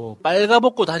그대로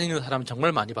빨가벗고 다니는 사람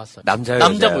정말 많이 봤어요.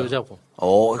 남자고 여자고.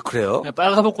 그래요?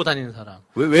 빨가벗고 다니는 사람.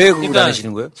 왜 그러고 그러니까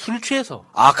다니시는 거예요? 술 취해서.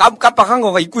 깜빡한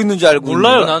거가 입고 있는 줄 알고.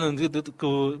 몰라요. 나는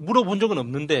물어본 적은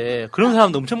없는데 그런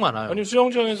사람도 엄청 많아요. 아니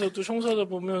수영장에서도 청소하다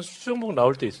보면 수영복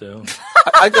나올 때 있어요.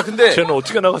 그러니까 근데 쟤는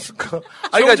어떻게 나갔을까?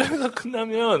 수영장에서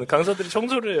끝나면 강사들이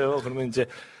청소를 해요. 그러면 이제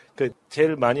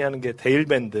제일 많이 하는 게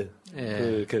데일밴드.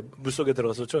 그 물속에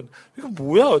들어가서 이거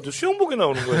뭐야? 수영복에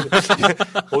나오는 거예요.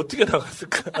 어떻게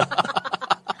나갔을까?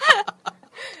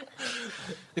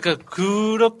 그러니까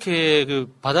그렇게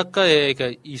그 바닷가에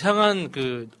그러니까 이상한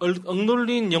그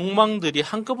억눌린 욕망들이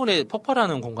한꺼번에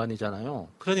폭발하는 공간이잖아요.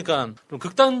 그러니까 좀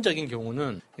극단적인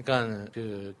경우는 그러니까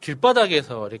그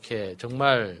길바닥에서 이렇게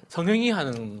정말 성행위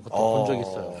하는 것도 본 적이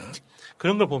있어요.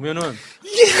 그런 걸 보면은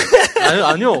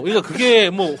아니요. 그러니까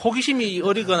그게 뭐 호기심이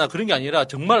어리거나 그런 게 아니라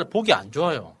정말 보기 안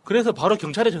좋아요. 그래서 바로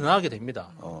경찰에 전화하게 됩니다.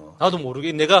 나도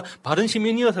모르게 내가 바른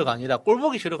시민이어서가 아니라 꼴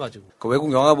보기 싫어가지고. 그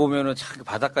외국 영화 보면은 참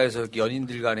바닷가에서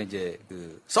연인들 간에 이제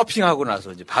서핑하고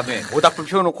나서 이제 밤에 모닥불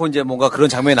피워놓고 이제 뭔가 그런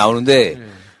장면이 나오는데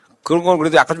그런 건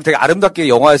그래도 약간 좀 되게 아름답게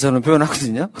영화에서는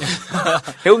표현하거든요.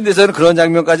 해운대에서는 그런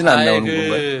장면까지는 안 나오는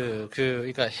건가요?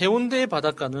 그러니까 해운대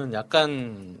바닷가는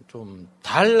약간 좀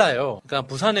달라요. 그러니까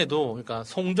부산에도 그러니까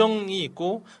송정이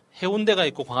있고 해운대가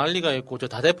있고 광안리가 있고 저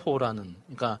다대포라는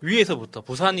그러니까 위에서부터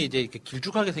부산이 이제 이렇게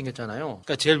길쭉하게 생겼잖아요.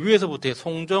 그러니까 제일 위에서부터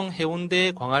송정,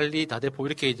 해운대, 광안리, 다대포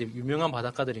이렇게 이제 유명한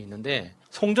바닷가들이 있는데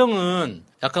송정은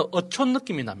약간 어촌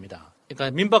느낌이 납니다.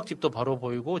 그러니까 민박집도 바로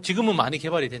보이고 지금은 많이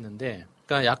개발이 됐는데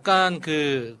그러니까 약간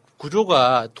그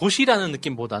구조가 도시라는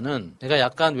느낌보다는 내가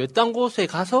약간 외딴 곳에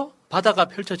가서 바다가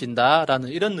펼쳐진다라는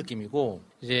이런 느낌이고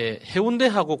이제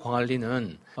해운대하고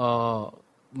광안리는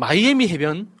마이애미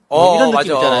해변 이런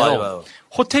느낌 있잖아요. 맞아.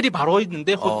 호텔이 바로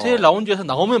있는데 호텔 라운지에서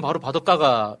나오면 바로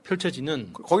바닷가가 펼쳐지는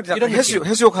거기 이런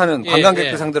해수욕하는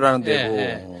관광객들 상대로 하는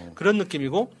데고 그런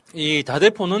느낌이고 이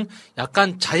다대포는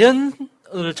약간 자연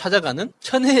바다를 찾아가는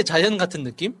천혜의 자연 같은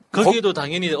느낌? 거기에도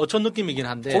당연히 어촌 느낌이긴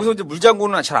한데. 거기서 이제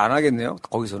물장구는 잘 안 하겠네요.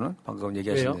 거기서는 방금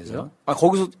얘기하신 데서.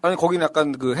 거기는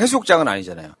약간 그 해수욕장은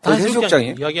아니잖아요. 다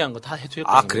해수욕장이에요. 이야기한 거 다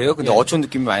해수욕장. 아 그래요? 근데 어촌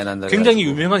느낌이 많이 난다. 굉장히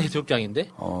유명한 해수욕장인데.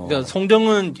 그러니까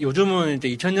송정은 요즘은 이제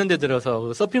 2000년대 들어서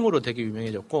그 서핑으로 되게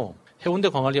유명해졌고 해운대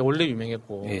광안리가 원래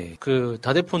유명했고 그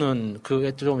다대포는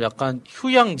그 좀 약간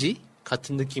휴양지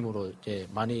같은 느낌으로 이제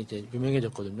많이 이제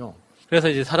유명해졌거든요. 그래서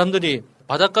이제 사람들이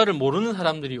바닷가를 모르는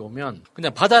사람들이 오면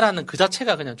그냥 바다라는 그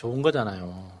자체가 그냥 좋은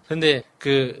거잖아요. 근데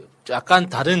그 약간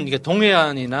다른 이게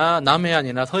동해안이나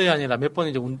남해안이나 서해안이나 몇 번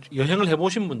이제 여행을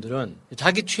해보신 분들은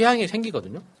자기 취향이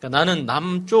생기거든요. 그러니까 나는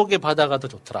남쪽의 바다가 더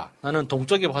좋더라. 나는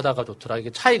동쪽의 바다가 좋더라. 이게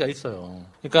차이가 있어요.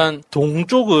 그러니까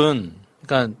동쪽은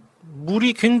그러니까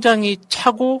물이 굉장히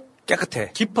차고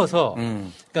깨끗해. 깊어서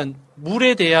그러니까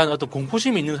물에 대한 어떤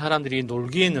공포심이 있는 사람들이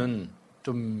놀기에는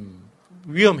좀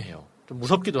위험해요. 좀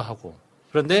무섭기도 하고.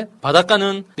 그런데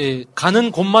바닷가는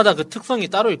가는 곳마다 그 특성이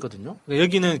따로 있거든요.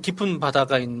 여기는 깊은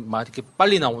바다가 막 이렇게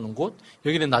빨리 나오는 곳,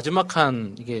 여기는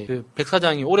나지막한 이게 그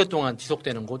백사장이 오랫동안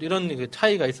지속되는 곳 이런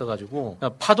차이가 있어가지고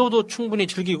파도도 충분히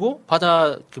즐기고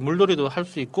바다 그 물놀이도 할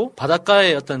수 있고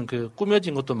바닷가에 어떤 그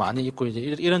꾸며진 것도 많이 있고 이제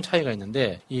이런 차이가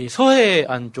있는데 이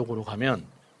서해안 쪽으로 가면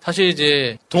사실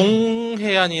이제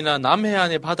동해안이나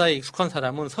남해안의 바다에 익숙한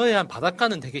사람은 서해안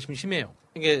바닷가는 되게 심심해요.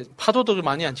 이게 파도도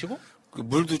많이 안 치고. 그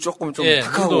물도 조금 좀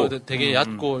탁하고 물도 되게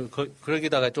얕고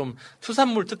그러기다가 좀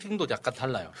수산물 특징도 약간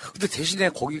달라요. 근데 대신에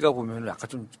거기가 보면 약간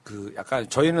좀 약간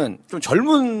저희는 좀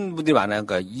젊은 분들이 많아요.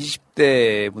 그러니까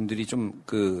 20대 분들이 좀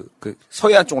그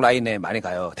서해안 쪽 라인에 많이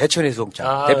가요. 대천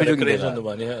해수욕장 대표적인 데가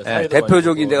많이 해요.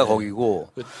 대표적인 데가 거기고.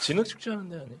 그 진흙 축제 하는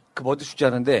데 아니에요? 그 머드 축제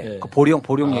하는데 그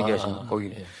보령 얘기하시는 거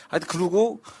거기. 하여튼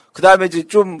그러고 그다음에 이제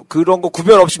좀 그런 거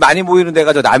구별 없이 많이 모이는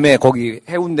데가 저 남해 거기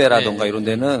해운대라던가 이런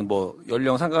데는 뭐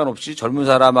연령 상관없이 젊은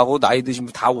사람하고 나이 드신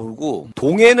분 다 오고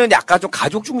동해는 약간 좀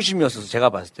가족 중심이었어서 제가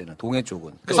봤을 때는 동해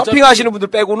쪽은 서핑하시는 분들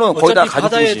빼고는 거의 다 가족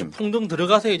바다에 중심. 풍덩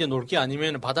들어가서 이제 놀 게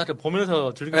아니면 바다를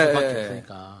보면서 즐길 수밖에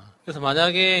없으니까. 그래서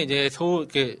만약에 이제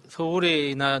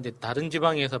서울이나 이제 다른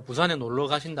지방에서 부산에 놀러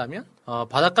가신다면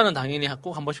바닷가는 당연히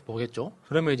꼭 한 번씩 보겠죠.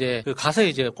 그러면 이제 가서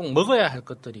이제 꼭 먹어야 할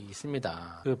것들이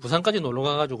있습니다. 부산까지 놀러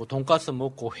가가지고 돈가스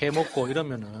먹고 회 먹고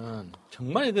이러면은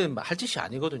정말 이거 할 짓이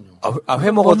아니거든요. 회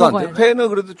먹어도 안 돼? 회는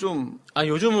그래도 좀.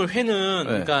 요즘은 회는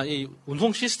그러니까 이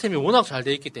운송 시스템이 워낙 잘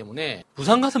돼 있기 때문에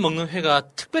부산 가서 먹는 회가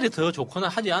특별히 더 좋거나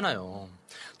하지 않아요.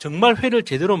 정말 회를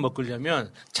제대로 먹으려면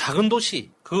작은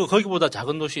도시, 거기보다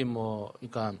작은 도시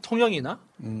그러니까 통영이나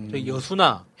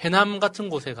여수나 해남 같은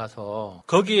곳에 가서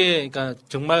거기에 그러니까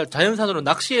정말 자연산으로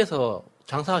낚시해서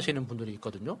장사하시는 분들이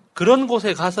있거든요. 그런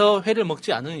곳에 가서 회를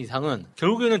먹지 않은 이상은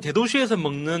결국에는 대도시에서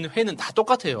먹는 회는 다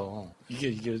똑같아요.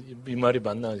 이게 이 말이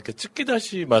맞나? 이렇게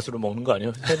찌개다시 맛으로 먹는 거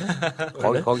아니에요?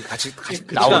 거기 같이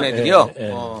나온 애들이요.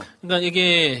 그러니까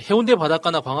이게 해운대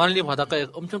바닷가나 광안리 바닷가에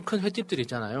엄청 큰 횟집들이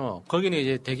있잖아요. 거기는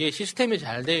이제 되게 시스템이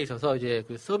잘 돼 있어서 이제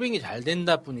그 서빙이 잘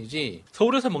된다 뿐이지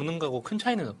서울에서 먹는 거하고 큰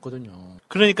차이는 없거든요.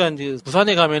 그러니까 이제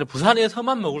부산에 가면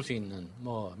부산에서만 먹을 수 있는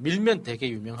밀면 되게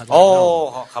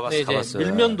유명하잖아요. 가봤어요.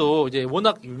 밀면도 이제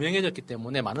워낙 유명해졌기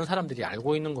때문에 많은 사람들이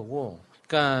알고 있는 거고.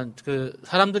 그러니까 그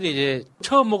사람들이 이제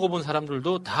처음 먹어본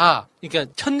사람들도 다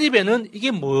그러니까 첫 입에는 이게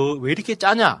왜 이렇게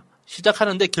짜냐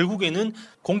시작하는데 결국에는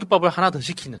공깃밥을 하나 더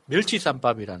시키는 멸치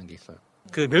쌈밥이라는 게 있어요.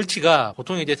 그 멸치가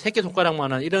보통 이제 새끼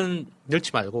손가락만한 이런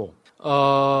멸치 말고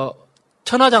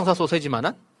천하장사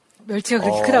소세지만한 멸치가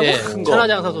그렇게 크다고?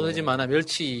 천하장사 소세지만한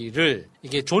멸치를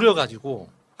이게 졸여가지고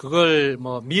그걸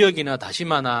미역이나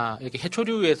다시마나 이렇게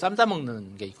해초류에 쌈싸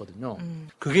먹는 게 있거든요.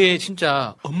 그게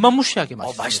진짜 엄마무시하게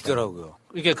맛있어요. 맛있더라고요.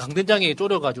 이게 강된장에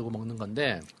졸여가지고 먹는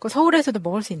건데. 그거 서울에서도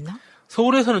먹을 수 있나?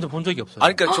 서울에서는 본 적이 없어요.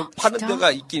 아니, 그러니까 좀 파는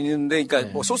데가 있긴 있는데,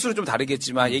 그러니까 뭐 소스는 좀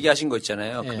다르겠지만 얘기하신 거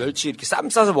있잖아요. 그 멸치 이렇게 쌈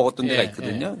싸서 먹었던 데가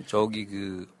있거든요. 저기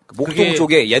목동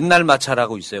쪽에 옛날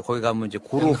마차라고 있어요. 거기 가면 이제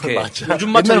고렇게 요즘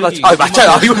마차 여기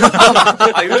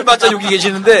요즘 마차 여기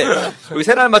계시는데 여기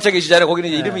새날 마차 계시잖아요. 거기는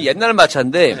이름이 옛날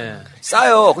마차인데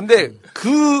싸요. 근데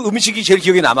그 음식이 제일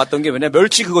기억에 남았던 게 왜냐면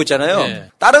멸치 그거 있잖아요.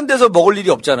 다른 데서 먹을 일이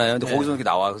없잖아요. 근데 거기서 이렇게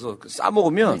나와. 그래서 싸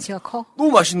먹으면 멸치가 커?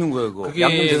 너무 맛있는 거예요. 그거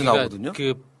양념돼서 나오거든요.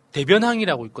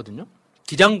 대변항이라고 있거든요.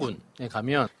 기장군에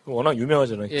가면 워낙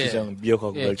유명하잖아요. 기장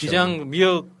미역하고 멸치. 기장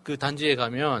미역 그 단지에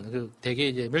가면 되게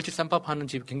이제 멸치 쌈밥 하는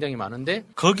집이 굉장히 많은데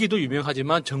거기도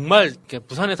유명하지만 정말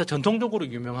부산에서 전통적으로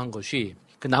유명한 것이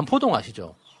그 남포동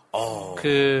아시죠?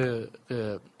 그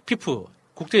피프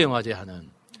국제영화제 하는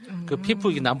그 피프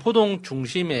남포동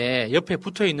중심에 옆에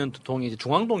붙어 있는 동이 이제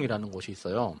중앙동이라는 곳이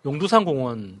있어요. 용두산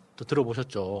공원도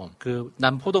들어보셨죠? 그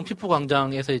남포동 피프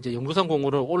광장에서 이제 용두산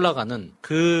공원으로 올라가는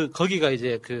거기가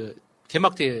이제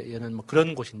개막대에는 뭐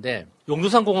그런 곳인데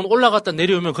용두산공원 올라갔다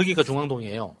내려오면 거기가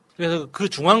중앙동이에요. 그래서 그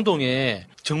중앙동에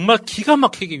정말 기가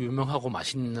막히게 유명하고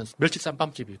맛있는 멸치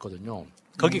쌈밥집이 있거든요.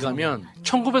 거기 가면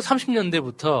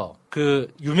 1930년대부터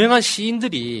그 유명한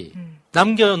시인들이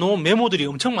남겨놓은 메모들이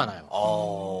엄청 많아요.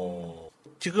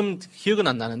 지금 기억은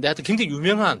안 나는데 하여튼 굉장히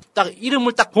유명한 딱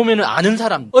이름을 딱 보면은 아는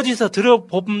사람, 어디서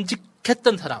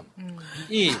들어봄직했던 사람,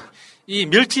 이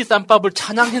멸치 쌈밥을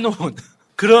찬양해 놓은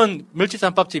그런 멸치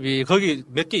쌈밥집이 거기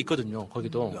몇 개 있거든요.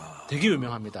 거기도 되게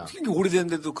유명합니다. 되게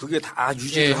오래됐는데도 그게 다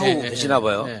유지를 하고 계시나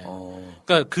봐요.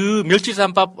 그러니까 그 멸치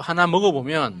쌈밥 하나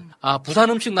먹어보면 아 부산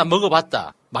음식 난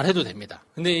먹어봤다 말해도 됩니다.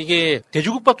 근데 이게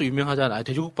돼지국밥도 유명하잖아요.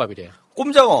 돼지국밥이래.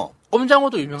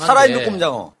 꼼장어도 유명한데 살아있는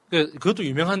꼼장어. 그것도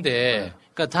유명한데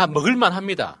그러니까 다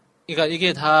먹을만합니다. 그러니까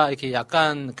이게 다 이렇게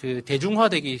약간 그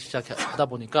대중화되기 시작하다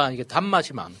보니까 이게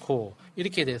단맛이 많고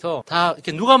이렇게 돼서 다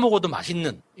이렇게 누가 먹어도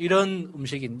맛있는 이런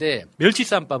음식인데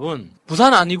멸치쌈밥은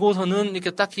부산 아니고서는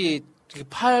이렇게 딱히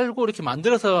팔고 이렇게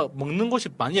만들어서 먹는 곳이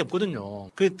많이 없거든요.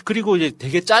 그리고 이제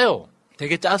되게 짜요.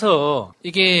 되게 짜서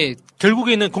이게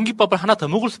결국에는 공깃밥을 하나 더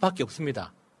먹을 수밖에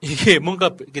없습니다. 이게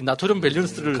뭔가 이렇게 나트륨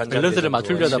밸런스를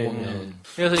맞추려다 보면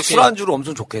그래서 이렇게 술안주로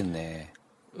엄청 좋겠네.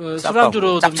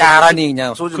 술안주로 짭짤하니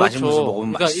그냥 소주 그렇죠. 마시면서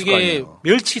먹으면 그러니까 맛있을 거 이게 아니에요.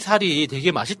 멸치살이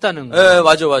되게 맛있다는 거. 네,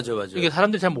 맞아. 이게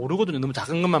사람들이 잘 모르거든요. 너무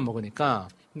작은 것만 먹으니까.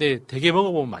 근데 되게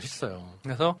먹어보면 맛있어요.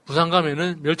 그래서 부산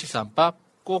가면은 멸치쌈밥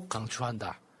꼭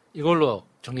강추한다. 이걸로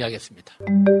정리하겠습니다.